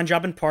does a fine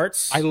job in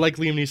parts. I like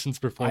Liam Neeson's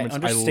performance. I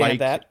understand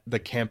that. The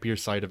campier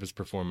side of his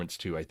performance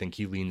too. I think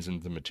he leans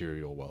into the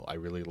material well. I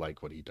really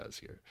like what he does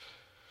here.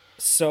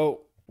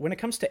 So when it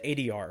comes to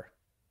ADR,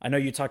 I know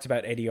you talked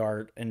about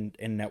ADR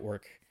in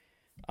Network,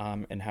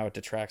 and how it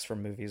detracts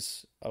from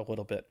movies a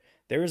little bit.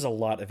 There is a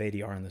lot of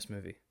ADR in this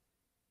movie.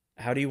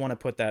 How do you want to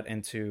put that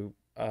into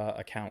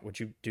account? Would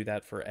you do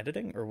that for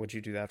editing, or would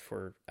you do that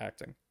for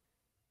acting?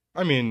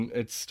 I mean,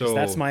 it's still...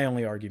 That's my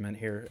only argument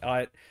here.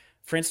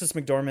 Frances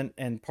McDormand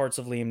and parts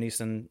of Liam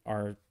Neeson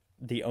are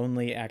the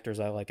only actors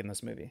I like in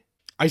this movie.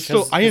 I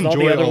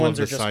enjoy all of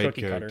the side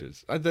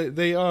characters.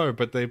 They are,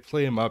 but they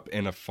play them up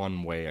in a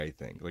fun way, I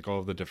think. Like all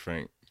of the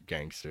different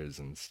gangsters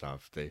and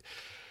stuff.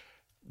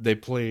 They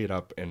play it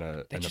up in a fun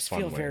way. They just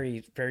feel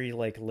very, very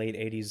like late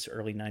 80s,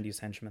 early 90s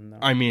henchmen, though.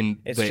 I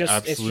mean, it's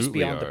just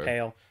beyond the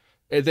pale.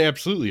 They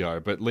absolutely are,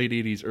 but late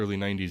 80s, early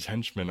 90s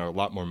henchmen are a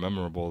lot more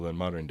memorable than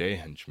modern day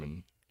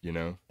henchmen, you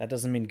know? That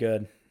doesn't mean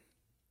good.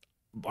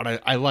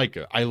 But I like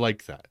it. I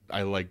like that.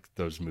 I like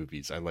those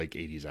movies. I like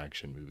 80s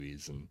action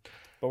movies.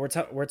 But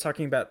we're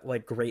talking about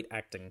like great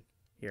acting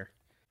here.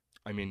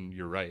 I mean,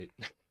 you're right.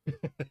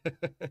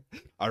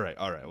 All right.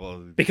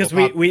 Well, because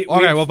we've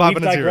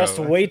digressed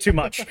way too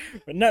much.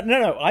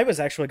 No. I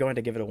was actually going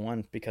to give it a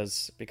 1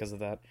 because of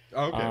that.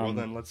 Okay, well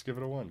then let's give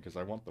it a 1 because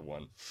I want the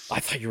 1. I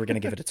thought you were going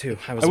to give it a 2.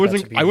 I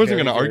wasn't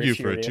going to argue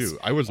for a 2.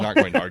 I was not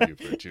going to argue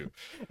for a 2.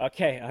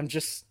 Okay,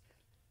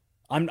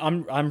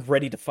 I'm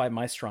ready to fight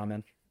my straw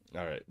man.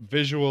 All right,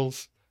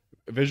 visuals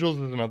is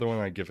another one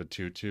I give a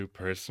 2 to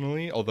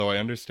personally. Although I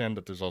understand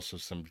that there's also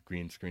some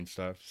green screen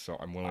stuff, so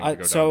I'm willing to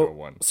go down to a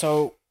 1.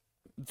 So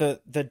the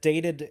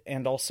dated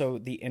and also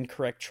the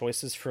incorrect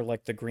choices for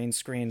like the green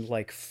screen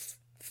like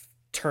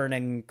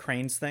turning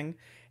cranes thing.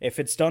 If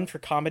it's done for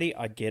comedy,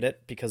 I get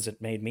it because it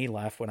made me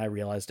laugh when I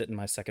realized it in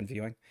my second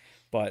viewing.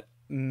 But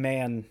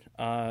man,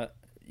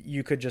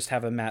 you could just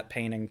have a matte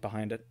painting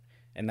behind it,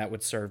 and that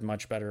would serve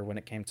much better when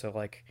it came to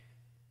like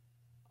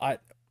I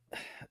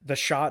the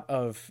shot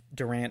of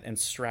Durant and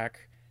Strack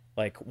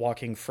like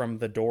walking from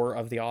the door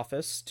of the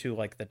office to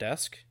like the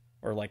desk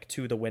or like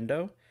to the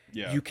window,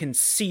 Yeah. you can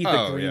see the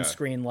Oh, green yeah.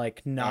 screen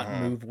like not Uh-huh.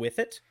 move with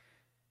it.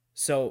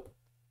 So,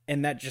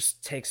 and that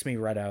just takes me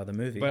right out of the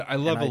movie. But I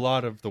And love a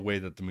lot of the way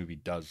that the movie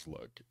does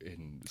look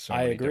in so I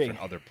many agree. different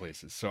other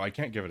places. So I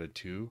can't give it a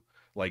 2.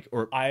 Like,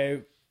 or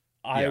I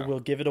I yeah, will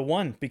give it a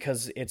 1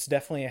 because it's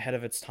definitely ahead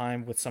of its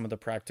time with some of the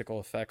practical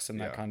effects and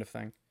that yeah. kind of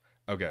thing.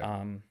 Okay,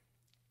 Um,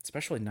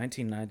 Especially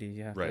 1990.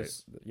 Yeah,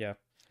 right. yeah.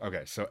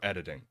 Okay, so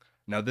editing.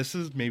 Now this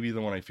is maybe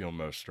the one I feel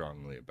most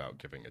strongly about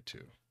giving it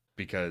to,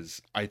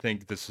 because I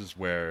think this is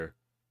where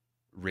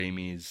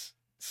Raimi's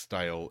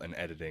style and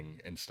editing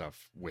and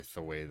stuff with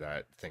the way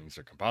that things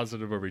are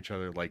compositive over each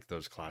other, like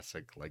those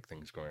classic like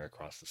things going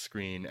across the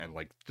screen and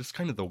like just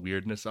kind of the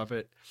weirdness of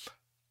it.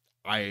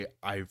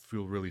 I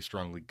feel really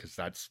strongly because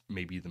that's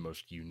maybe the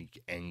most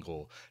unique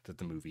angle that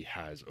the movie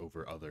has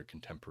over other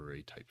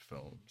contemporary type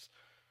films.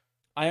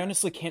 I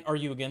honestly can't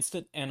argue against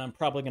it, and I'm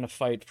probably going to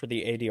fight for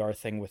the ADR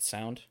thing with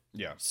sound.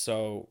 Yeah.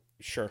 So,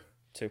 sure,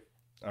 too.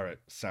 All right.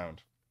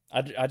 Sound.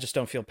 I just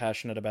don't feel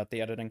passionate about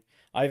the editing.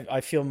 I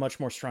feel much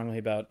more strongly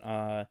about,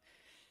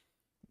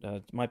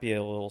 might be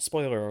a little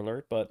spoiler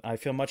alert, but I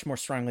feel much more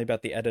strongly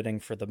about the editing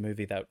for the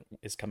movie that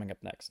is coming up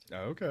next.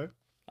 Oh, okay.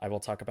 I will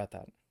talk about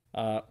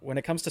that. When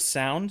it comes to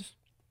sound,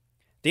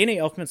 Danny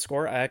Elfman's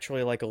score I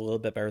actually like a little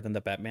bit better than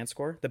the Batman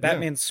score. The Yeah.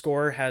 Batman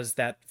score has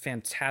that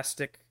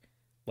fantastic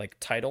like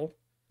title.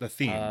 The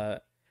theme.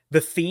 The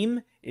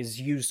theme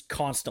is used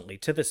constantly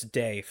to this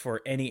day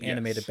for any Yes.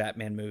 animated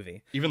Batman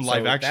movie. Even So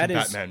live action that is-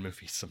 Batman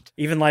movies sometimes.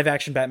 Even live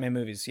action Batman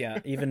movies, yeah.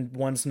 Even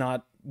ones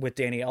not with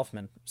Danny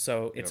Elfman.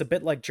 So it's Yep. a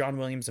bit like John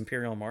Williams'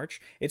 Imperial March.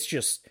 It's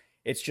just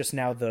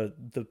now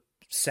the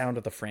sound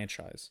of the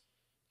franchise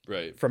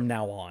Right. from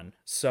now on.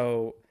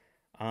 So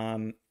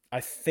I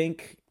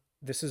think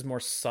this is more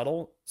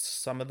subtle.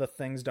 Some of the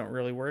things don't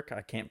really work.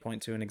 I can't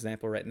point to an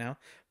example right now,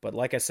 but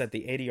like I said,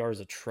 the ADR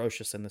is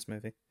atrocious in this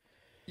movie.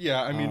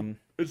 Yeah, I mean, Um,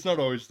 it's not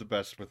always the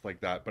best with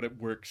like that, but it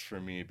works for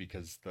me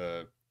because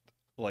the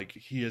like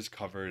he is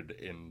covered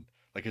in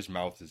like his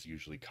mouth is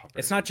usually covered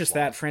it's in not just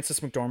that. cloth. Francis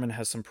McDormand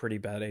has some pretty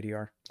bad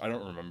ADR. I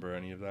don't remember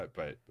any of that,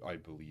 but I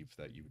believe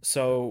that you.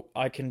 So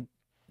I can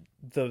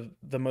the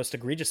most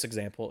egregious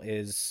example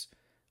is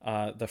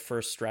the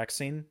first Strack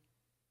scene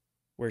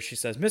where she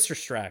says Mr.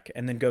 Strack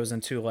and then goes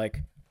into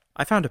like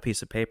I found a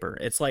piece of paper.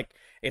 It's like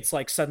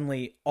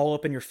suddenly all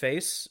up in your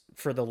face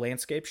for the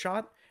landscape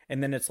shot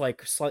and then it's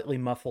like slightly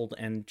muffled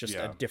and just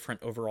Yeah. a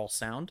different overall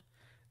sound.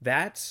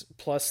 That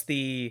plus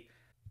the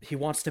he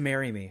wants to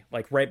marry me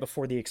like right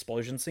before the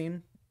explosion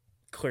scene,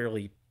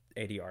 clearly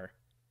ADR.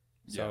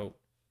 So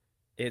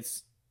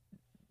it's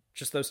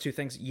just those two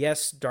things.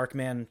 Yes,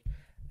 Darkman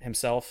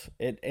himself,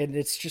 and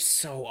it's just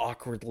so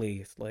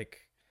awkwardly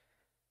like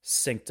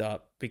synced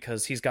up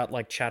because he's got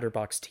like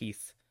chatterbox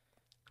teeth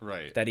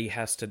Right. that he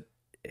has to.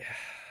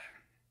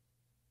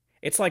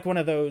 It's like one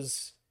of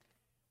those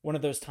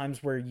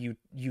times where you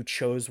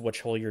chose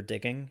which hole you're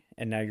digging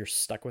and now you're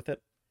stuck with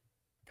it,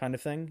 kind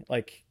of thing.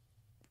 Like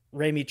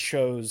Raimi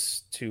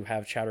chose to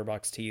have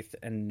chatterbox teeth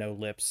and no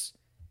lips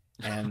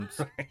and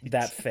Right.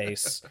 that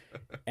face,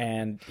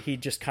 and he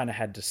just kind of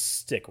had to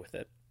stick with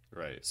it.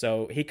 Right.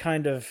 So he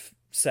kind of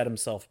set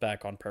himself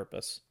back on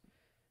purpose.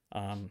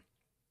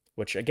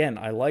 Which again,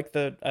 I like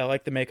the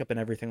makeup and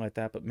everything like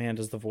that, but man,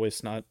 does the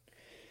voice not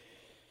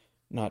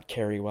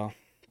carry well.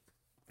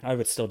 I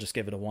would still just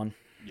give it a 1.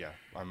 Yeah,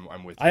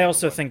 I'm with you. I on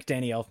also one. think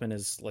Danny Elfman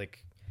is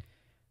like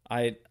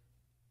I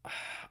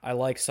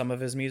like some of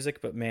his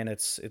music, but man,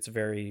 it's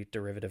very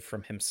derivative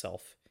from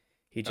himself.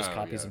 He just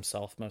copies yeah.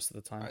 himself most of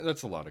the time.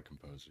 That's a lot of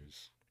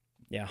composers.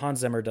 Yeah, Hans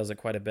Zimmer does it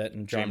quite a bit,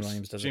 and John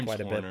Williams does it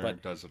quite a bit.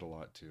 But does it a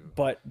lot too.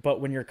 But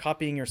when you're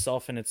copying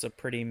yourself and it's a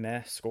pretty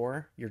meh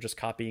score, you're just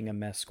copying a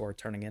meh score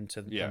turning into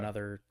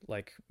another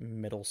like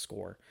middle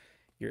score.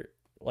 You're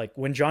like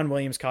when John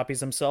Williams copies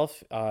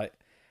himself,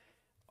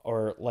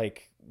 or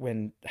like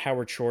when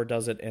Howard Shore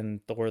does it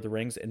in The Lord of the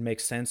Rings, it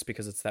makes sense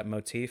because it's that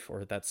motif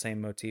or that same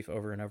motif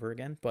over and over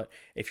again. But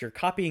if you're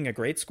copying a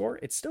great score,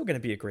 it's still going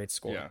to be a great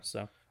score. Yeah.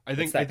 So I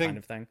think it's that I think kind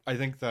of thing. I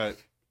think that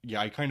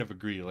I kind of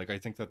agree. Like I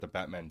think that the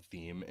Batman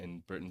theme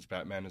in Burton's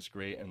Batman is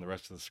great, and the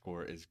rest of the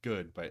score is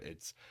good, but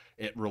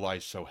it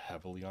relies so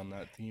heavily on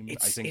that theme. I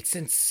think It's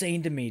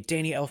insane to me.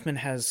 Danny Elfman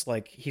has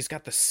like he's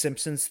got the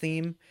Simpsons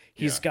theme,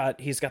 he's got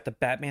the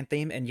Batman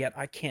theme, and yet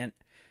I can't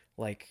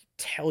like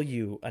tell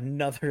you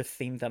another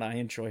theme that I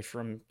enjoy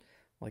from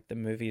like the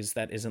movies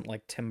that isn't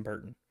like Tim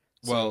Burton.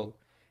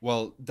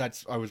 Well,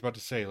 that's I was about to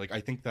say. Like, I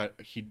think that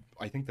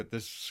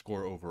this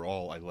score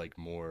overall I like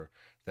more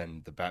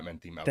than the Batman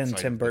theme outside Than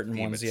Tim of the Burton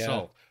theme ones,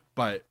 itself.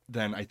 But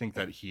then I think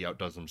that he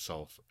outdoes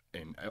himself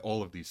in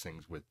all of these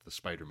things with the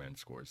Spider-Man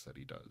scores that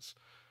he does.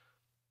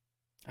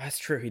 That's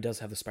true. He does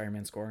have the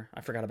Spider-Man score.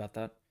 I forgot about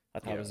that. I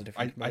thought it was a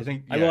different. I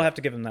think I will have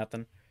to give him that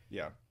then.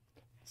 Yeah.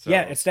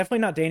 Yeah, it's definitely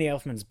not Danny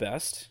Elfman's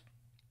best.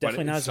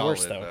 Definitely not his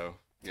worst though.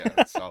 Yeah,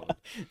 it's solid.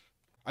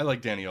 I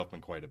like Danny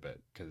Elfman quite a bit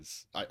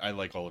because I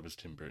like all of his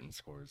Tim Burton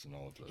scores and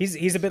all of those He's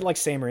things. a bit like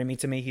Sam Raimi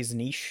to me. He's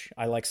niche.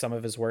 I like some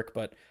of his work,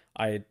 but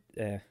Yeah,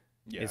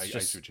 it's I see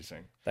just what you're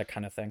saying. that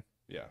kind of thing.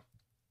 Yeah.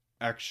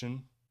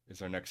 Action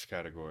is our next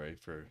category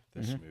for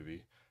this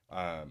movie.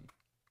 Um,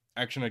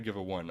 Action, I'd give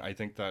a 1. I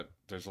think that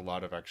there's a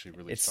lot of actually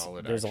really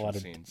solid action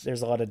scenes.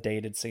 There's a lot of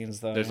dated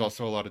scenes though. There's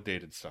also a lot of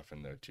dated stuff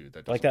in there too.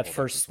 That like doesn't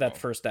hold up as well. that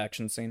first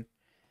action scene.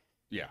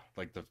 Yeah,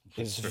 like the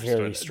Is first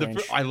very one.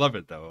 strange. I love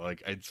it though.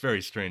 Like it's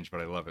very strange,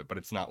 but I love it. But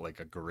it's not like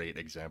a great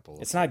example.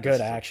 It's of, not like, good this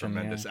is a action.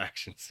 tremendous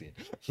action scene.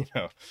 You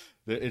know,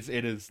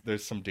 it is.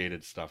 There's some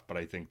dated stuff, but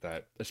I think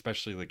that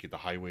especially like the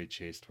highway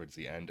chase towards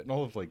the end and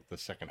all of like the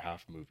second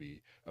half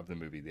of the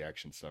movie, the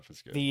action stuff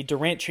is good. The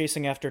Durant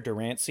chasing after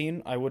Durant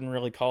scene, I wouldn't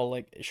really call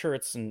like sure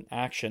it's an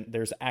action.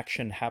 There's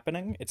action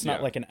happening. It's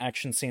not like an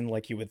action scene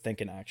like you would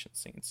think an action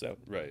scene. So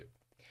right.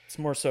 It's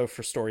more so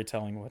for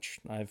storytelling, which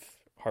I've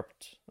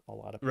harped a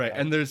lot about. Right,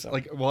 and there's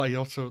like, well, I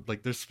also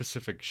like there's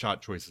specific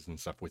shot choices and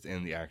stuff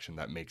within the action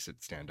that makes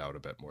it stand out a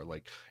bit more.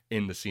 Like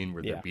in the scene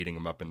where they're beating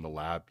him up in the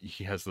lab,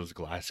 he has those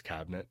glass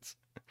cabinets,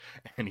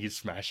 and he's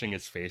smashing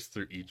his face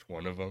through each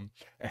one of them,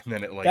 and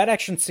then it like that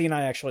action scene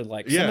I actually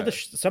like. Yeah.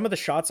 Some of the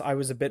shots I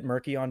was a bit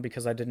murky on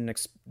because I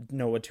didn't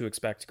know what to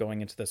expect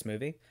going into this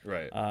movie.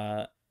 Right.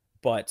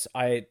 But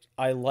I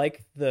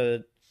like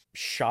the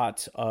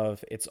shot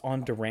of it's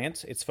on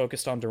Durant, it's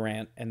focused on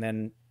Durant, and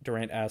then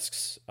Durant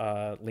asks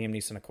Liam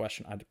Neeson a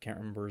question. I can't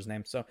remember his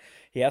name, so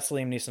he asks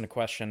Liam Neeson a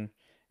question,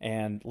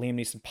 and Liam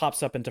Neeson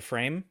pops up into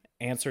frame,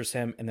 answers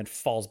him, and then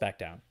falls back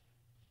down.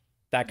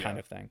 That kind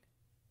of thing.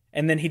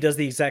 And then he does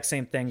the exact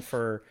same thing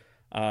for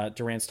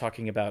Durant's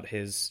talking about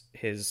his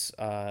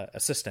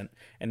assistant,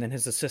 and then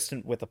his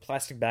assistant with a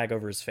plastic bag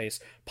over his face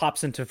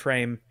pops into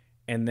frame,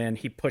 and then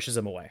he pushes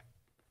him away.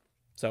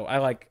 So I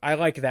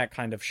like that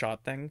kind of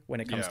shot thing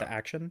when it comes to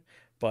action,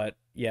 but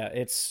yeah,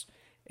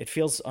 it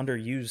feels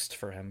underused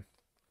for him.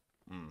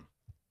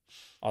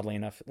 Oddly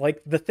enough,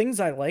 like the things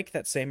I like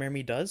that Sam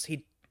Raimi does,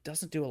 he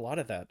doesn't do a lot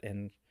of that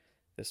in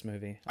this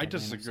movie. I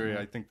disagree.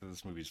 I think that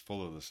this movie's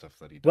full of the stuff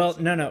that he does.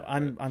 Well, no,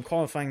 I'm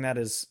qualifying that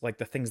as like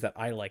the things that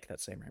I like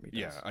that Sam Raimi does.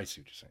 Yeah, I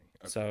see what you're saying.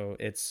 Okay. So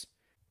it's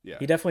yeah,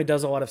 he definitely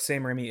does a lot of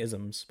Sam Raimi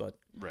isms, but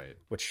right,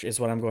 which is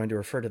what I'm going to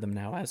refer to them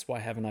now as. Why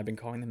haven't I been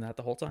calling them that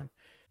the whole time?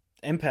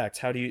 Impact.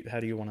 How do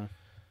you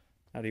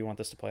want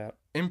this to play out?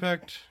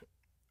 Impact.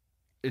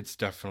 It's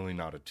definitely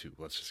not a 2.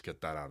 Let's just get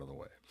that out of the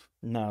way.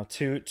 No,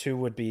 two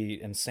would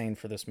be insane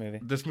for this movie.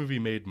 This movie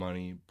made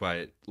money,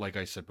 but like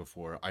I said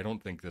before, I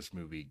don't think this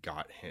movie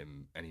got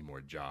him any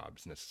more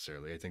jobs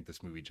necessarily. I think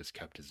this movie just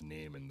kept his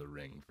name in the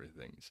ring for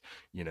things.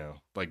 You know,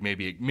 like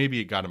maybe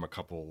it got him a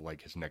couple,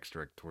 like his next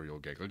directorial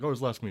gig. Like, oh,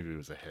 his last movie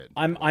was a hit.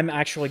 I'm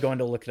actually going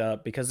to look it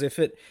up because if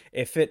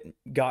it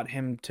got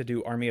him to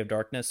do Army of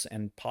Darkness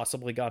and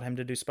possibly got him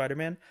to do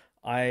Spider-Man,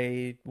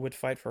 I would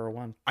fight for a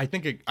 1. I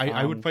think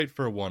I would fight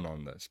for a 1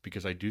 on this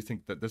because I do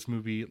think that this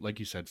movie, like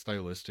you said,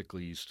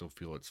 stylistically, you still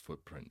feel its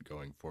footprint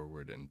going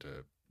forward into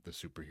the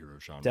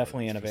superhero genre.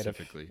 Definitely innovative.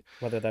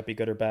 Whether that be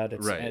good or bad,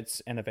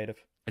 it's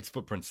innovative. Its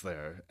footprint's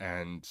there,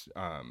 and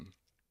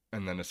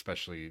then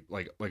especially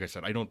like I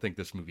said, I don't think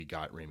this movie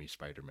got Raimi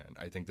Spider-Man.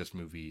 I think this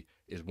movie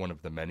is one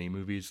of the many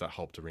movies that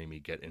helped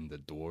Raimi get in the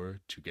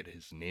door to get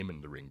his name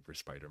in the ring for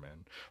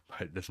Spider-Man.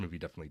 But this movie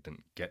definitely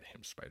didn't get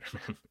him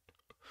Spider-Man.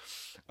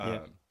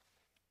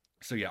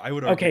 So yeah, I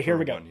would argue okay, here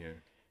we go. 1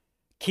 here.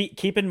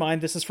 Keep in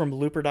mind this is from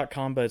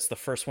looper.com, but it's the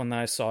first one that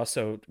I saw,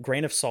 so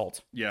grain of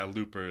salt. Yeah,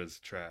 Looper is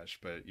trash,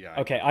 but yeah.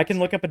 Okay, I can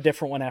look up a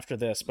different one after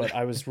this, but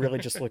I was really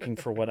just looking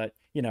for what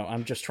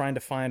I'm just trying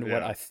to find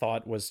what I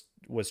thought was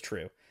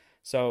true.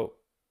 So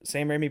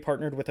Sam Raimi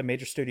partnered with a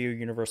major studio,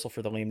 Universal,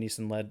 for the Liam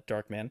Neeson-led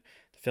Darkman.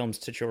 The film's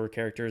titular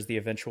character is the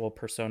eventual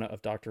persona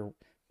of Dr.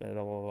 Blah,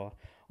 blah, blah.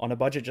 On a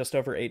budget just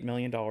over $8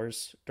 million,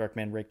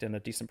 Darkman raked in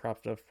a decent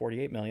profit of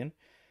 $48 million.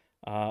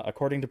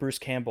 According to Bruce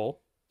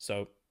Campbell,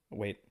 so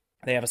wait,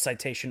 they have a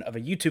citation of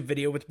a YouTube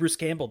video with Bruce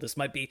Campbell. This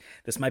might be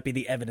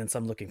the evidence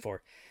I'm looking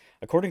for.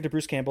 According to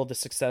Bruce Campbell, the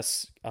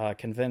success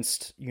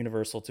convinced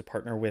Universal to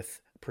partner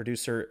with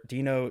producer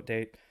Dino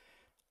De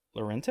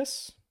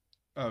Laurentiis.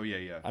 Oh,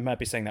 yeah. I might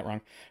be saying that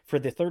wrong. For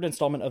the third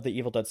installment of the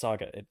Evil Dead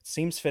saga, it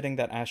seems fitting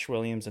that Ash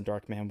Williams and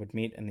Darkman would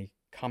meet in the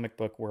comic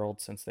book world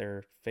since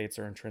their fates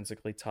are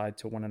intrinsically tied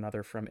to one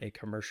another from a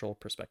commercial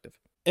perspective.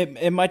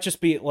 It might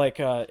just be like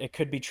it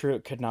could be true,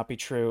 it could not be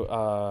true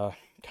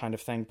kind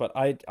of thing, but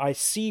I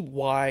see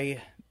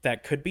why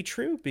that could be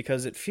true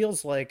because it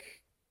feels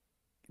like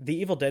the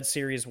Evil Dead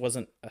series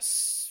wasn't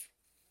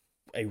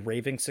a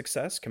raving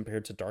success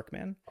compared to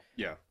Darkman.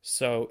 Yeah.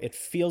 So it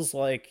feels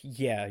like,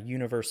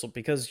 Universal,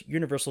 because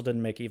Universal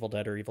didn't make Evil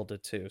Dead or Evil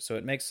Dead 2. So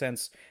it makes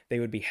sense they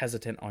would be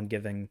hesitant on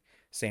giving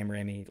Sam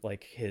Raimi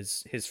like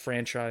his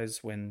franchise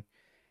when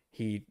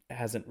he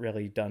hasn't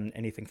really done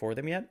anything for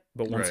them yet.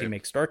 But once he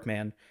makes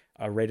Darkman,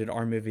 a rated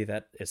R movie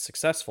that is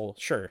successful,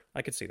 sure,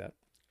 I could see that.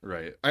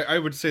 Right. I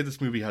would say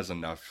this movie has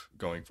enough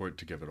going for it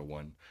to give it a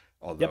 1.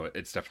 Although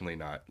it's definitely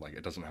not, like,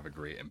 it doesn't have a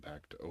great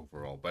impact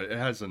overall, but it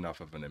has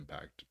enough of an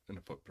impact and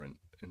a footprint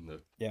in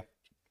the...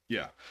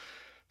 Yeah.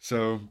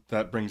 So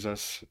that brings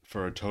us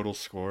for a total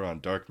score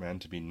on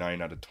Darkman to be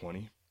 9 out of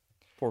 20.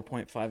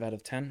 4.5 out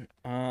of 10.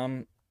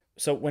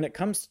 So when it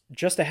comes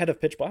just ahead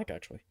of Pitch Black,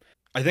 actually.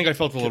 I think I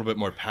felt a little bit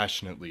more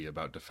passionately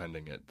about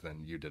defending it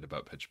than you did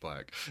about Pitch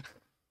Black.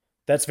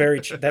 That's very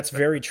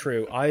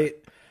true.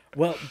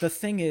 Well, the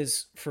thing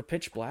is for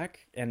Pitch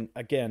Black, and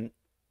again,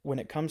 when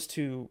it comes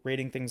to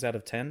rating things out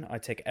of 10, I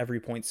take every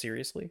point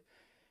seriously.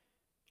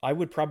 I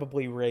would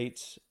probably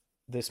rate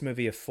this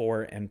movie a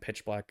 4 and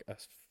Pitch Black a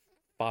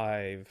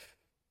 5.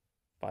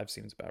 5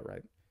 seems about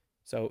right.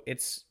 So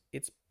it's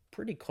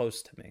pretty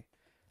close to me.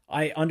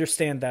 I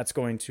understand that's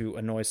going to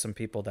annoy some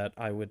people that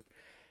I would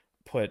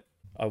put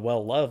a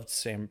well-loved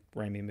Sam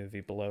Raimi movie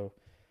below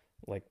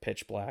like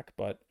Pitch Black,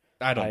 but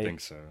I don't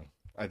think so.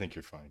 I think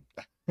you're fine.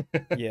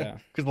 Yeah.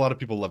 Because a lot of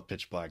people love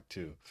Pitch Black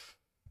too.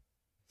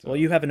 So. Well,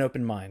 you have an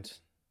open mind.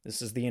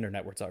 This is the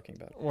internet we're talking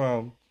about.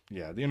 Well,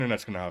 yeah, the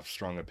internet's going to have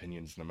strong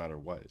opinions no matter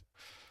what.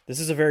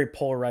 This is a very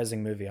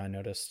polarizing movie, I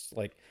noticed.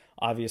 Like,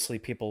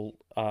 obviously,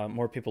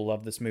 more people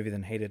loved this movie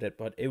than hated it,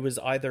 but it was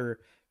either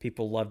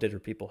people loved it or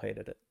people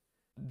hated it.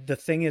 The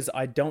thing is,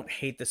 I don't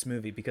hate this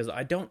movie because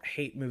I don't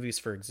hate movies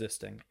for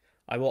existing.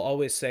 I will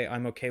always say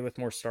I'm okay with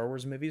more Star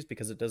Wars movies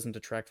because it doesn't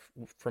detract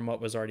from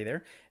what was already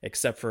there,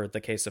 except for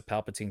the case of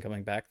Palpatine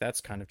coming back. That's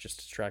kind of just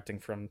distracting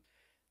from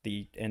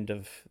the end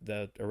of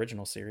the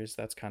original series.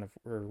 That's kind of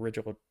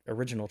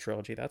original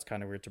trilogy. That's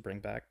kind of weird to bring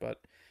back,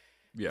 but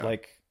yeah,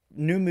 like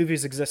new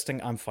movies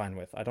existing, I'm fine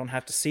with. I don't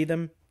have to see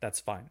them. That's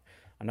fine.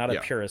 I'm not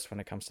a purist when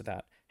it comes to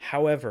that.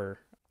 However,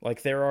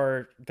 like there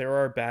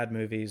are bad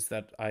movies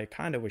that I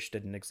kind of wish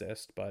didn't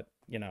exist, but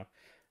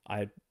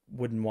I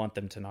wouldn't want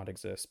them to not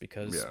exist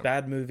because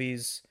bad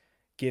movies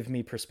give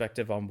me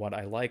perspective on what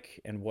I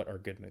like and what are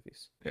good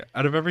movies. Yeah.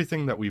 Out of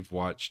everything that we've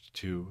watched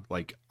too,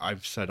 like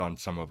I've said on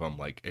some of them,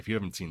 like if you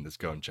haven't seen this,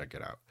 go and check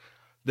it out.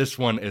 This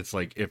one, it's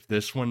like if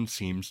this one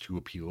seems to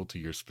appeal to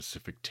your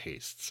specific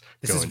tastes,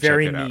 this is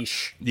very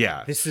niche.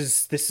 Yeah, this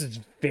is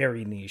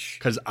very niche.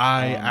 Because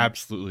I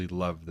absolutely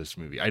love this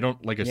movie. I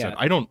don't, like I said,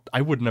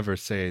 I would never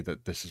say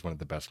that this is one of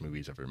the best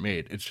movies ever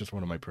made. It's just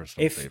one of my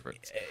personal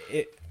favorites.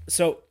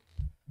 So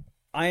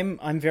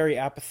I'm very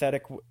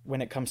apathetic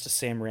when it comes to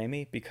Sam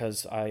Raimi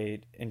because I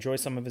enjoy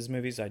some of his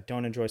movies. I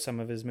don't enjoy some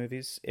of his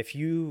movies. If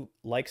you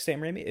like Sam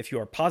Raimi, if you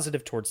are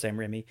positive towards Sam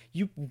Raimi,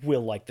 you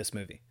will like this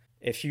movie.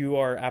 If you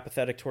are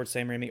apathetic towards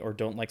Sam Raimi or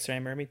don't like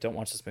Sam Raimi, don't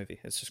watch this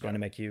movie. It's just going to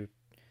make you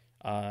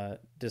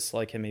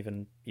dislike him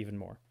even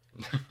more.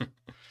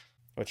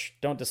 Which,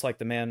 don't dislike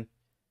the man.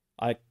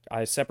 I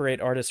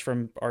separate artists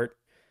from art.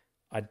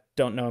 I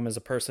don't know him as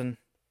a person.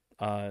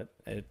 I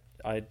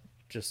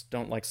just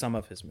don't like some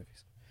of his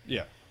movies.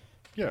 Yeah.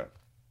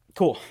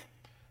 Cool.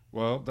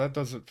 Well, that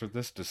does it for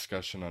this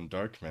discussion on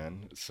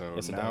Darkman. So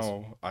yes,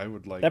 now I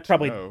would like that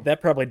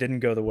probably didn't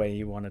go the way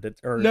you wanted it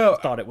or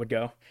thought it would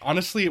go.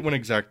 Honestly, it went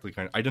exactly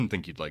I didn't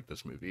think you'd like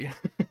this movie.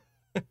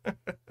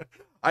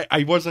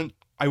 I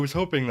was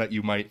hoping that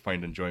you might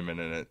find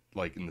enjoyment in it,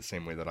 like in the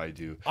same way that I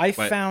do. I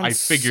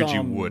figured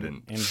you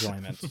wouldn't.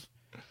 Enjoyment.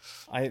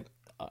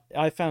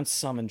 I found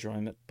some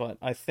enjoyment, but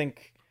I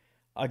think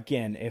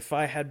again, if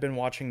I had been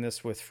watching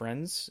this with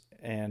friends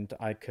and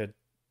I could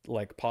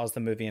like pause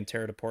the movie and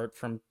tear it apart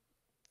from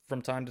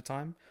time to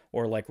time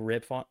or like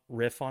riff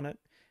on it,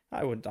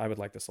 I would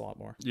like this a lot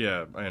more.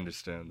 Yeah, I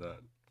understand that.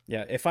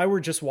 Yeah, if I were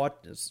just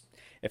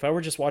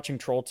watching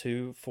Troll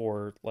 2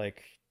 for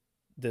like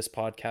this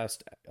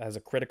podcast as a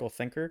critical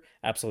thinker,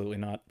 absolutely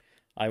not.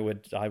 I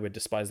would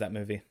despise that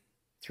movie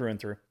through and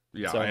through.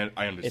 Yeah, so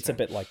I understand. It's a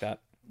bit like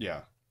that.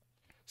 Yeah.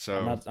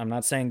 So I'm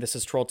not saying this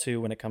is Troll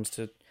 2 when it comes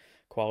to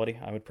quality.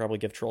 I would probably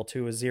give Troll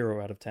 2 a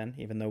 0 out of 10,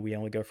 even though we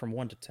only go from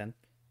 1 to 10.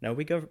 No,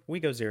 we go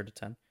 0 to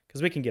 10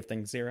 because we can give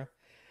things 0.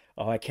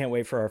 Oh, I can't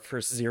wait for our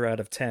first 0 out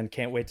of 10.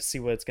 Can't wait to see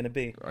what it's going to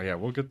be. Oh yeah,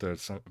 we'll get there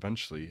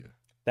eventually.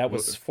 That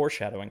was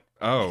foreshadowing.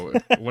 Oh,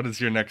 what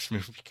is your next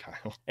movie,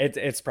 Kyle?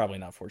 It's probably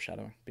not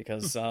foreshadowing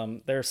because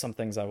there are some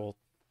things I will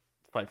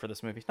fight for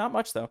this movie. Not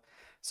much though.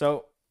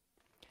 So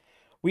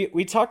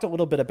we talked a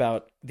little bit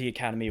about the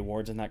Academy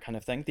Awards and that kind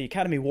of thing. The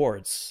Academy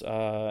Awards,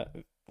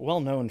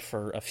 well known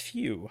for a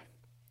few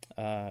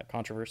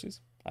controversies.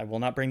 I will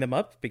not bring them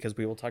up because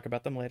we will talk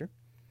about them later.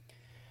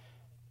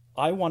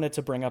 I wanted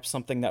to bring up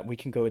something that we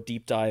can go a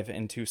deep dive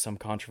into some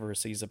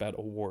controversies about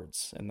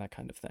awards and that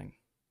kind of thing.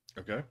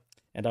 Okay.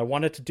 And I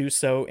wanted to do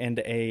so in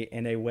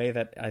a way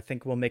that I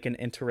think will make a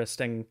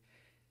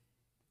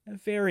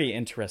very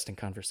interesting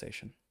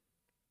conversation.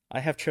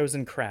 I have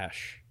chosen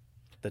Crash,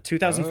 the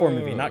 2004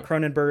 movie, not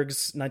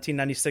Cronenberg's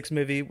 1996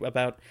 movie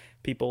about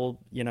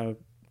people,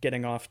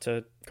 getting off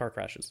to car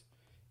crashes.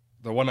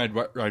 The one I'd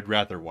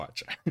rather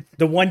watch.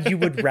 The one you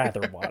would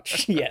rather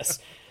watch, yes.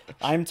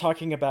 I'm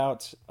talking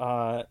about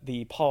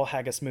the Paul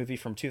Haggis movie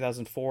from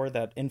 2004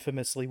 that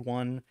infamously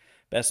won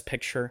Best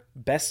Picture,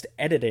 Best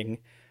Editing,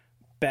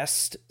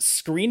 Best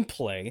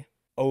Screenplay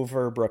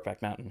over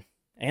Brokeback Mountain,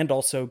 and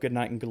also Good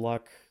Night and Good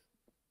Luck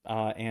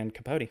and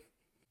Capote.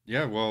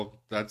 Yeah, well,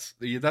 that's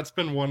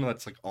been one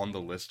that's like on the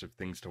list of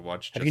things to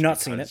watch. Have you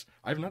not seen it?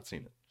 I've not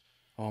seen it.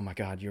 Oh my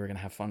God, you were gonna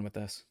have fun with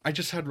this. I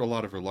just had a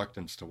lot of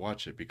reluctance to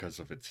watch it because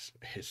of its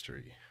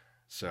history.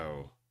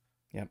 So,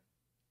 Yep.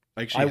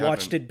 I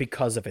watched it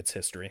because of its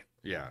history.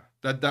 Yeah,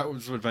 that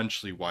was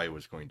eventually why I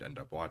was going to end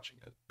up watching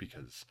it,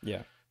 because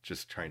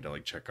just trying to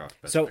like check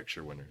off best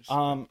picture winners.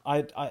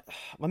 I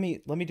let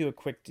me do a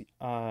quick.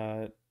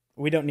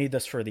 We don't need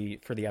this for the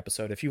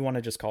episode. If you want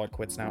to just call it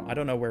quits now, I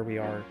don't know where we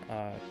are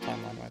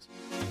timeline wise.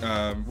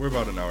 We're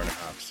about an hour and a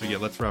half, so yeah,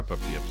 let's wrap up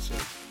the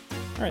episode.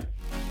 All right.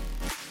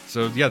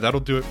 So yeah, that'll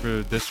do it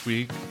for this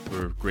week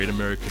for Great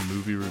American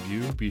Movie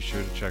Review. Be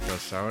sure to check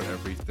us out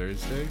every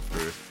Thursday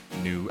for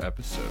new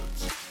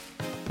episodes.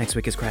 Next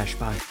week is Crash.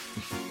 Bye.